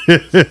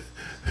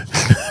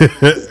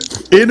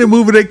any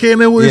movie they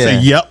came in with, he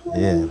said, "Yep,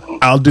 Yeah.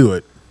 I'll do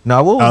it."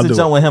 Now, what I'll was the do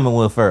jump it. with him and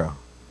Will Ferrell?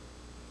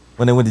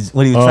 When he was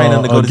training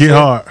him to go to Get jail?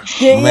 Hard.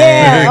 Yeah.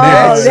 Man, Oh,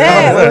 that's-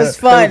 that was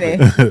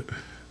funny.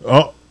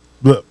 Oh,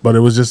 but it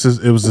was just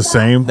it was the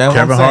same That's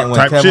Kevin what I'm saying. Hart When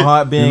type Kevin shit.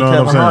 Hart being You know what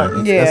I'm Kevin Hart,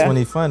 saying? Yeah. that's when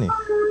he's funny.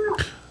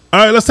 All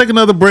right, let's take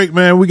another break,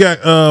 man. We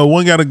got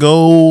one got to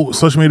go.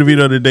 Social media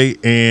video of the day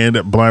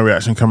and blind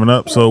reaction coming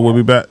up. So we'll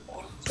be back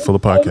for the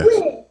podcast.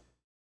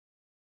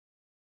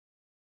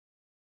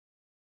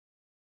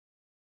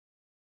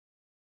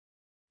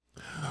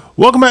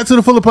 Welcome back to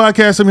the Fuller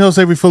Podcast. I'm your host,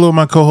 Avery Fuller, with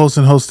my co-host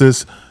and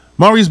hostess,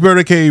 Maurice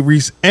Burdick,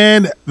 Reese,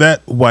 and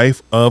that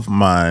wife of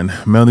mine,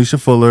 Melnisha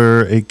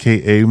Fuller,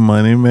 a.k.a.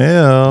 Money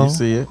Mel. You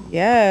see it?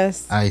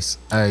 Yes.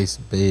 Ice,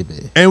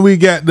 baby. And we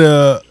got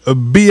the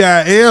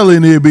BIL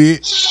in here,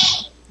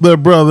 bitch. The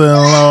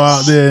brother-in-law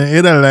out there in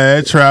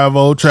Italy,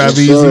 Travo,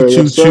 Traveezy, sir,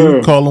 Choo yes, Choo,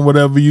 sir. call him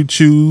whatever you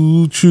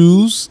choose.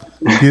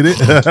 Get it?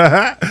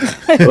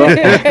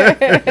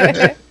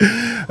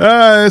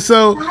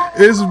 So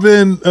it's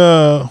been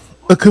a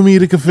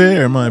comedic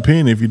affair, in my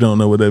opinion. If you don't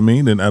know what that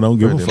means, then I don't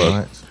give Pretty a fuck.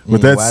 much. You With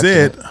ain't that watching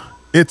said, it.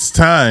 it's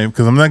time,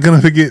 because I'm not going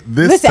to forget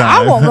this Listen,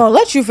 time. I won't gonna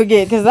let you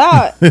forget because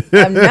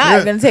I'm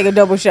not gonna take a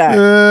double shot.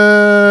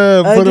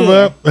 Put him Again.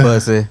 up.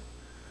 Pussy.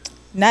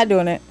 Not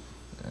doing it.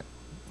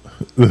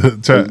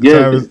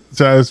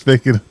 Travis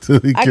faking until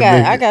he I can got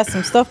make I it. got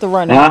some stuff to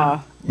run Huh?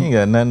 off. You ain't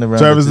got nothing to run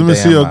Travis, with let me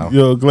your see damn mouth.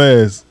 your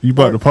glass. You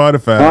bought the party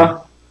foul.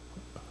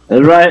 Huh?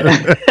 That's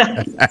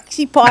right.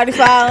 She party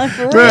filing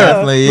for real.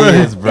 Definitely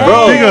is,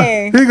 bro.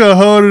 Dang. He gonna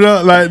hold it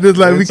up like this,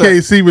 like we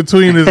can't see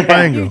between his You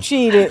fingers.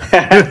 cheated.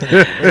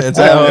 It's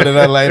hold it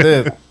up like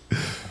this.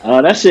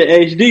 That shit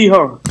HD,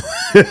 huh?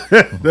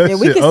 That Yeah,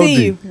 we shit can OD.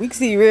 see you. We can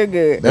see you real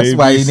good. That's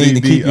why you need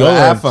to keep your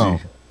ABCDOFG. iPhone.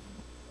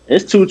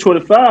 It's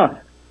 225.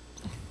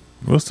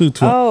 What's 2:20?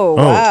 Oh,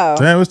 wow.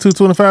 Damn, it's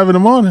 2:25 in the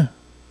morning.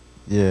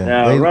 Yeah,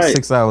 Yeah, they right.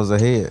 6 hours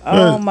ahead.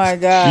 Oh my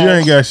god. You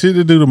ain't got shit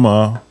to do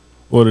tomorrow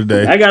or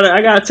today. I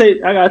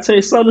gotta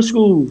take Sunday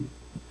school.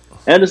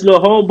 And this little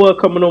homeboy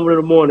coming over in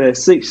the morning at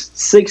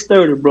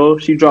 6:30, bro.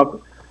 She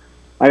dropped.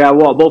 I gotta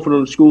walk both of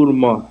them to school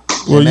tomorrow.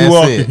 Well, And you that's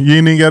walking. it. You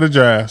ain't even got to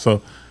drive,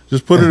 so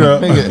just put it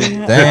up. Nigga,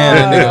 damn,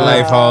 that nigga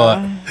life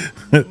hard.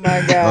 My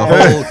A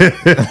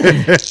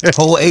god.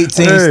 whole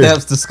 18 Hey.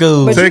 steps to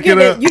school. But you Take get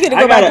it to, up. you get to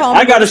I go back gotta- home I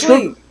and go gotta to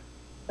sleep.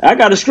 I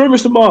got a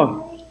scrimmage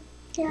tomorrow.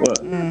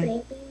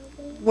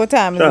 What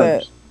time is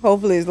that?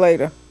 Hopefully it's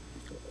later.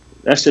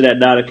 That shit at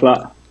 9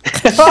 o'clock.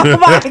 Oh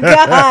my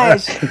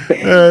gosh.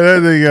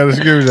 That nigga got a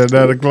scrimmage at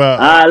 9 o'clock.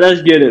 All right,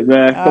 let's get it,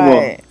 man. Come All on.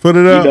 right. Put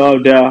it You up. know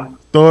I'm down.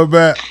 Throw it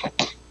back.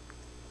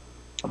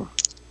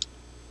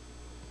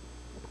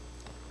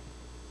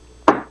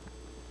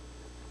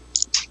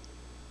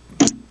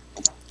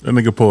 That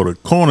nigga poured a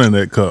corner in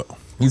that cup.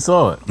 You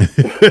saw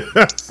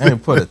it.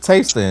 And put a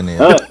taster in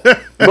there.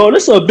 Bro,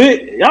 this a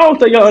bit. Y'all don't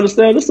think y'all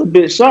understand. This a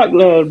bit shot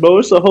glass, bro.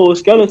 It's a whole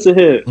skeleton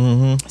here.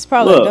 It's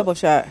probably Look. a double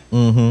shot.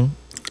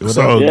 It's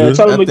all Yeah, good.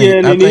 tell him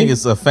again, I Nene. think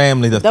it's a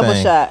family Double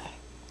thing. shot.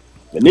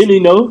 But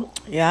Nene know.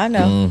 Yeah, I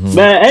know.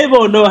 Man,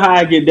 Avo know how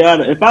I get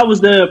down. If I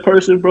was there in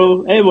person,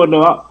 bro, Avo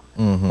know.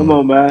 Come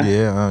on, man.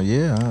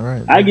 Yeah, all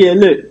right. I get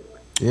lit.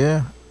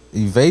 Yeah,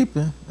 you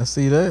vaping. I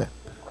see that.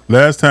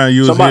 Last time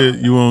you was Somebody-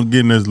 here, you weren't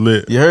getting as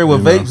lit. You heard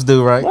what know. vapes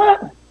do, right?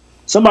 What?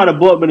 Somebody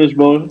bought me this,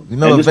 bro. You know and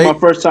what this is my vape-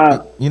 first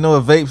time. You know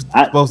what vapes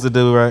supposed to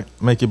do, right?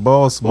 Make your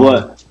balls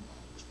smaller. What?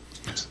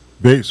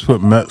 Vapes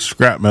put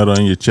scrap metal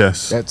in your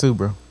chest. That too,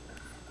 bro.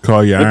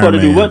 Call your They Iron supposed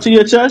to do Man. what to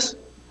your chest?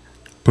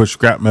 Put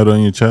scrap metal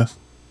in your chest.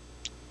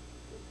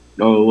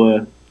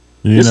 Oh,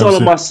 You this never only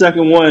see- my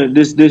second one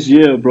this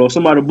year, bro.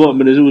 Somebody bought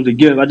me this. It was a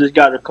gift. I just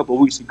got it a couple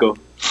weeks ago.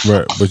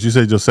 Right, but you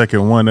said your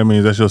second one. That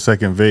means that's your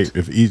second vape.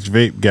 If each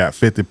vape got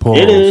 50 pulls,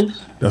 It is.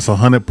 that's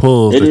 100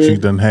 pulls It that you is.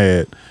 done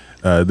had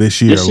this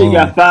year This shit alone.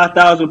 got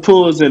 5,000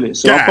 pulls in it,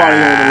 so I'm probably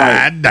on like.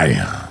 God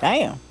damn.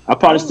 Damn. I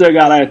probably still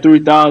got like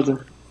 3,000.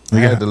 I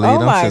had to leave Oh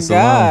them my shits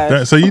alone.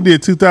 god. So you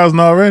did 2,000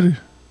 already,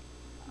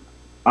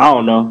 I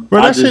don't know.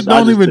 bro. I That shit just- I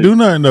don't just even think- do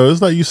nothing though.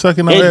 It's like you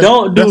sucking on It that.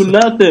 don't do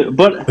that's- nothing.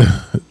 But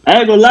I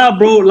ain't gonna lie,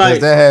 bro. Does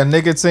Like that have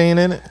nicotine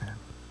in it?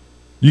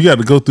 You got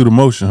to go through the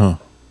motion, huh?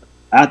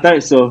 I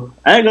think so.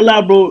 I ain't gonna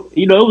lie, bro.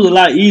 You know, it was a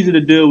lot easier to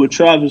deal with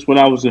Travis when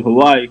I was in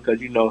Hawaii because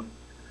you know,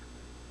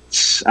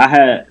 I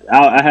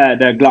had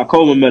that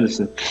glaucoma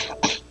medicine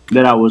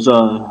that I was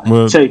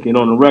taking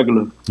on a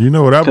regular You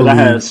know what I because believe?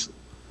 I had.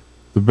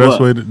 The best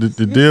What? way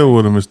to deal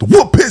with him is to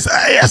whoop his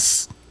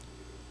ass.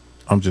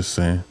 I'm just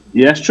saying.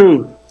 Yeah, that's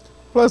true,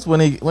 Plus, when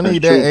he That's that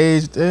true.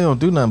 age, they don't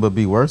do nothing but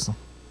be worse.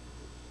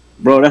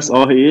 bro. That's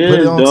all he Put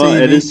is, it on dog.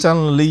 And TV, it's,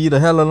 telling him to leave you the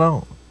hell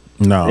alone.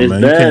 No, It's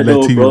man, you bad can't let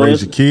though, TV bro.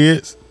 raise your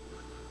kids.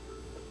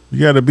 You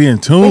got to be in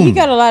tune. But he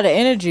got a lot of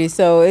energy,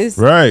 so it's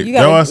Right. You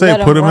That's why I say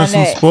let put him in run some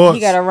that- sports.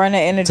 You gotta run that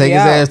energy Take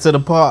his out. ass to the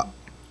park.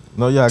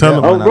 No, y'all Tell got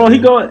him- one oh, out bro, he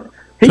there. going.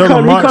 He Tell him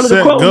come Mark to the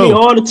said court with go. me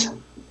all the time.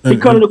 He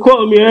And- come to the court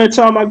with me every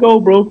time I go,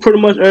 bro.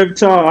 Pretty much every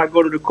time I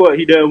go to the court,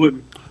 he there with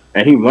me,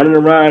 and he running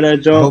around that I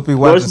joint. hope he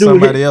Bro, watching this dude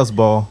somebody hit- else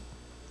ball.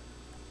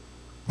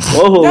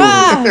 Oh,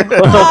 Ah!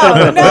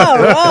 Oh no!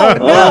 Oh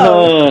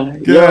no!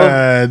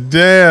 yeah. God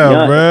damn,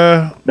 Yeah.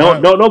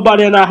 bruh. Don't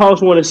nobody in our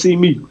house want to see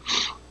me.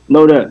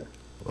 Know that.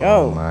 Oh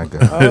Oh! my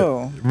god.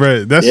 Oh!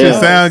 Right. That Yeah. shit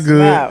sound good.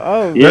 Snap.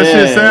 Oh! Yeah. That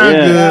shit sound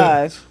yeah. good.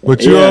 Gosh!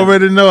 But you Yeah.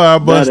 already know I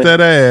bust Know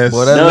that ass.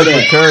 Boy, that Know liquid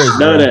that. courage,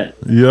 Know bro. that.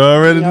 You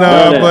already know Know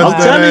I that. bust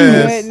I'm that telling you.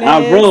 ass.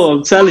 Goodness. Bro,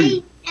 I'm telling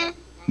you.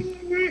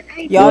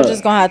 Y'all What?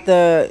 just gonna have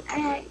to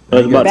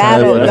That's about to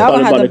battle. happen. Y'all gonna That's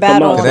have about to come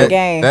battle out. on the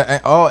game.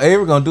 All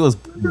Avery gonna do is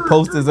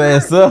post his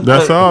ass up.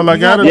 That's all I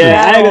gotta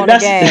Yeah, I Battle ain't on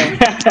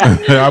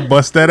that's. do. I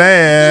bust that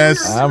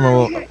ass. I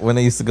remember when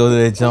they used to go to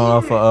that joint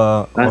off of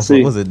I off of,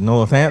 see. was it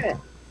Northampton?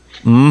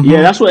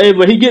 Yeah, that's what.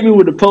 But he get me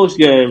with the post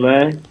game,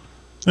 man.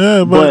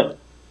 Yeah, but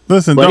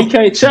listen, But he don't.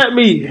 can't check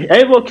me.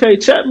 Avo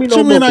can't check me What no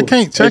you mean more. I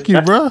can't check you,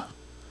 bruh?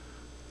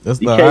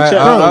 That's You the can't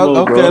check no more,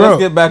 okay. bro. Let's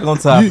get back on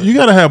You, topic. you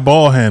gotta have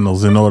ball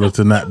handles in order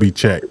to not be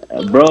checked.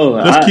 Bro,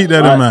 Let's keep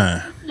that in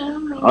mind.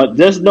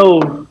 Just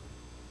know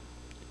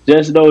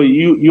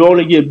you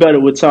only get better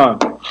with time.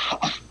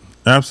 What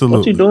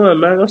Absolutely. you doing,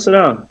 man? Go sit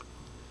down.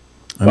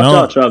 And I Watch out,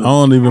 don't, Travis. I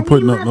don't even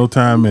put no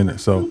time in it.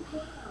 So,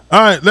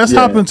 all right, let's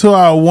Yeah. hop into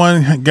our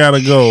one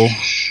gotta go.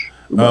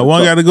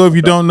 One gotta go. If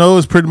you don't know,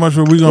 is pretty much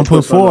what we're gonna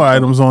put 4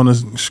 items on the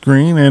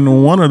screen,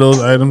 and one of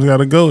those items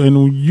gotta go,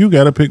 and you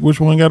gotta pick which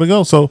one gotta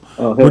go. So,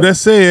 Okay. with that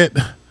said,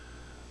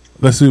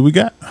 let's see what we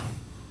got.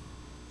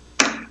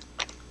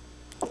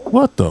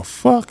 What the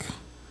fuck?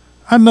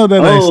 I know that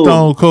ain't Oh.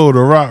 Stone Cold, The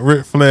Rock,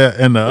 Ric Flair,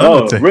 and the Oh,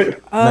 Undertaker.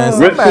 Rick, Man,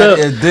 Rick somebody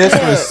Flair. is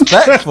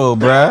disrespectful,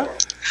 bruh.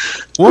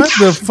 What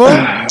the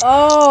fuck,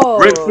 Oh.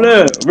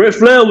 Ric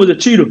Flair was a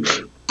cheater.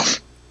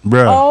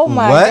 bro? Oh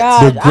my What?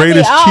 God! The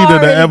greatest I cheater to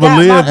already ever got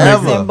my live,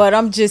 person, nigga. but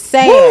I'm just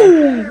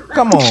saying.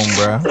 Come on,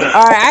 bro. All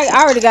right,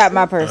 I already got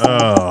my person.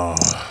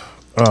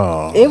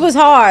 Oh, It was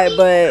hard,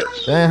 but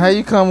Damn, how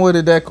you come with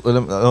it?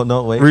 Oh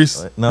no, wait.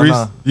 Reese, No, Reese,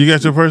 no, you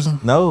got your person?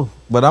 no.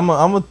 But I You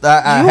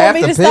have want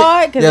me to to pick.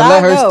 start? 'Cause Yeah,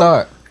 let I'll her go.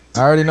 start. I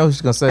already know what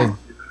she's gonna say.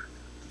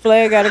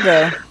 Flair gotta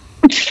go.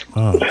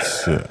 Oh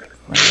shit.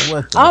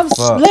 What the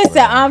fuck? Listen.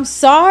 bro? I'm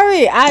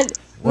sorry. What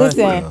Listen.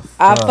 the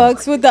I fuck?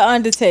 fucks with the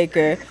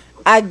Undertaker.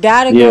 I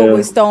gotta Yeah. go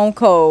with Stone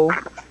Cold,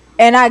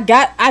 and I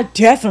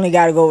definitely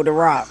gotta go with The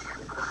Rock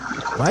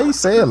Why you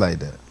say it like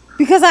that?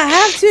 because I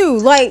have to.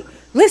 Like,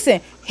 listen,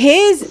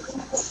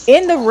 his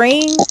in the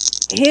ring,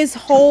 his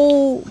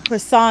whole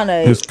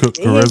persona, His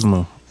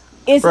charisma.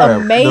 it's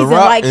Bruh, amazing. The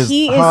Rock Like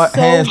he is so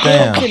hands good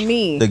down to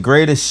me. the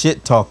greatest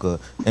shit talker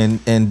in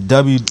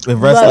wrestling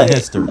Love it.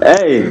 history.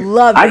 Hey,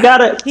 Love I it.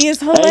 gotta. He is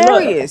Hey, look.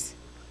 hilarious.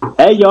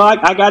 Hey, yo,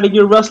 I got to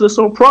give wrestlers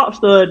some props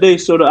the other day.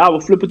 So that I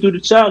was flipping through the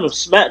channel.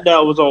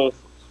 SmackDown was on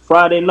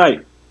Friday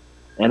night.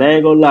 And I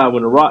ain't gonna lie,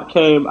 when The Rock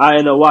came, I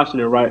ended up watching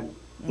it, right?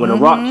 When The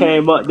Rock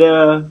came up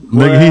there.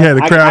 Nigga, he had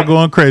a crowd going.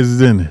 going crazy,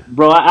 didn't he?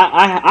 Bro,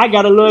 I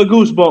got a little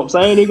goosebumps.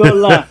 I ain't even gonna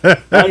lie.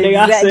 That nigga,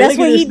 I said, That's look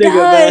what at he this nigga,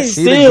 man. does.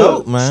 He the Still,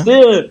 GOAT, man.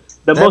 still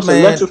the That most man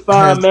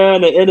electrifying has-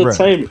 man in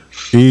entertainment.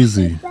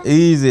 Easy.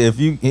 Easy. If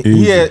you Easy.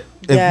 he had,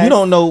 if Yes. you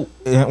don't know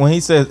when he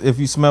says if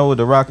you smell what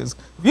The Rock is,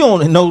 if you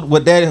don't know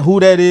who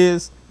that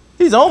is,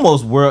 he's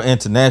almost world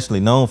internationally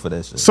known for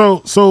that shit.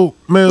 So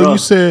Mel, Bro. you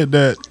said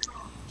that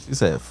She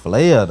said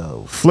Flair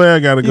though. Flair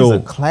gotta He's go. a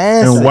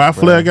classic. And why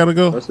bro. Flair gotta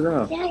go? What's it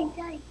up?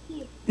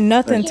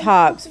 Nothing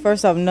tops.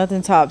 First off,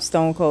 nothing tops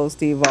Stone Cold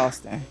Steve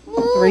Austin.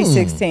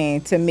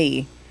 316 to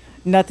me.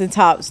 Nothing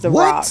tops The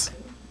What? Rock.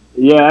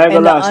 Yeah, I ain't And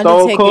gonna the lie. Stone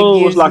Undertaker Cold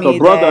gives was like me a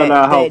brother in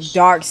our that house.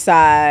 dark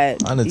side.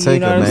 Undertaker, you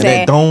know what I'm man,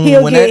 saying? that dome,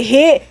 He'll when get that-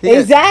 hit. yeah,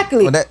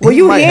 Exactly. when that- When he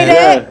you might hear have-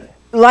 that,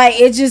 like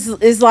it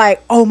just it's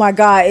like, oh my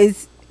God,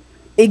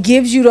 it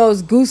gives you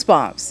those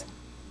goosebumps.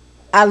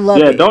 I love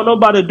Yeah, it. don't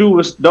nobody do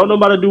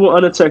what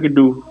Undertaker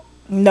do.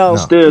 No,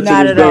 Still to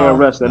not this at day in all.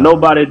 wrestling,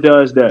 nobody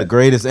does The that.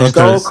 greatest Okay.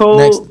 entrance. Stone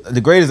Cold-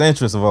 The greatest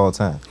entrance of all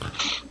time.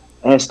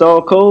 And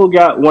Stone Cold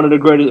got one of the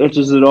greatest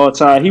entrances of all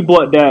time. He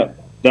brought that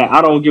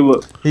I don't give a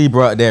He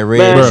brought that red.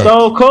 man. Bruh.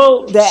 Stone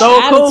Cold The could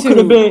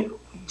have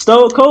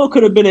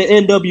attitude. been an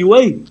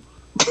NWA.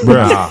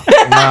 Bruh,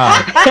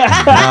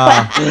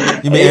 Nah.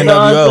 You mean You know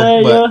what I'm NWO,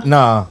 saying, but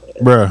nah.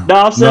 bruh. No,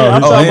 I'm saying,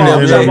 I'm No, talking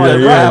about,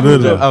 NWA, yeah, rap.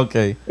 literally.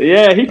 Okay.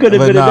 Yeah, he could have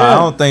But been nah, I a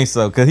don't think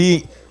so. Cause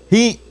he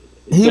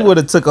would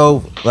have took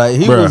over. Like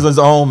he Bruh. was his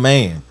own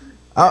man.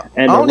 I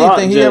And don't The even Rock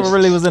think he just- ever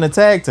really was in a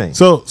tag team.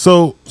 So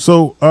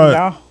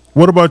No.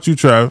 what about you,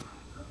 Trav?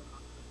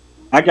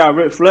 I got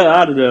Ric Flair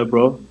out of there,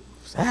 bro.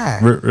 Ah,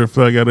 Ric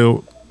Flair gotta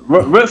go.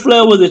 Ric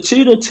Flair was a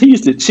cheater. He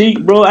used to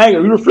cheat, bro.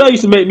 Ric Flair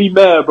used to make me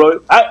mad, bro.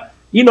 I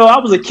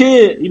was a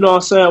kid, you know what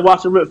I'm saying,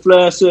 watching Ric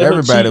Flair.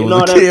 everybody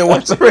was a kid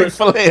watching Ric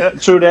Flair.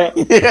 True that.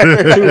 True Ric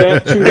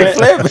that.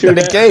 Flair been True in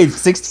the that. cage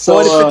 60,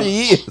 So, 40, 50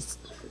 years.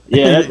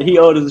 Yeah, he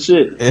old as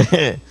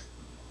shit.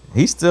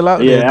 He's still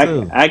out Yeah, there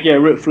too. I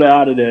get Ric Flair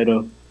out of there,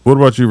 though. What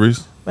about you,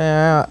 Reese?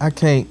 Man, I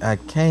cannot.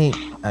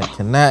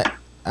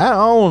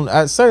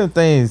 Certain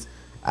things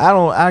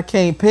I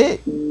can't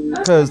pick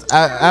because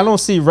I don't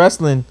see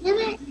wrestling.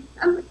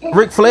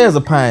 Ric Flair's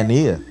a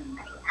pioneer.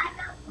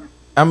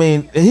 I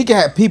mean, he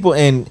got people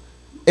in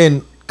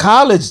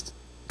colleges,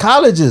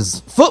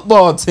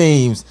 football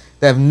teams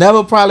that have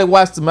never probably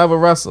watched him ever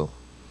wrestle,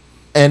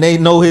 and they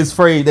know his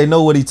phrase. They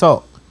know what he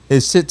talk,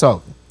 his shit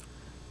talking.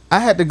 I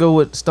had to go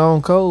with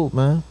Stone Cold,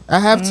 man. I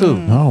have to.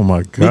 Oh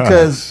my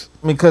god.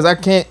 Because I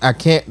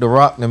can't. The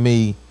Rock to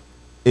me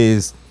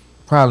is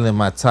probably in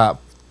my top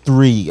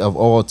 3 of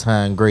all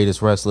time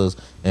greatest wrestlers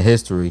in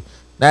history.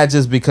 Not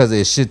just because of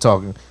his shit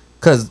talking,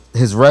 because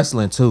his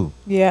wrestling too.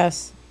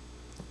 Yes.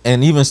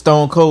 And even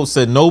Stone Cold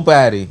said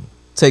nobody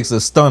takes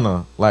a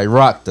stunner like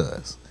Rock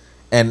does,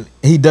 and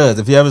he does.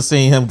 If you ever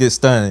seen him get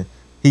stunned,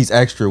 he's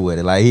extra with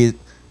it. Like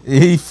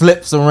he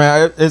flips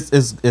around.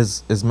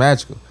 It's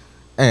magical.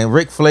 And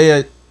Ric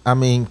Flair, I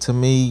mean, to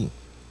me.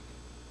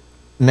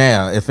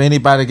 Now, if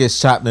anybody gets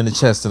chopped in the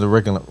chest in the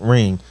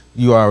ring,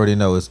 you already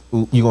know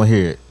you're going to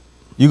hear it.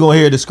 You're going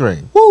to hear the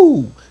scream.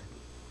 Woo!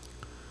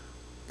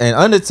 And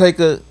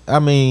Undertaker, I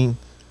mean,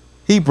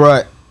 he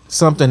brought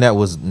something that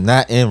was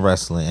not in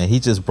wrestling. And he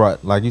just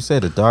brought, like you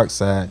said, the dark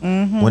side.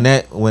 Mm-hmm.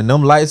 When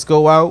them lights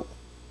go out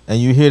and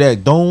you hear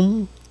that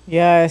doom,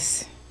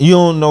 Yes. you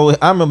don't know.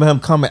 I remember him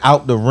coming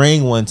out the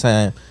ring one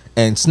time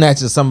and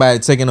snatching somebody,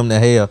 taking them to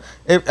hell.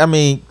 I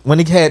mean, when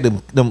he had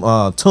them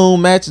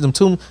tomb matches,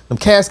 them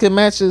casket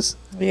matches,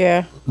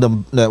 Yeah.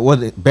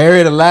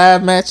 buried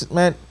alive matches,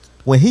 man.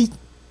 When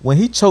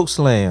he choke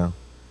slam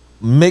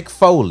Mick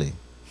Foley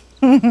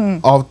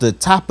off the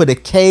top of the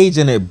cage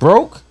and it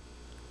broke.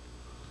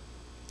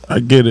 I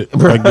get it.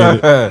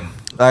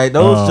 Like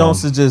those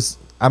Jones are just.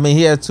 I mean,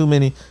 he had too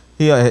many.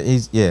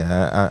 He's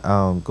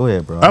yeah. Go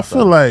ahead, bro. I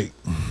feel like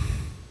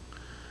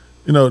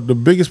you know, the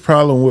biggest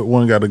problem with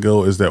One Gotta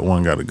Go is that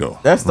One Gotta Go.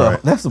 That's the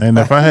right? that's the And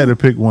if I had to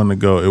pick one to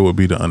go, it would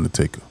be The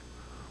Undertaker.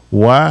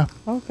 Why?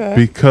 Okay.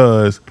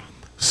 Because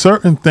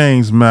certain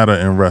things matter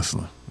in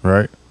wrestling,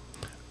 right?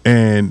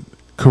 And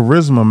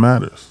charisma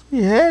matters.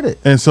 he had it.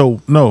 And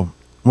so, no,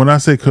 when I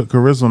say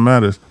charisma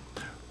matters,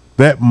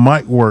 that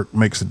mic work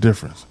makes a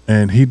difference.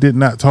 And he did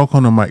not talk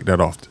on the mic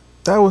that often.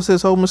 That was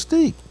his whole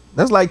mystique.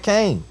 That's like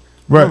Kane.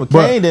 Right, Remember,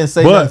 Kane didn't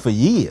say nothing for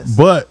years.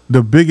 But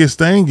the biggest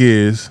thing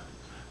is,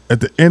 at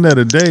the end of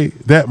the day,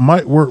 that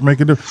mic work make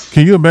a difference.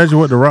 Can you imagine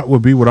what The Rock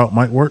would be without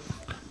mic work?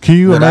 Can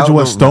you Without imagine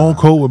what the- Stone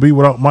Cold would be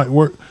without mic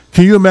work?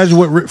 Can you imagine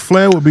what Ric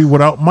Flair would be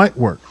without mic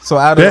work? So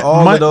out of That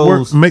all mic of work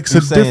those, makes you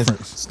a saying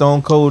difference.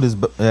 Stone Cold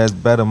has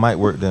better mic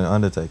work than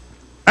Undertaker.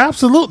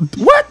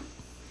 Absolutely. What?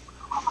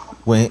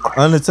 When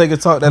Undertaker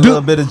talked that Do-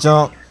 little bit of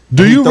junk,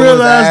 do he you throw his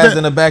realize eyes that-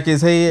 in the back of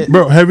his head?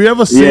 Bro, have you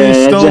ever seen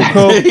Yeah, Stone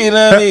exactly. Cold? You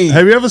know what I mean?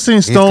 Have you ever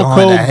seen Stone going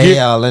Cold to get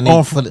hell and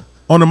he put it-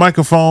 on the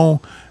microphone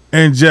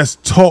and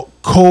just talk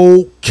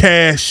cold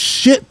cash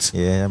shit?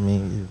 Yeah, I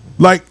mean,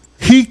 Like,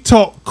 he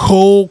talked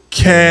cold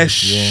cash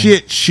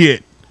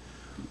shit.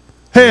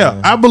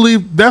 Hell, I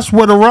believe that's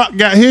where The Rock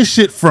got his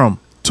shit from,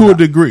 to a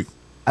degree.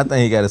 I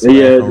think he got his swag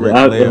Yeah, from Ric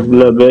a Flair.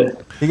 little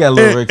bit. He got a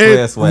little Ric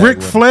Flair swag. Ric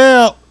with him.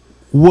 Flair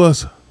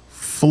was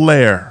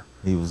Flair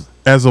He was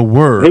as a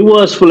word. He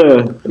was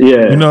Flair.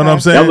 Yeah. You know what I'm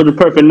That saying? was the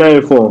perfect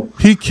name for him.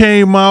 He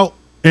came out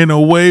in a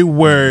way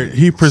where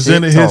he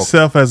presented Shit talk.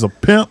 himself as a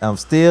pimp, I'm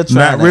still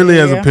trying not really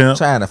as a Yeah. pimp.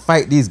 trying to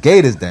fight these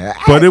gators down.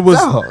 But it was-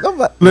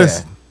 Dog,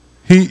 Listen,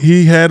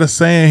 he had a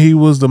saying he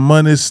was the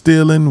money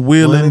stealing,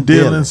 wheeling, Wheeling,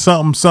 dealing, dealing.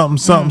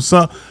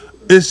 something.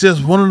 It's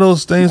just one of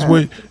those things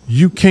where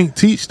you can't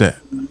teach that.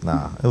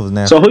 Nah, it was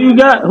nasty. So who you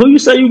got? Who you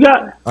say you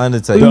got?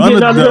 Undertaker. The, You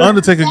getting out of the there?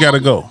 Undertaker got to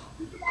go.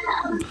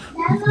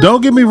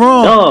 Don't get me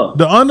wrong. Dog.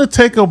 The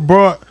Undertaker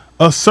brought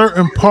a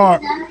certain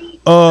part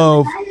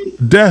of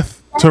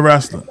death to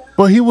wrestling,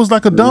 but he was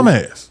like a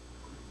dumbass.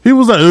 He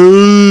was like,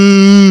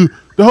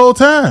 the whole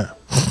time.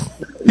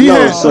 He No,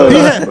 had, sir. he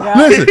had,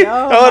 listen,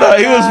 Hold on,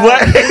 he was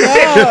black.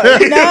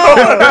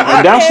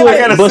 That's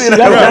what. But see,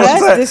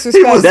 That's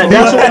disrespectful.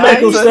 that's what make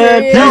him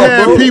stand he out,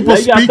 had bro. people Now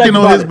you gotta speaking think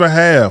on about his it.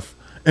 behalf,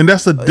 and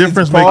that's the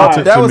difference maker Paul,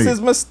 to that me. was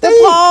his mistake.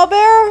 Paul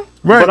Bearer?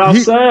 Right? But I'm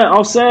he-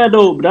 saying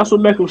though, that's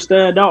what make him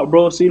stand out,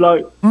 bro. See,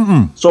 like,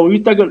 so you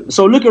think,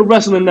 so look at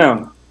wrestling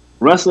now.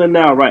 Wrestling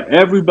now, right?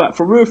 Everybody,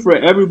 for real,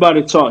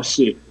 everybody talk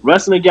shit.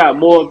 Wrestling got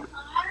more.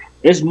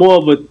 It's more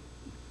of a.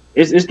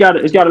 It's got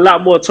a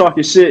lot more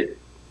talking shit.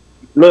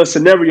 Little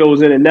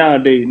scenarios in it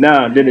nowadays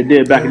than it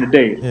did back in the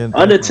day. Yeah,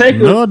 Undertaker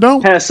No, it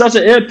don't. has such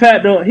an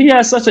impact on. He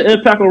has such an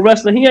impact on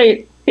wrestling. He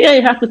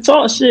ain't have to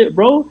talk shit,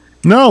 bro.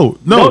 No.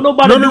 Don't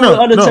nobody do what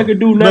Undertaker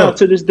do now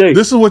to this day.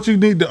 This is what you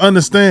need to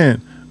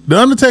understand. The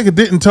Undertaker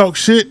didn't talk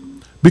shit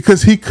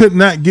because he could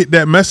not get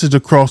that message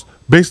across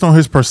based on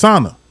his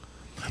persona.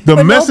 The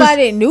But message.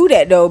 nobody knew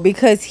that though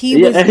because he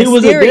Yeah, was and he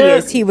was a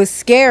mysterious. dead- He was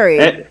scary.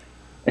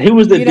 And he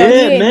was the You know, he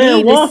dead didn't man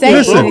need to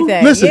walking, say bro.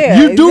 anything. Listen,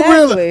 Yeah, you do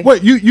exactly. realize.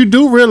 Wait, you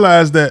do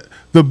realize that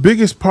the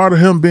biggest part of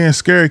him being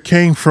scary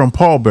came from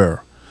Paul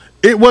Bearer.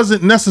 It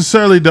wasn't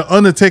necessarily the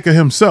Undertaker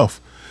himself.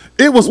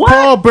 It was What?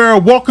 Paul Bearer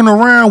walking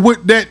around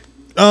with that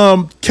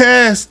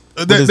cast.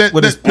 With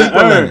his people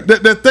in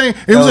it. That thing.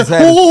 It was was like,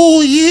 heavy.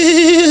 oh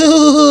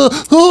yeah,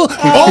 all of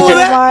Oh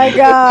that. my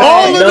God.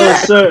 All of No,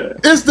 that. sir.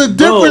 It's the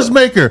difference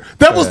maker.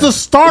 That was the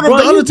start Bro, of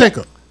the you-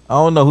 Undertaker. I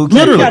don't know who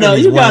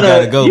Literally. You got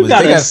a but they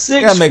gotta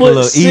 6 make it a foot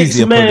little 6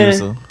 easier, man.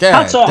 producer.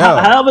 God,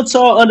 However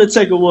tall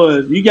Undertaker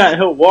was, you got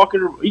him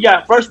walking. You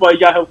got first of all, you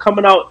got him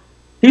coming out.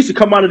 He used to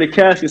come out of the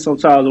casket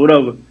sometimes or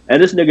whatever,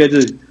 and this nigga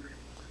just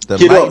the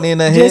get up. lightning in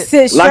the Just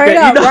head. sit straight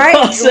up, you know right?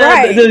 what I'm saying?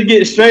 Right. Just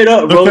get straight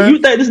up, bro. Okay. You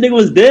think this nigga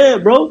was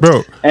dead, bro?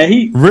 Bro, And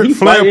he Ric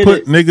Flair fighting put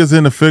it. niggas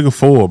in the figure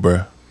four,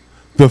 bro.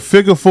 The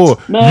figure four.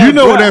 Man, you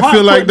know what Bret that Hart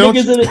feel like, put don't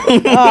niggas you? in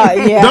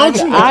it. Yeah, Don't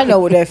you? I know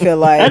what that feel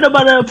like. Ain't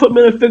nobody ever put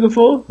me in a figure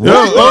four. Yo,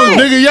 oh,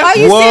 nigga, yeah. Are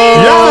you serious?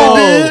 Yeah,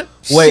 they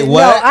did. Wait,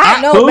 what? No,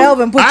 I know Who?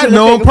 Melvin put you I in the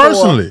know him figure four.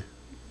 personally.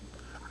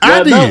 I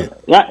Yeah, did.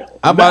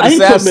 I'm about to he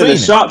say put I've me in a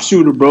seen it.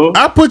 sharpshooter, bro.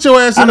 I put your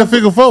ass in the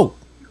figure four.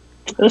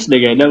 This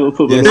nigga ain't never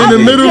put me Yes, In the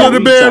did. middle of the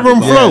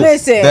bedroom floor.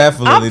 Listen,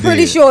 Definitely I'm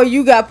pretty did. sure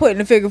you got put in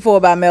the figure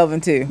four by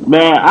Melvin too.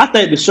 Man, I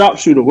think the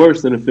sharpshooter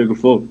worse than the figure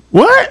four.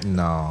 What?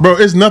 No, Bro,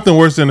 it's nothing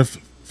worse than the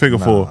figure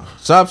four.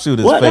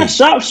 sharpshooter's What? fake. That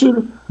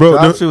sharpshooter? Bro, the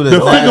Sharpshooter figure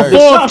is hilarious. four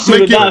The sharpshooter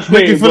make you, not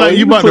make you fake, feel bro. like you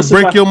You about put to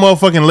break somebody- your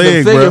motherfucking The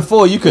leg, figure bro.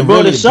 four, you can Bro, the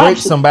really break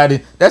sharpshooter- somebody.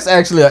 That's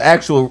actually an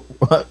actual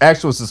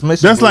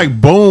submission. That's move.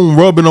 like bone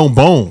rubbing on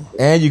bone.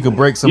 and you can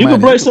break You somebody.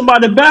 can break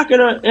somebody back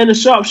in a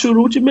sharpshooter.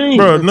 What you mean?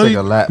 Bro, It'll no, take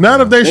a lot, not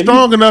bro. if they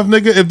strong enough,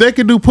 nigga. If they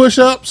could do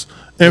push-ups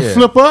and Yeah.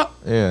 flip up,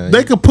 Yeah, they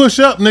yeah. could push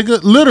up, nigga,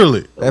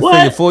 literally. That What?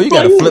 figure four, you Bro,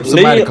 gotta you flip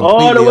somebody lean all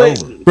the completely way.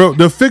 over. Bro,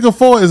 the figure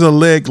four is a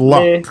leg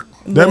lock. Yeah.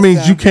 That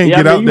means you can't Yeah,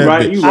 get I out mean, you that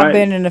right, bitch. you I've right.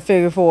 been in the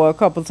figure four a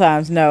couple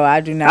times. No,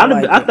 I do not.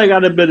 I think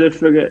I'd have been in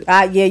figure.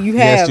 Yeah, you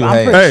have. Yes, you I'm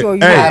have. pretty Hey, sure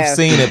you hey. have. I've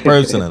seen it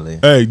personally.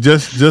 Hey,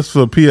 just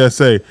for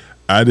PSA,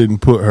 I didn't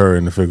put her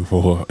in the figure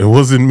four. It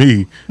wasn't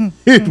me.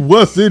 It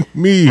wasn't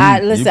me. You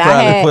probably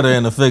put her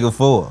in the figure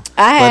four.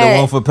 But it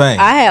won't for pain.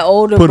 I had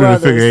older Put her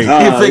in brothers.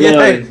 the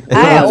figure eight.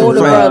 I had older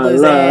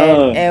brothers,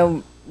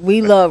 and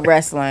we love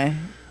wrestling.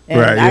 And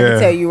Right, I yeah. can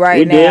tell you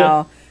right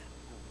now.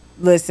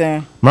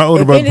 Listen, My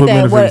older if brother put me in the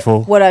anything, figure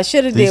four. what I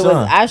should have did was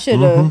I should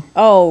have.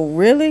 Oh,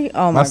 really?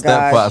 Oh My my step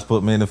gosh! pops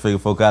put me in the figure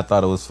four 'cause I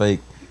thought it was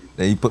fake.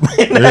 Then he put me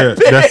in that.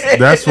 Yeah,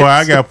 that's why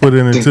I got put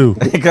in it too.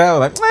 I was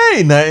like, that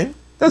ain't nothing.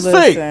 That's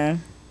fake.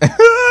 Listen,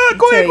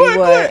 Go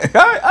ahead.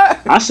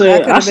 I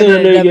said a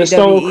nigga get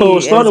Stone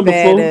Cold started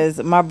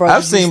before. My brother.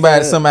 I've seen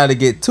somebody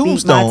get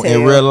tombstone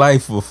in real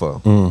life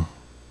before.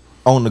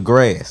 On the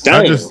grass.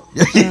 Damn. I just,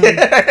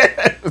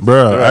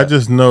 bro, I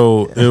just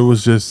know it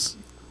was just.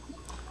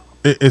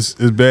 It's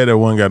bad that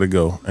one got to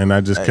go, and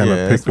I just kind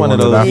of picked the one that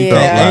I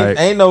felt like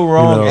ain't no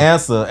wrong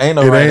answer. Ain't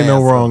no it right ain't no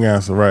answer. wrong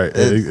answer, right?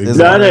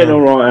 That ain't no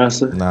wrong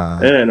answer. Nah,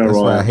 that ain't no that's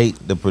wrong why I answer.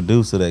 hate the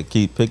producer that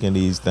keep picking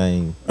these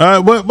things.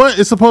 But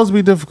it's supposed to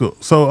be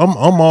difficult, so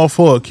I'm all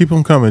for it. Keep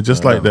them coming,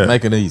 just like that.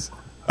 Make it easy.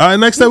 All right,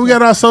 next up we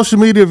got our social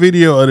media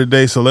video of the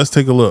day, so let's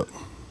take a look.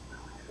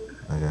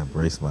 I gotta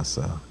brace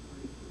myself.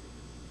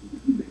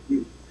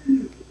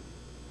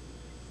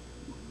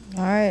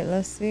 All right,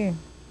 let's see.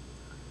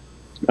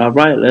 All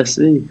right, let's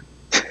see.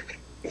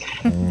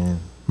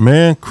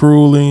 Man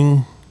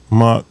crueling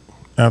mock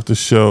after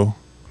show.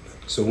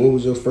 So what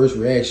was your first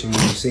reaction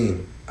when you seen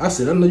it? I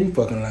said, I know you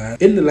fucking lying.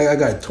 It looked like I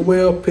got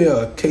 12 pair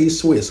of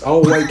K-Swiss,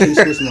 all white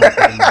K-Swiss in my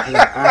fucking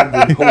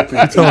Ivory Pope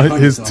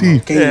his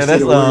teeth. Yeah,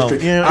 that's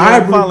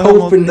Ivory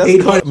Pope and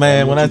 800.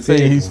 Man, when I tell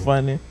you he's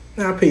funny.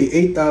 I paid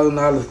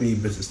 $8,000 for these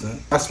bitches, son.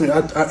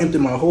 I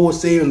emptied my whole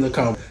savings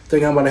account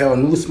thinking I'm about to have a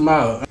new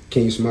smile.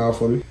 Can you smile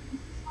for me?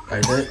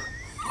 Like that?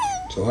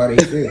 So how they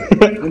feel?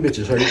 Them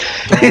bitches hurt.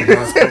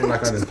 Down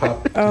like I done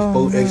popped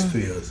 4 X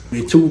pills.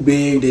 They too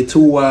big, they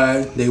too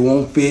wide, they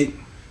won't fit.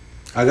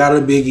 I got a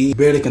biggie,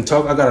 barely can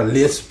talk. I got a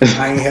lisp.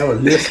 I ain't have a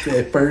lisp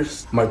at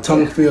first. My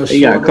tongue feels short. He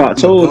got caught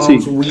toe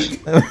teeth.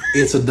 Weak.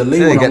 It's a delay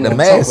They when got I'm the gonna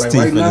mask talk.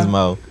 teeth Right in now, his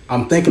mouth.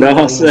 I'm thinking about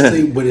what I'm gonna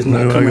say, but it's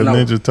not Like coming a out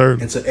Ninja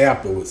Turtle. until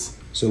afterwards.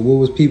 So what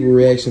was people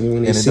reaction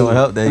when they And it seen don't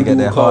help that he got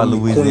that hard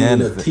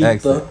Louisiana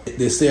accent.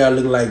 They say I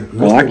look like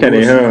Oh, I can't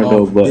even hear him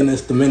though, but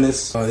Dennis the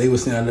Menace. They were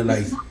saying I look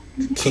like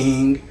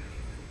King.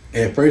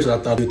 At first, I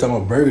thought they were talking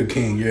about Burger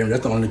King. Yeah,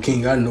 that's the only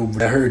King I know.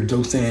 But I heard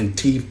jokes saying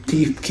teeth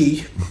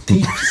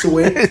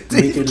sweat,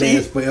 make it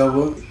last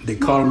forever. They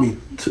call me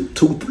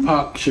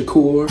Tupac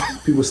Shakur.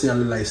 People say I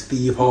look like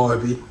Steve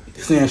Harvey.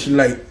 Saying shit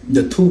like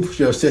the tooth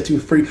shall set you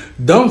free.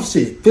 Dumb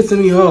shit, pissing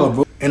me off,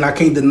 bro. And I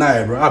can't deny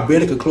it, bro. I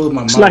barely could close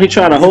my mouth. It's like he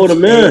trying to hold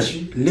him in.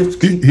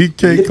 He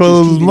can't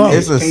close his mouth.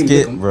 It's a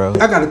skit, bro.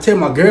 I gotta tell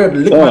my girl to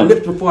lick my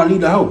lips before I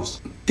leave the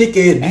house. Thick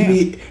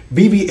ass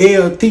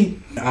BBL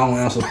teeth. I don't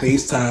answer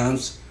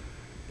FaceTimes.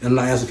 I'm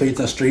not answering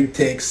FaceTime, straight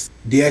text.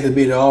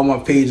 Deactivated all my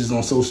pages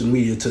on social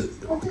media to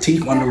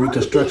teeth under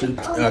reconstruction.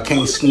 I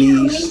can't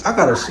sneeze. I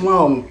got a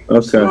small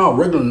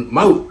regular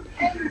mouth.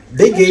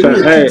 They gave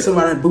me a teeth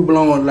somebody that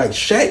belong like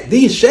Shaq.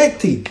 These Shaq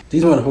teeth.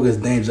 These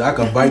motherfuckers dangerous. I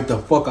can bite the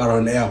fuck out of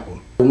an apple.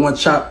 One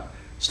chop,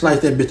 slice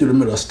that bitch through the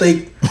middle of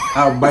steak.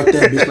 I'll bite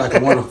that bitch like a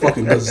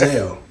motherfucking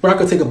gazelle. Bro, I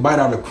could take a bite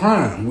out of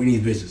crime with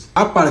these bitches.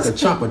 I probably could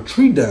chop a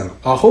tree down.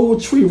 A whole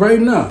tree right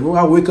now. Bro,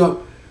 I wake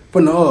up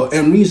from the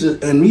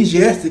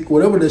amnesiastic,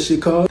 whatever that shit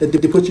called, that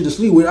they put you to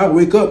sleep with. I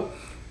wake up,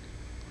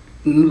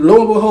 lo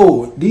and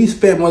behold, these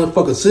fat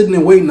motherfuckers sitting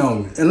and waiting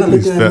on me. And I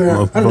looked in the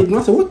mirror,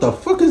 I said, what the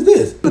fuck is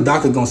this? The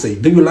doctor gonna say,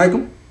 do you like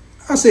them?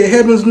 I said,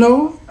 heavens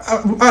no.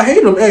 I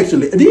hate them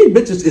actually. These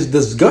bitches is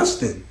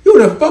disgusting. You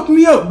would have fucked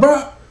me up,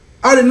 bro.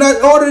 I did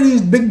not order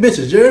these big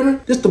bitches, Jeremy.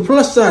 This the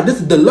plus side. This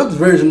is the deluxe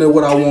version of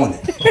what I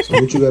wanted. So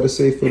what you gotta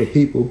say for the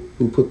people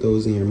who put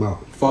those in your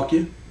mouth? Fuck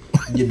you.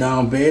 You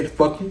down bad.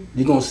 Fuck you.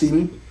 You gonna see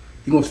me.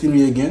 You gonna see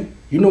me again.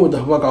 You know what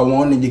the fuck I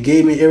wanted. And you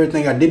gave me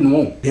everything I didn't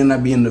want. Then I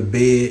be in the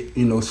bed,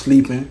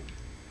 sleeping.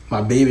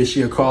 My baby,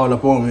 she'll crawl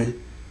up on me.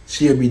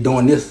 She'll be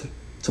doing this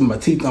to my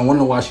teeth. I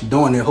wonder why she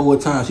doing that whole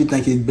time. She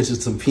think these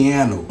bitches some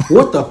piano.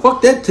 What the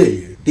fuck that tell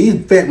you?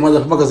 These fat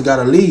motherfuckers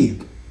gotta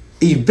leave.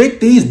 Evict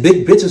these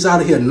big bitches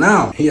out of here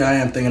now. Here I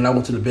am thinking I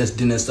went to the best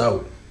dentist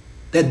out.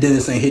 That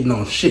dentist ain't hitting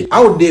on shit.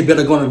 I would did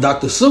better going to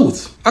Dr.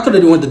 Seuss. I could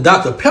have went to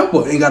Dr.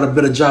 Pepper and got a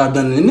better job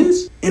done than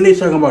this. And they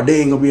talking about they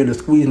ain't gonna be able to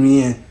squeeze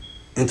me in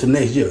into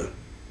next year.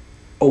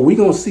 Oh, we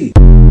gonna see.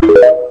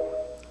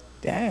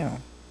 Damn.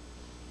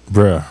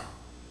 Bruh.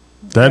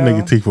 That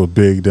nigga teeth was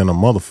big than a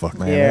motherfucker.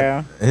 Man,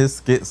 yeah. His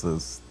skits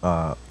is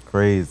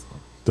crazy.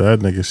 That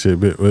nigga shit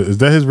big. Is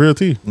that his real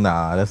teeth?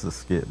 Nah, that's a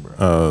skit,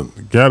 bro.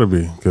 Gotta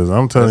be, because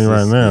I'm telling you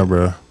right now,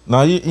 bro.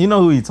 No, you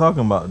know who he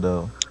talking about,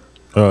 though.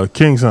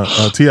 King son,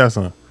 T.I.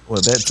 son.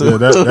 Well, that too. Yeah,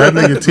 that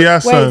nigga T.I.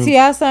 son. Wait,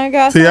 T.I. son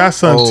got T.I.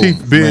 son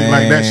teeth big man,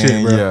 like that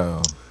shit, bro.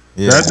 Yo.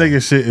 Yeah. That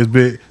nigga shit is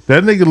big.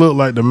 That nigga look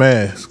like the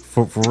mask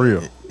for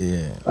real.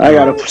 Yeah. I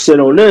gotta sit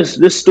on this.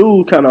 This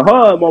stool kind of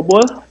hard, my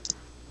boy.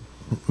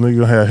 Nigga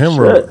gonna have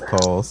hemorrhoid.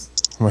 Pause.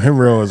 My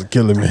hemorrhoid is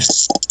killing me.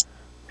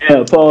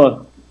 Yeah,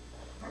 pause.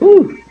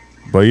 Whew.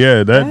 But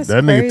yeah, That's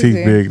that nigga crazy.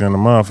 teeth big than a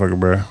motherfucker,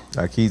 bro.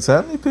 I keep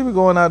telling you, people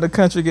going out the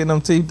country getting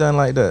them teeth done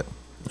like that.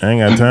 I ain't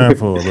got time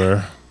for it,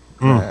 bro.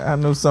 I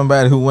knew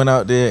somebody who went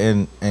out there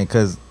and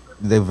because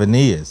they're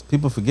veneers.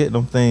 People forget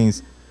them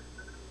things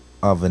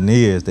are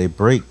veneers. They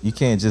break. You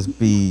can't just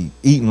be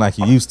eating like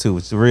you used to.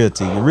 It's the real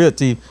teeth. Your real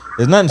teeth,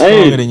 there's nothing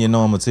stronger than your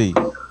normal teeth.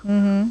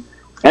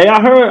 Hey,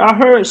 I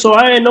heard. So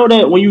I didn't know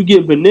that when you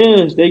get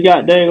veneers, they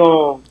got dang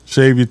on.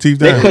 Shave your teeth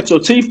They down. cut your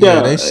teeth Yeah,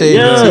 down. they shave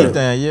your teeth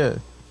down. Yeah,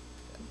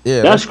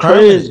 yeah. That's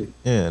permanent. crazy.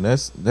 Yeah,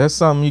 that's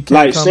something you can't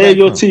Like come shave back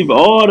your from. teeth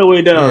all the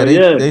way down.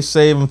 Yeah, They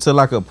shave them to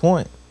like a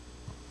point,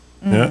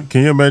 Yeah.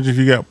 Can you imagine if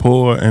you got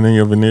poor and then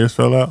your veneers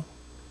fell out?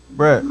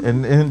 bruh.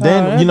 And then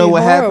that'd you know be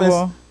what horrible.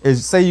 happens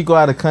is say you go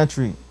out of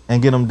country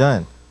and get them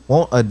done.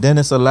 Won't a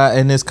dentist allow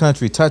in this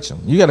country touch them?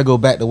 You got to go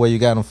back to where you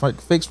got them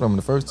fixed from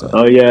the first time.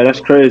 Oh yeah, that's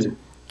crazy.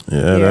 Yeah,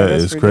 Yeah, that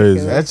that's is crazy.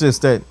 ridiculous. That's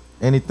just that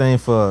anything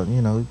for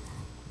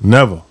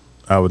Never.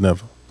 I would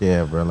never.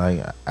 Yeah, bro.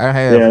 Like I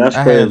have, Yeah, that's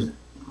crazy.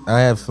 I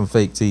have some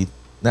fake teeth,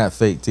 not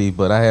fake teeth,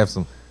 but I have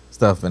some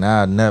stuff, and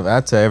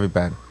I tell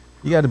everybody,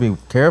 you got to be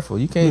careful.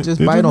 You can't just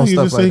Did bite you on just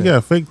stuff say like you that.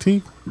 got fake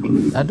teeth?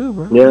 I do,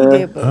 bro. Yeah.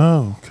 Yeah, but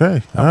Oh,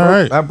 okay. All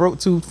I right. broke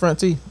 2 front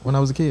teeth when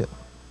I was a kid.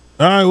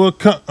 All right.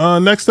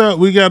 Well, next up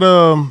we got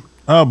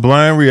our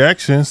blind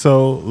reaction.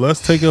 So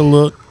let's take a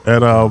look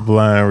at our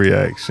blind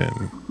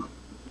reaction.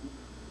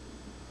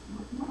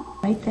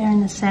 Right there in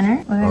the center.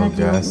 We're gonna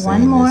God, I do seen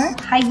one more.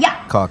 this.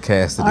 Hiya! Called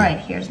Cassidy. All right,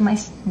 here's my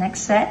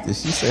next set. Did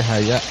she say hi?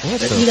 What You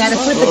the? gotta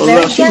put the Oh,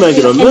 very no, she gently.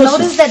 making a And mess.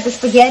 notice that the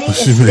spaghetti is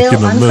She still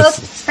making a uncooked.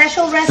 mess.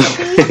 Special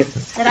recipe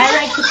that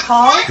I like to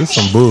call. This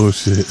some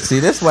bullshit. See,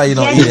 that's why you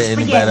don't Getty eat at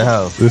anybody's spaghetti.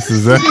 house. This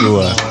is exactly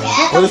why. Here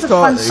What comes is the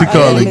called? fun She part.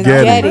 called it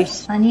Getty.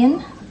 Peppers,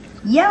 onion,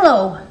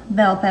 yellow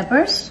bell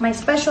peppers, my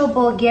special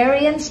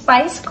Bulgarian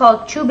spice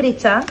called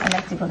chubrica. I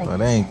like to go like But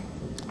this. ain't.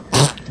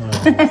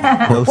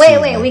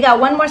 Wait, we got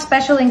one more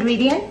special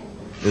ingredient.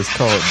 It's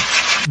called.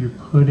 You're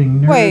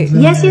putting nerds Wait.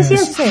 in Yes,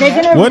 there.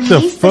 They're gonna What the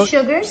release the fuck?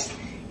 sugars,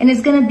 and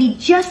it's gonna be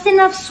just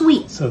enough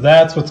sweet. So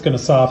that's what's going to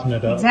soften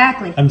it up.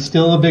 Exactly. I'm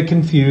still a bit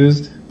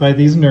confused by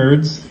these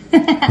nerds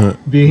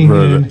being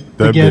Bro, in that bitch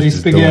spaghetti,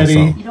 is doing spaghetti.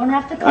 something. You don't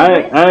have to cover I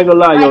it. ain't gonna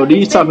lie, yo. Right,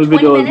 These it's type been of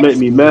 20 videos minutes. make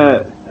me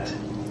mad.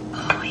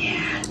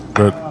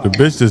 But the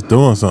bitch just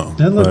doing something.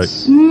 That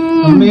looks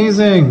Mm.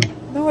 amazing.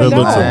 no, Like, it that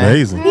looks don't.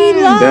 amazing. He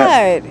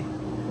lied.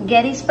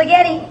 Getty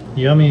spaghetti.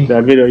 Yummy.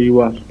 That video you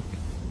watch,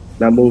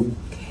 that movie.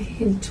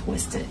 And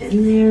twist it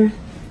in there.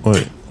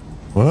 Wait.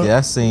 What? Yeah,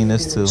 I seen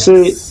this too.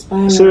 See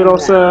what I'm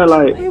saying?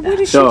 Like, Wait, what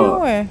is she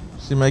dog, doing?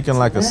 She making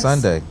like a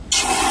sundae.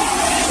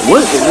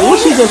 what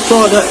she just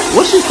called that?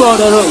 What she called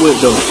that up with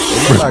though?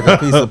 It look like a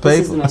piece of This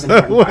is the paper. most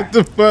important What part.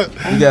 the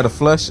fuck? You gotta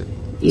flush it.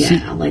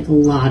 Yeah, like a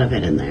lot of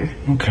it in there.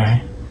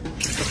 Okay.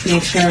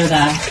 Make sure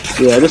that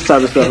Yeah, this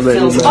type of stuff make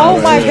me mad.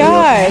 Oh my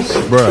gosh.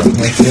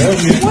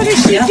 Bruh. What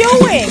is she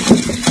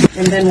doing?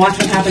 and then watch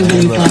what happens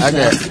when you Look, flush I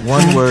got this.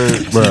 one word,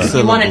 Bruh.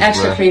 You want it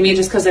extra creamy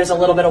just because there's a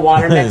little bit of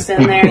water mixed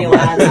in there. You'll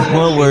add some.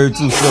 One word,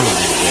 2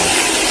 syllables.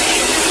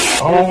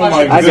 Oh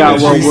my I got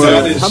one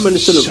word. How many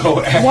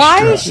syllables?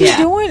 Why is she Yeah.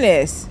 doing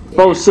this?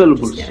 4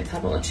 syllables. Get a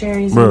couple of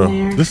cherries in Bro,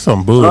 there. this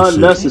some bullshit.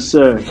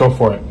 Unnecessary. Go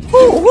for it.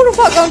 Who the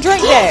fuck gonna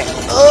drink that?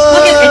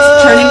 Look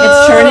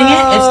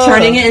at it's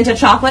turning it into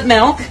chocolate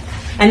milk,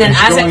 and then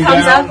as it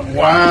comes up,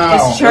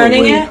 it's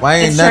churning it. Why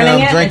ain't it's none of turning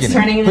them it. drinking It's it?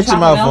 turning into Put your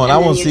chocolate mouth milk, on. I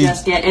and wanna then see- you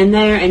just get in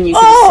there and you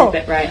can Oh.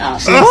 sip it right up.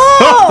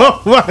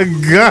 Oh my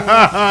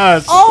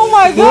gosh. Oh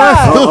my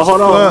god. Oh,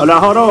 hold on. Now,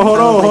 hold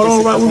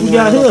on. Right, what we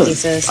got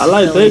here? I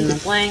like bacon.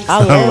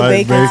 I love like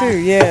bacon bacon. too,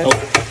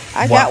 yeah.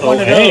 I got one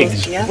of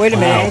those. Yep. Wait a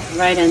minute.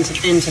 Right into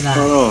that.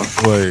 Hold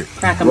on. Wait.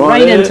 Crack them Raw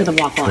right egg? into the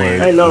waffle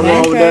iron. Ain't nothing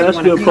wrong with that. That's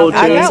good protein.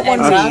 I got one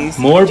of these.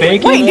 More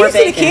bacon? Wait, you More see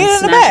the bacon. kid in the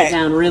Smash back? it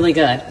down really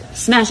good.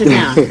 Smash it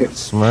down.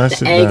 Smash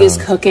The it egg down. is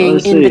cooking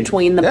Let's in see.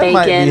 between the That bacon.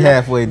 might be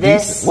halfway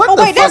This. decent. What Oh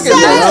the wait, fuck that's is not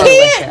a that?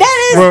 kid. That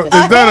is Bro, is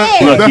that a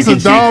head. that's a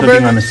doll, cooking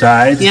on baby? the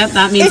sides. Yep,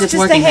 that means It's it's just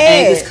working. the The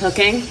egg head. is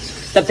cooking.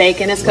 The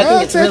bacon is cooking.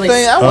 What's It's that really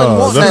thing? I wouldn't Oh,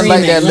 want that's- nothing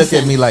like that. Look Listen.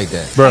 at me like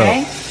that. Bro.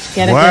 okay.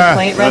 Get a Wow. good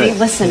plate ready. Right.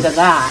 Listen to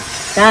that.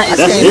 That is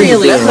That's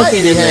really That might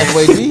cooking be in there.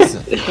 halfway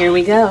decent. Here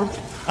we go.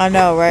 I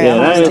know, right? Yeah,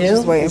 I'm that just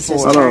is- waiting Let's for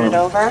just it. turn it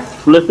over.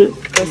 Flip it.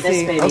 Let's This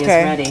see. baby Okay. is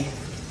ready.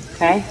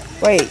 Okay.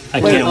 Wait. I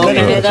Wait. can't open wait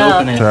it to up.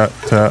 open it. Tap,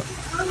 tap.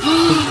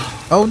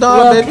 Oh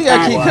no, Look baby, I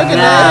at keep cooking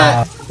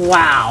that. that.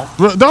 Wow.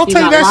 Bro, don't You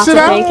take got that lots shit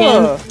of out.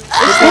 bacon. Ugh.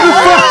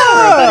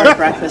 For a better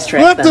breakfast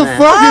trick What than the this.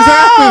 fuck is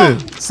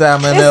happening? It's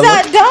Salmonella.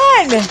 not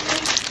done.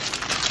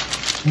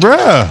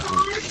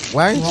 Bruh.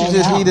 Why didn't you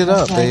just heat it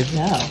up, baby?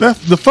 That's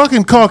the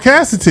fucking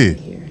caucasity.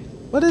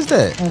 What is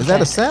that? Is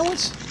that a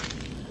sandwich?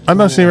 I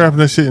know she ain't wrapping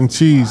that shit in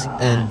cheese.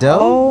 And dough?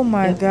 Oh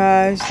my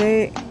gosh.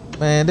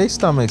 Man, they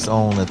stomachs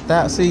on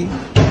the See,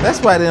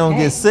 that's why they don't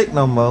get sick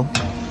no more.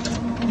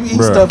 You eat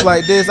Bruh. stuff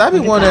like this. I be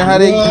wondering how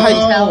they.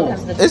 How,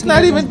 it's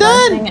not even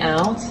done.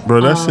 Out.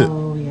 Bro, that shit.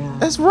 Oh yeah.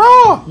 That's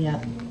raw.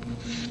 Yep.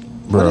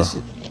 Bro. What is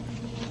it?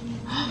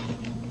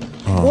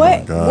 Oh my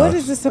What? God. What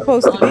is this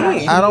supposed to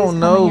be? I don't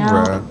know,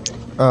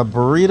 bro. A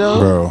burrito.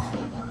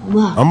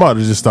 Bro. I'm about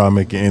to just start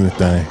making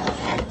anything.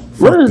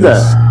 What is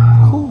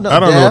that? know. I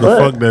don't know what the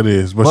Daph. fuck that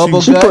is, but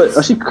Bubble she.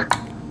 guts.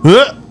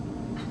 Huh?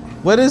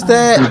 What is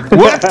that?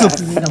 What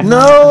the?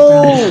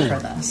 No. For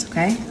this,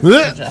 okay?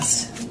 Huh?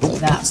 Just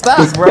that.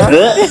 Stop, bro.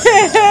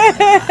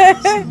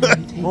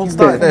 Don't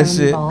start that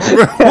shit. No,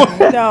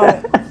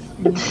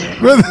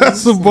 Bro,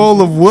 that's a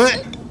bowl of what?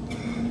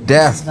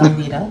 Death.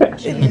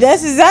 Velveeta.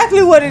 that's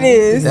exactly what it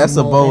is. That's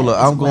a bowler.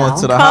 I'm going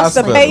to the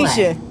hospital.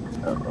 Constipation.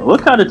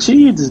 What kind of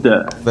cheese is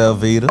that?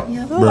 Velveeta.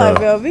 Look like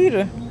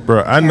Velveeta.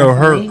 Bro, I know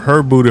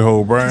her booty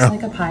hole brown.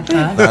 Like a pie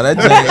crust. Nah, that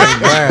joint ain't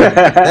brown.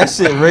 That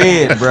shit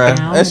red, bro.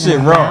 That shit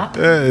raw.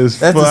 That is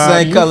That's the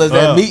same fucked color as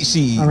that up. meat she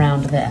eat.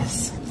 Around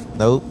this.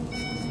 Nope.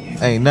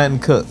 Ain't nothing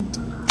cooked.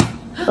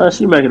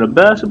 She making a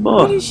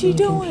basketball. What is she You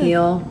can doing?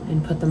 peel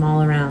and put them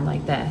all around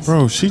like this.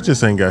 Bro, she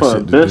just ain't got Put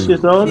shit to do.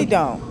 biscuits on She it.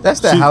 don't. That's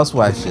that She-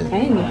 housewife shit.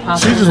 Okay, and you pop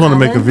She it in just the want to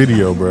make a oven.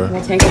 video, bro. We'll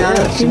take it out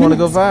in a She few want to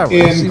go minutes. viral. She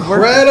working.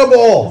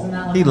 Incredible.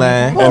 He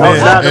lying. And Nah, then,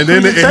 the and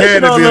then it had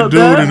presentation to be don't a look dude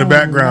bad. in the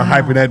background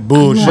hyping that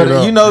bullshit But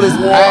up. you notice,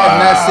 I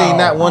have not seen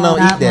not one of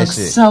them eat that looks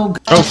shit. so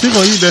good. Oh, she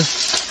gonna eat that.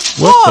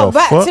 Oh, What the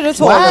back fuck? to the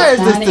toilet. Why is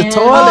this the Oh,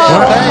 toilet?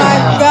 Oh thing?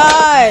 my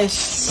gosh.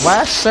 Why Oh,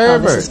 this is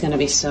sherbet? gonna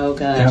be so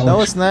good.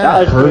 No, it's That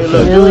not. really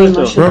look Really good, though.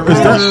 mushy Bro, is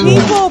that- around.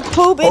 People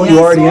poop in Oh, these you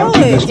already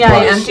emptied toilets. this Yeah, I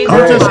box. emptied I'm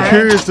the just jar.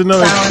 curious to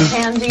know Sour if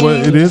candy.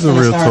 well, it is a Gonna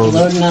real start toilet.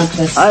 loading up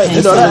this I, tank you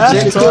know, full that of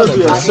actually toilet. could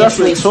be a obviously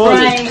separate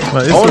toilet. Sprite.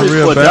 Like, it's Only a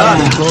real for bad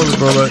dining. toilet,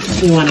 bro. Like,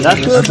 We want to That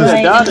do could be a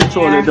Sprite dining in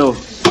toilet, there. though.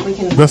 We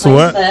can That's place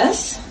what?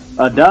 this.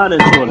 A dining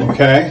toilet.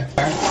 Okay.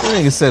 That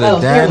nigga said Oh, a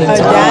here we dining go. A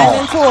toilet.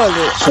 dining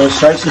toilet. So it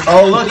starts.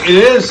 Oh, look, it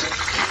is.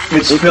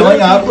 It's filling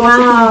up.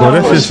 Wow. bro,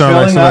 that shit It's sound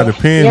like filling somebody up.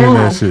 peeing in Yeah,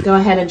 that shit. go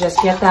ahead and just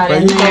get that Bro,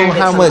 in you there. know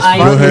Get how some much ice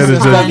Go ahead and and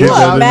just stuff. get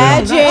that in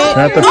Imagine.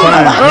 At the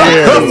time.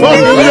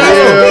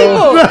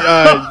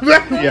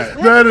 Yeah.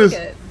 That is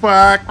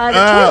fucked The toilet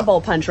up.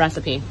 bowl punch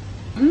recipe.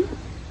 Look,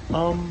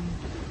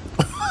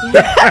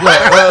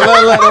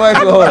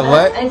 hold on,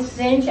 what? I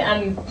think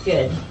I'm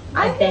good.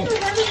 I think.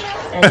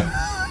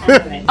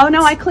 Oh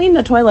no, I cleaned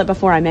the toilet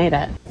before I made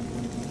it.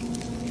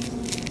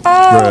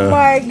 Oh Bruh.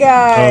 my Oh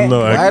god.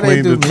 no, I Why they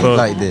cleaned do the meat toilet.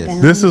 like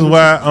this? This is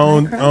why I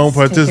don't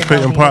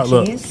participate in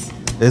potluck.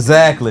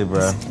 Exactly,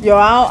 bro. Yo,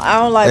 I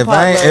don't like If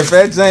potlucks.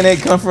 that joint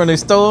ain't come from the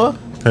store,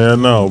 Hell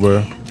no,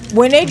 bro.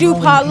 When they do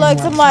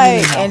potlucks, I'm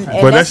like, and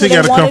But that that's shit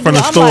what they gotta wanna come from do.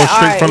 the I'm store, like,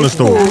 straight alright, from the it's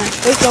store. cool.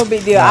 It's no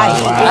big deal. I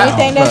eat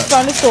anything that's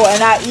from the store,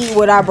 and I eat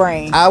what I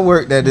bring. I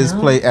worked at this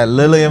place at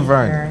Lily and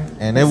Vernon,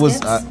 and it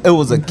was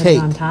a cake.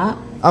 On top.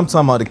 I'm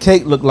talking about the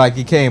cake looked like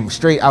it came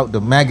straight out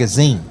the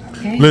magazine.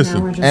 Okay, Listen,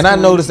 now we're just And I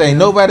going noticed to- ain't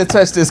nobody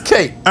touched this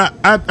cake. I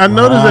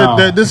noticed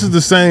that this is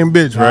the same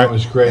bitch, That right?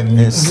 was great.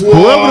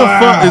 Whoever the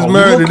fuck is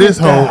married to Look this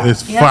at hoe that.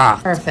 is Yep,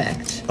 fucked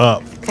perfect.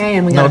 up. Okay,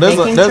 and we No, got there's a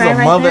baking a tray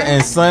right mother there.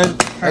 and son.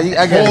 I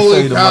gotta show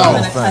Holy you the cow. mother I'm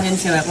and gonna cut son.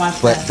 into it.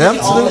 Watch But that. them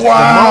Look at two, all the the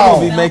mama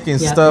be stuff. making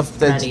Yep, stuff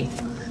that ready.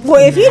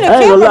 Well, if he the I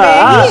ain't gonna lie,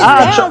 cameraman, he's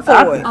I down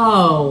for it.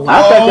 Oh,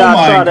 I think Oh I'll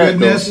my try that,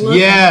 goodness! though. look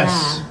Yes.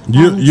 at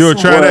that. You'll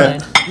try So that.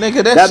 good.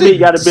 nigga That shit meat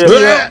gotta be-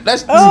 still- Yeah.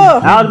 that's Oh,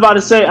 I was about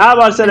to say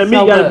that meat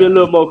so gotta good. be a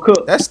little more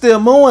cooked. that's still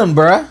mooing,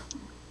 bruh.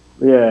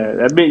 Yeah,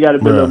 that meat gotta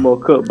be a little Bruh. more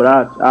cooked, but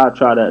I'll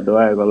try that though.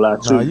 I ain't gonna lie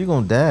to Nah, you. you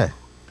gonna die.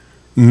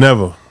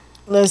 Never.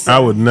 listen. I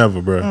would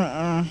never,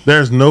 bro.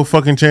 There's no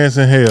fucking chance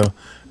in hell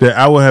that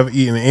I would have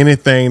eaten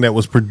anything that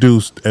was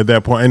produced at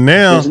that point. And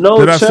now There's no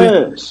that I see,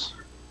 chance.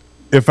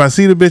 if I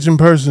see the bitch in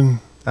person,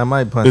 I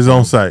might punch. it's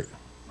on site.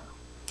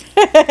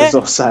 It's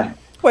on site.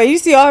 Wait, you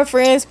see all her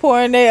friends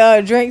pouring their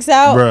drinks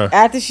out Bruh.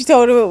 after she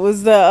told them it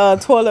was the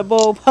toilet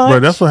bowl punch? Bro,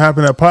 that's what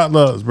happened at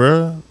potlucks,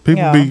 bro.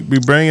 People Yeah. be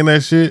bringing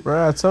that shit.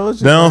 Bro, I told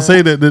you. They don't man.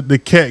 say that the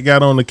cat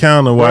got on the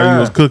counter while Bruh. you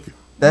was cooking.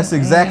 That's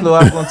exactly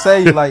what I was gonna tell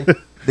you. Like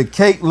the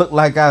cake looked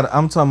like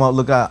I'm talking about.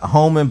 Look out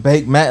home and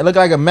baked. Look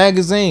like a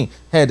magazine.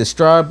 Had the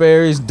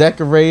strawberries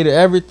decorated,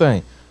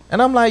 everything.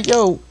 And I'm like,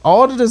 yo,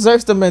 all the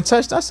desserts that been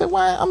touched. I said,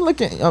 why? I'm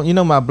looking. You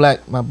know, my black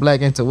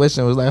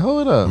intuition was like,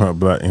 hold up. My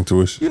black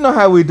intuition. You know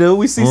how we do.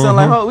 We see something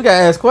like, oh, we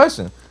gotta ask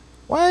questions.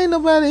 Why ain't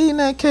nobody eating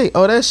that cake?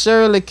 Oh, that's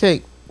Shirley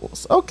cake.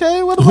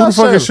 Okay, what Who about the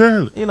fuck Shirley? is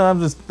Shirley? You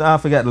know, I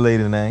forgot the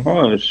lady's name.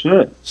 Oh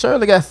shit.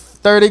 Shirley got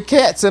 30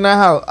 cats in her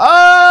house.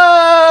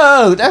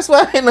 Oh, that's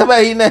why ain't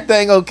nobody eating that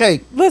thing on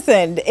cake.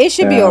 Listen, it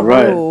should be Yeah, a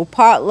right. rule.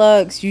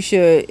 Potlucks,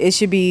 it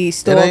should be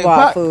store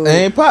bought food. It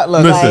ain't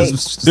potluck. Listen, Like,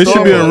 this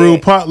should be a store-bought. real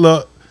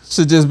potluck.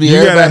 Should just be You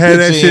gotta everybody have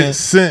that pitch shit in,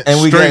 sent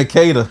and we gotta straight.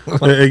 cater.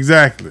 Yeah,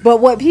 exactly. But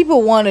what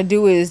people want to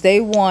do is they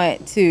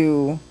want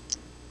to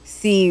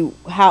see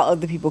how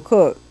other people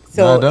cook. I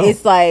So don't.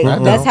 it's like I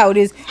that's don't. how it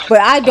is. But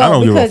I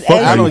don't give a because fuck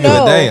as how I you don't give a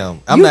know,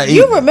 damn. I'm you, not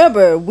you eating.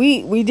 remember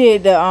we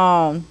did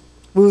the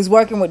we was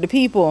working with the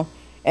people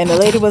and the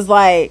lady was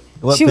like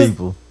What she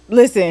people?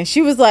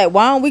 she was like,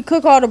 why don't we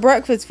cook all the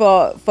breakfast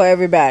for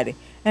everybody?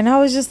 And I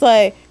was just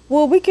like,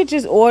 well, we could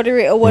just order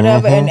it or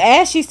whatever. Mm-hmm. And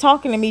as she's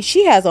talking to me,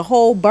 she has a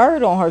whole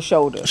bird on her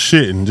shoulder.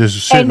 Shitting,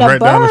 just And shitting the right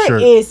down the bird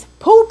shirt. is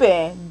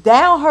pooping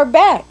down her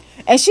back.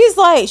 And she's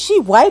like, she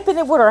wiping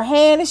it with her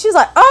hand. And she's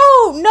like,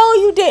 oh, no,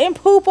 you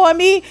didn't poop on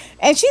me.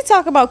 And she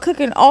talking about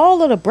cooking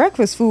all of the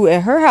breakfast food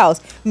at her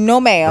house.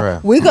 No,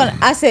 ma'am. Bruh.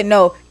 I said,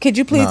 no, could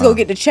you please Nah. go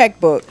get the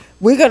checkbook?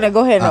 We're gonna go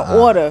ahead and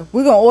order.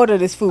 We're gonna order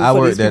this food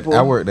for these people.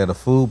 I worked at a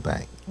food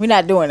bank. We're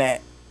not doing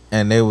that.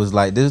 And there was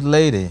like this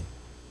lady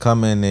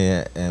come in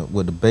there and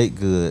with the baked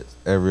goods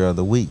every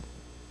other week.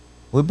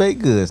 With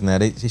baked goods now,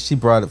 she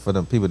brought it for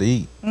the people to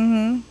eat.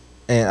 Mm-hmm.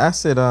 And I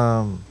said,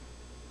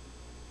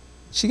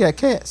 she got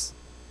cats.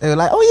 They were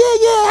like, oh yeah,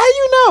 how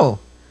you know?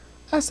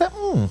 I said,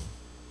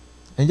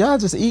 and y'all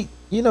just eat,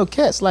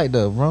 cats like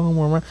the wrong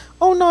one.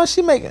 Oh no,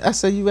 she make. I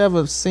said, you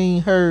ever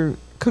seen her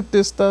cook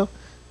this stuff?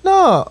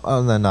 No.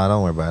 Oh no,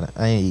 don't worry about it.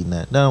 I ain't eating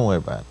that. Don't worry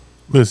about it.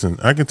 Listen,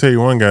 I can tell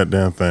you one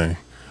goddamn thing.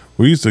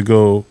 We used to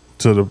go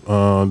to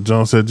the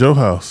John Said Joe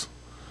house,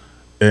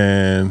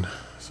 and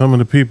some of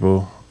the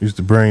people used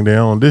to bring their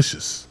own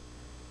dishes,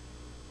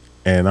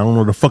 and I don't know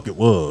what the fuck it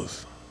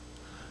was.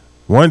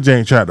 One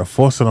Jane tried to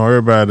force it on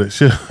everybody.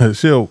 She'll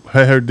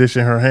have her dish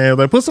in her hand,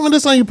 like, put some of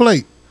this on your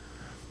plate.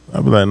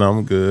 I'll be like, no,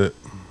 I'm good.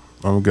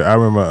 I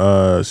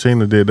remember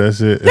Sheena did that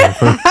shit.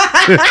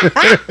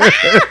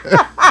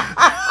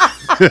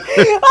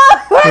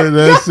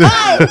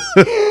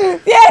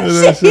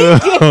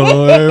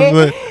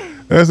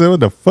 I said, what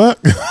the fuck?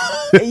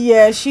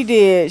 Yeah, she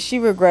did. She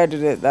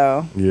regretted it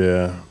though.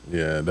 Yeah,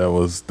 that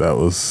was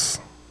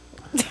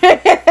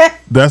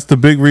that's the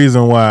big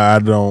reason why I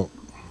don't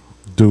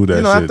do that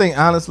shit. I think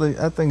honestly,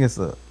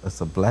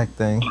 it's a black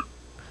thing.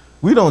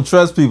 We don't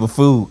trust people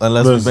food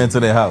unless we've been to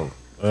their house.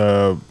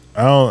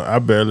 I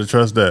barely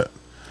trust that.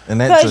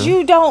 Because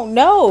you don't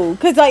know.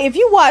 Because like if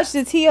you watch the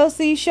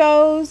TLC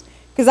shows,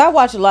 because I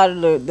watch a lot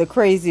of the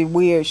crazy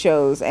weird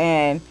shows,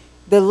 and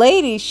the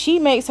lady, she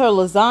makes her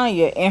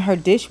lasagna in her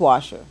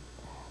dishwasher.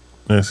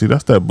 Yeah, see,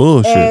 that's that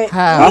bullshit.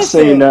 I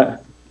seen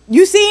that.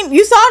 You saw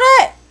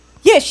that?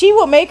 Yeah, she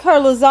would make her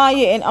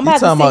lasagna, and I'm gonna have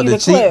to send you the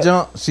clip. Cheap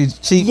junk? She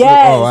cheap.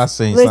 Yes. Oh, I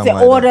seen something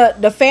like or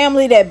that. the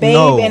family that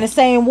bathe in the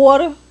same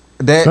water.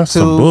 That's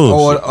too.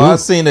 Or I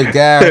seen a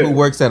guy who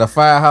works at a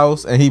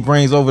firehouse, and he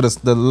brings over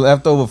the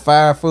leftover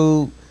fire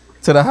food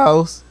to the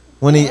house.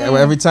 When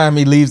every time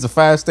he leaves the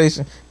fire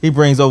station, he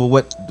brings over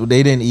what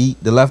they didn't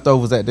eat, the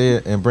leftovers that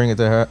there, and bring it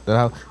to the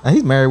house. And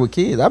he's married with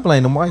kids. I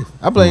blame the wife.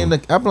 I blame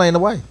the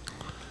wife.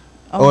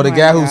 Oh or the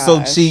guy who's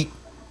so cheap,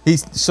 he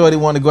shorty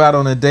wanted to go out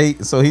on a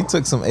date, so he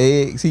took some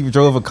eggs. He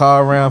drove a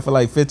car around for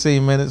like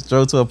 15 minutes,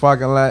 drove to a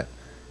parking lot,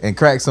 and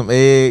cracked some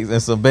eggs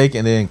and some bacon,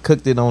 and then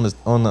cooked it on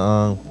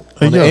the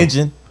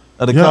engine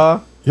of the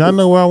car. Y'all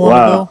know where I want to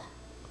go?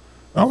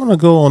 I want to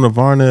go on the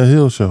Varnell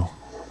Hill show.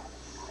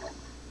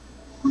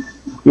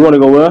 You want to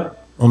go where?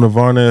 On the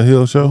Varnell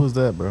Hill show. Who's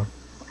that, bro?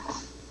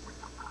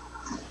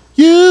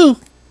 You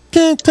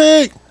can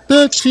take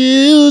the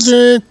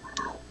children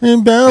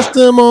and bounce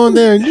them on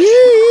their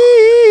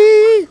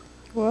knees.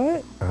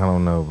 What? I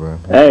don't know, bro.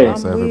 Hey, I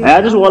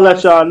just want to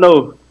let y'all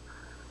know,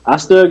 I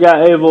still got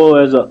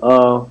Avo as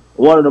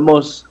one of the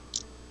most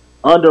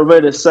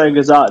underrated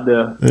singers out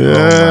there.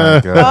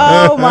 Yeah.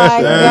 Oh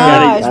my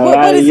gosh.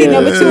 What is he,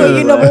 number 2 or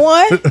you number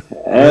 1?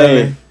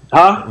 Hey.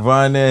 Huh?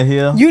 Varnell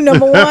Hill. You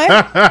number 1?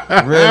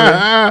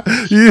 Really?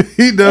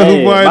 He know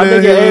who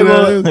Varnell Hill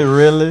is.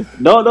 Really?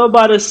 Don't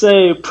nobody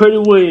say Pretty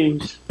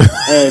Wings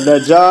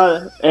and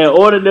John and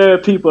ordinary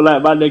people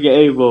like my nigga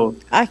Avo.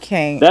 I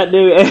can't. That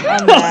nigga.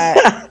 I'm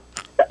not.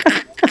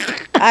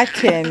 I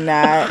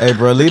cannot. Hey,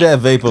 bro, leave that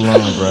vape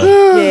alone, bro.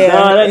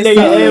 Yeah, that nigga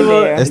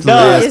Avo. It's the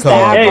last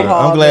call, bro.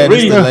 I'm glad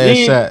it's the last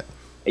shot.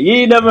 You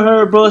ain't never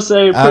heard bro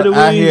say Pretty Wings,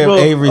 I hear bro.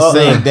 Avery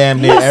sing damn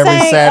near every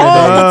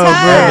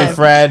Saturday, every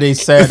Friday,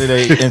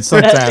 Saturday, and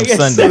sometimes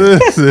Sunday.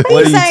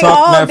 What are you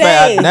talking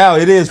about? Now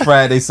it is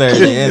Friday,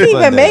 Saturday, and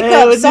Sunday. Even make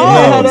up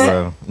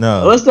songs.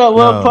 No. What's that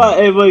one part,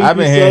 Avery? I've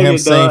been hearing him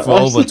sing for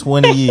over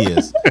 20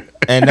 years,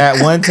 and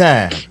that one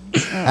time,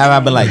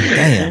 I've been like,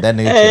 damn, that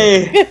nigga.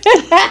 Hey.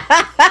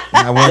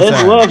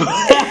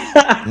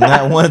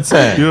 Not one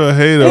time. You're a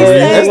hater.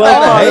 That's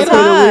not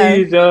a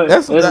hater.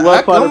 That's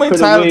one part of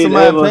Pretty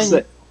Wings.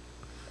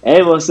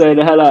 Avo said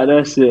the hell out of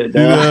that shit. You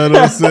know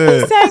what I'm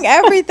saying? He sang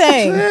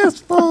everything.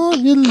 Just for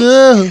your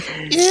love,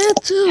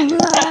 into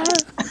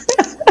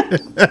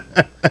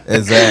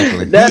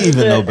Exactly. That's he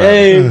even know better.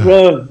 Hey,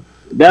 bro.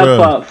 That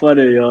part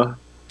funny, y'all.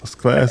 It's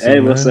classic.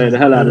 Avo said the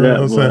hell out of that,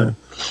 boy.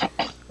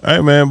 All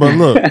right, man, but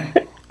look.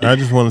 I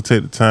just want to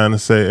take the time to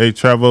say, hey,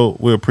 Travo,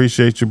 we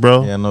appreciate you,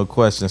 bro. Yeah, no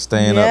question.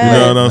 Staying up. You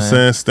know what I'm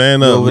saying?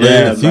 Staying up, over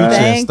there in the future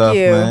and stuff,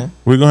 man.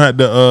 We're going to have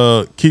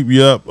to keep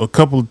you up a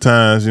couple of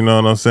times, you know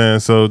what I'm saying?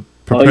 So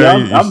prepare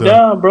yourself. I'm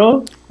down,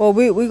 bro. Well,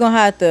 we're going to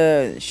have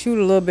to shoot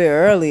a little bit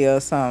early or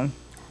something.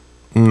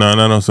 No,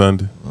 not on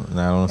Sunday.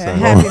 Not on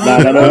Sunday.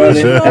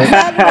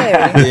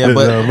 Yeah,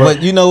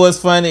 but you know what's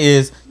funny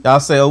is y'all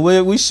say, oh,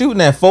 we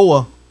shooting at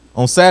 4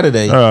 on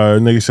Saturday.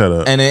 Nigga, shut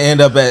up. And it end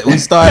up we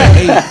start at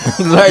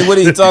 8. Like, what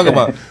are you talking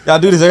about? Y'all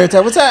do this every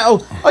time. What time?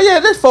 Oh yeah,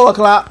 that's 4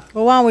 o'clock.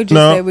 Well, why don't we just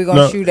say we're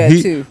gonna shoot at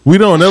 2? We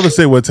don't ever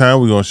say what time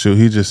we're gonna shoot.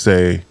 He just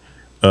say,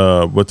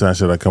 what time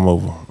should I come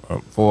over?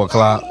 4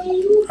 o'clock.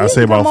 I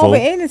say about 4. Come over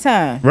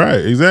anytime.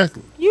 Right,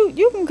 exactly.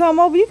 You can come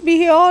over. You can be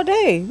here all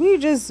day. We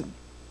just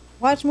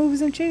watch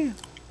movies and chill.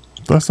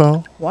 That's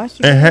all. Watch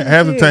And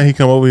half the time he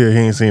come over here, he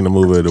ain't seen the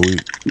movie of the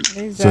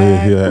week, so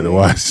he'll have to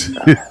watch.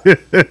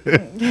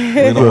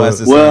 We don't watch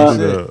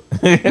the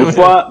same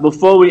shit.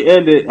 Before we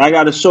end it, I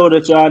got a show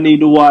that y'all need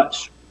to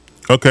watch.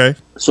 Okay.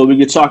 So we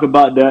can talk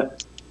about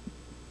that.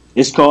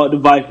 It's called The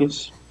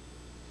Vikings.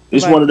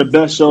 It's one of the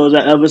best shows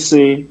I ever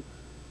seen.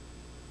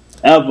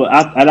 Ever.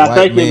 I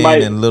think it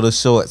might. In little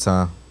shorts,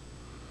 huh?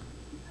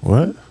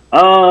 What?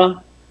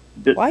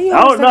 Why you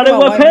always talking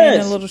about white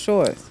men in little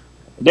shorts?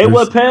 They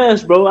wear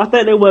pants, bro. I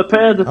think they wear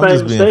pants if I'm I ain't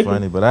just being mistaken.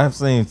 funny, but I've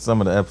seen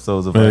some of the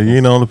episodes of. Man, you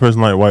ain't the only person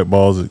like white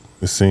balls.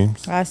 It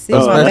seems. I see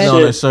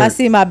I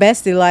see my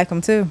bestie like them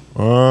too.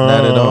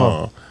 Not at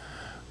all.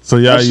 So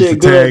y'all That used to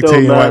shit tag good, though,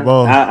 team man. white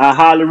balls. I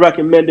highly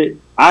recommend it.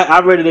 I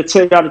rated it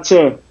 10 out of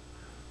 10.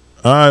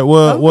 All right.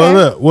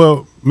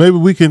 Well, maybe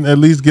we can at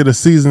least get a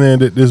season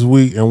ended this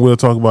week, and we'll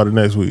talk about it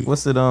next week.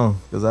 What's it on?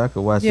 Because I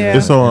could watch it.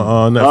 It's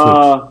on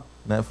Netflix.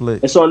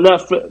 Netflix. It's on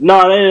Netflix.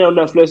 No, it ain't on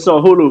Netflix. It's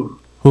on Hulu.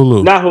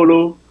 Hulu. Not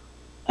Hulu.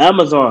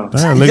 Amazon.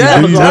 Damn, nigga, Yeah,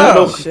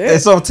 Amazon.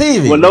 it's on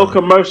TV. With no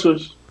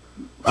commercials.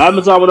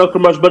 Amazon with no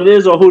commercials, but it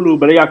is on Hulu,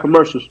 but they got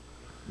commercials.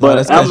 But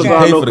that's 'cause you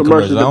Amazon pay no for the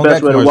commercials. commercials. I The don't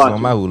best got way to commercials watch on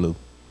it. my Hulu.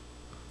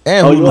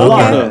 And Oh, you Hulu.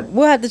 watch it?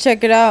 We'll have to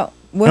check it out.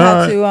 We'll All have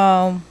right.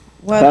 to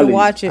we'll have to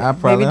watch it. I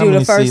probably- Maybe how do the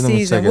many first seasons? Let me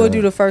season. check it We'll out.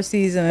 do the first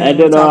season and And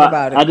then then we'll talk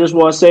about it. I just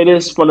want to say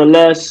this from the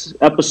last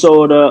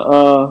episode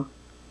of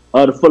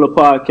the Fuller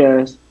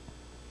Podcast.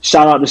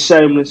 Shout out to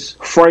Shameless.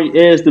 Frank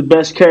is the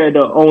best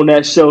character on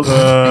that show.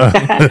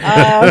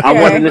 I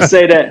wanted to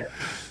say that.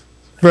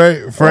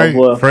 Frank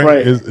boy, Frank.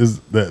 is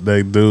that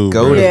dude. Goated,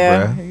 bro.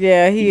 Yeah,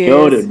 yeah, he is.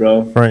 Goated,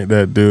 bro. Frank,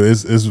 that dude.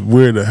 It's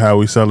weird how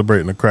we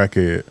celebrating a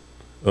crackhead.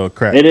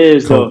 Crack. It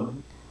is coke though,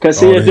 cause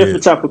he on a the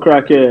different head. type of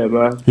crackhead,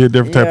 man. He a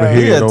different type of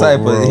head. He a type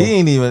overall. of. He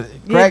ain't even He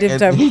a crack. different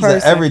type of He's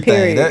person, everything.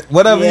 period.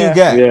 Whatever Yeah. you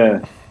got. Yeah.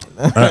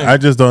 I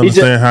just don't He just-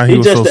 understand how he he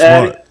was so just smart.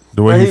 added-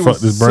 The way Man, he he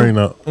fucked was his brain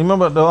up. You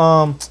remember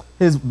the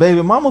his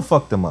baby mama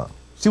fucked him up.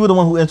 She was the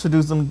one who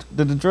introduced him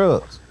to the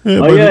drugs. Yeah,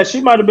 Oh but yeah,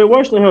 she might have been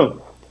worse than him.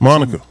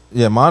 Monica.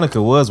 Yeah,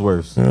 Monica was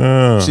worse.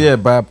 Yeah. She had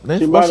She might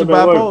have been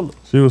bipolar.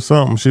 She was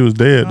something. She was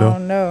dead I though.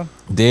 don't know.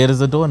 Dead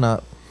as a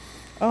doorknob.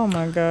 Oh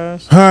my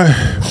gosh. All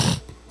right.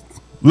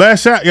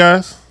 Last shot,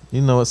 guys. You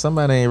know what?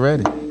 Somebody ain't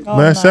ready. Oh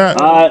Last my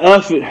shot. All right,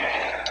 F it.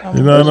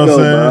 You know what I'm Let's go,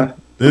 saying?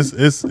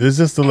 man. It's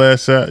just the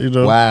last shot. You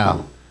know.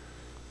 Wow.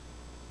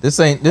 This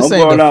ain't I'm the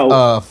going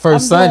out.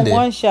 first I'm Sunday. doing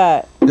one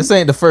shot. This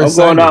ain't the I'm first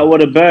going Sunday. out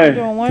with a I'm bang.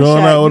 doing one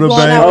Going shot. out with You a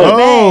going bang. out with a bang.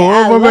 Oh,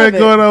 I my love man it.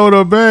 going out with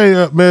a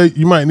bang. Man,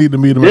 you might need to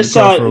meet him This at the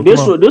crossroad. time, this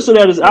Come on. one, this one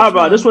at his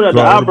eyebrow. This one at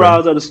the Go on,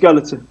 eyebrows of the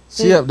skeleton.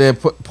 She up there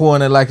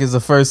pouring it like it's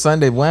the first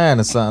Sunday wine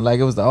or something, like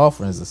it was the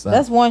offerings or something.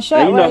 That's one shot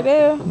Hey, you know- right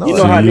there. No, You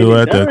know how See you Nene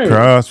at the done.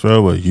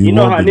 crossroad where you, You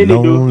know won't how be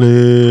Nene do.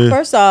 lonely.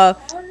 First off,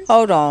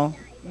 hold on.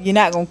 You're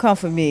not gonna come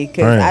for me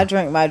because Right. I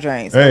drink my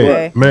drinks. Hey,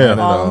 Okay? man,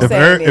 All I'm if,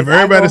 saying if is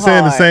I everybody's go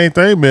saying the hard. same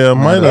thing, man,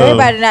 might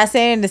Everybody not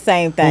saying the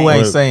same thing. Who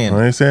ain't saying?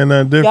 I ain't saying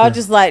nothing different. Y'all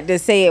just like to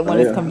say it when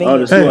it's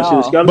convenient the to switch to the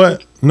y'all. skeleton.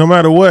 But no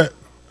matter what,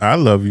 I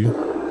love you.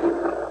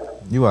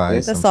 You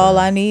alright? That's all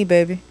I need,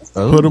 baby.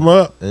 Put them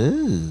up.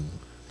 Ooh.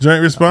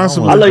 Drink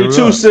responsibly. I love you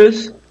too,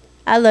 sis.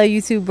 I love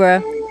you too, bro.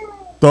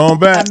 Throw them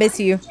I back. miss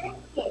you.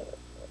 All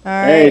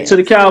right. Hey, to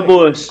the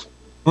Cowboys.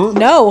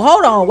 No,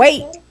 hold on,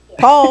 wait.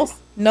 Pause.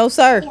 No,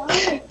 sir.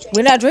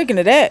 We're not drinking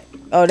to that.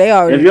 Oh, they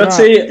already. If your drunk.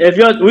 team, if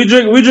your we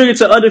drink it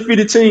to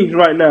undefeated teams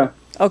right now.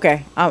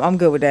 Okay, I'm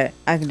good with that.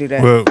 I can do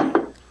that. Well,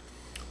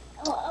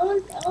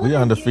 We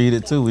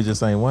undefeated too. We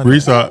just ain't won.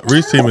 Reese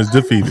team is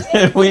defeated.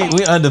 we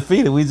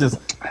undefeated. We just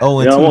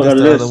 0-2 Yeah, I want just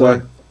to the list, other way.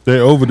 son.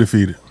 They're over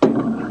defeated.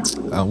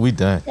 We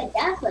done. All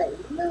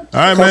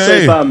right, Come man.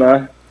 say Hey, bye,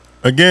 man.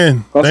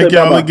 again, Come thank say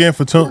y'all bye-bye. again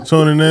for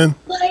tuning in.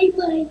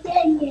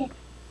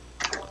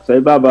 Say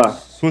bye bye.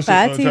 Switch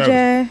Bye, it, Travis.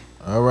 TJ.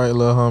 All right,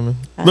 little homie.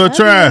 I Little love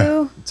try.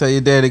 you. Tell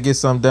your dad to get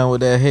something done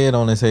with that head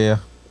on his hair.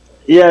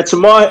 Yeah,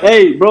 tomorrow.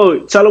 Hey,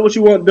 bro, tell her what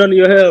you want done to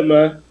your hair,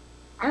 man.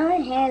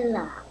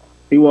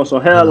 He wants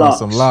some hair He wants locks.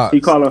 some locks. He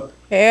call her.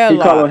 Hair He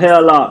call her lock.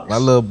 hair locks. My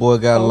little boy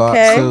got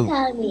Okay.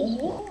 locked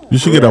too. You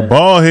should get a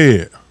bald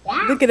head.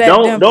 Look at that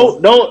Don't dimple.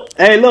 don't.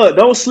 Hey, look,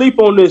 don't sleep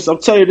on this. I'm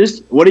telling you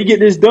this. When he get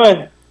this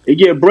done, he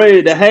get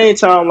braided the hang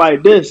time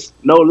like this.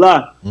 No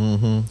lie.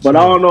 Mm-hmm. But I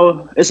don't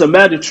know. It's a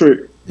magic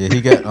trick. Yeah,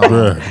 he got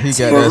Bruh. he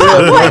got For that real.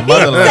 stuff from He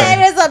motherland.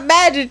 said it's a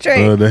magic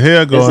trick. The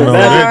hair It's going a on.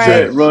 magic Alright.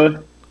 trick,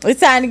 bro. It's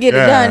time to get it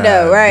done,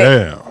 though, right?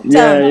 Damn.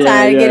 Tell him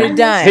time to get it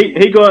done.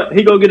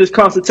 He gonna get his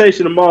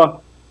consultation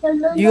tomorrow.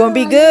 You gonna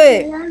be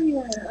good.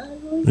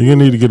 You're gonna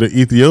need to get an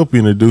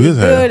Ethiopian to do his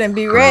Good hair. and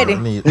be ready.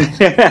 Need-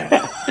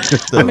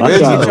 I'm gonna Watch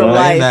get out, your man.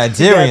 life Nigerians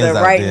together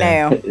out right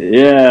there. now.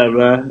 Yeah,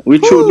 man. We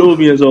true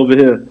Nubians over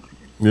here.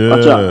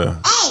 Watch Yeah.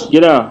 out.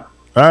 Get out.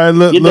 All right,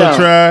 look, Get look, down.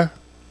 try.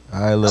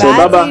 All right, look. Say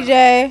Bye, bye-bye.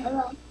 TJ.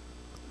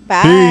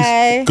 Bye.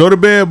 Peace. Go to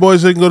bed,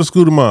 boys, so you can go to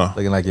school tomorrow.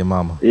 Looking like your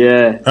mama.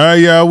 Yeah. All right,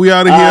 y'all. We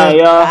out of All here. right,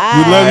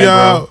 y'all. We love Bye,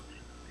 y'all.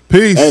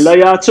 Peace. Hey, love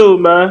y'all too,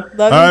 man.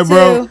 Love All you right,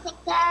 bro. too.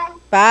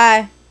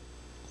 Bye.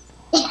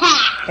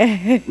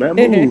 Man,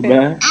 move,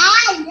 man.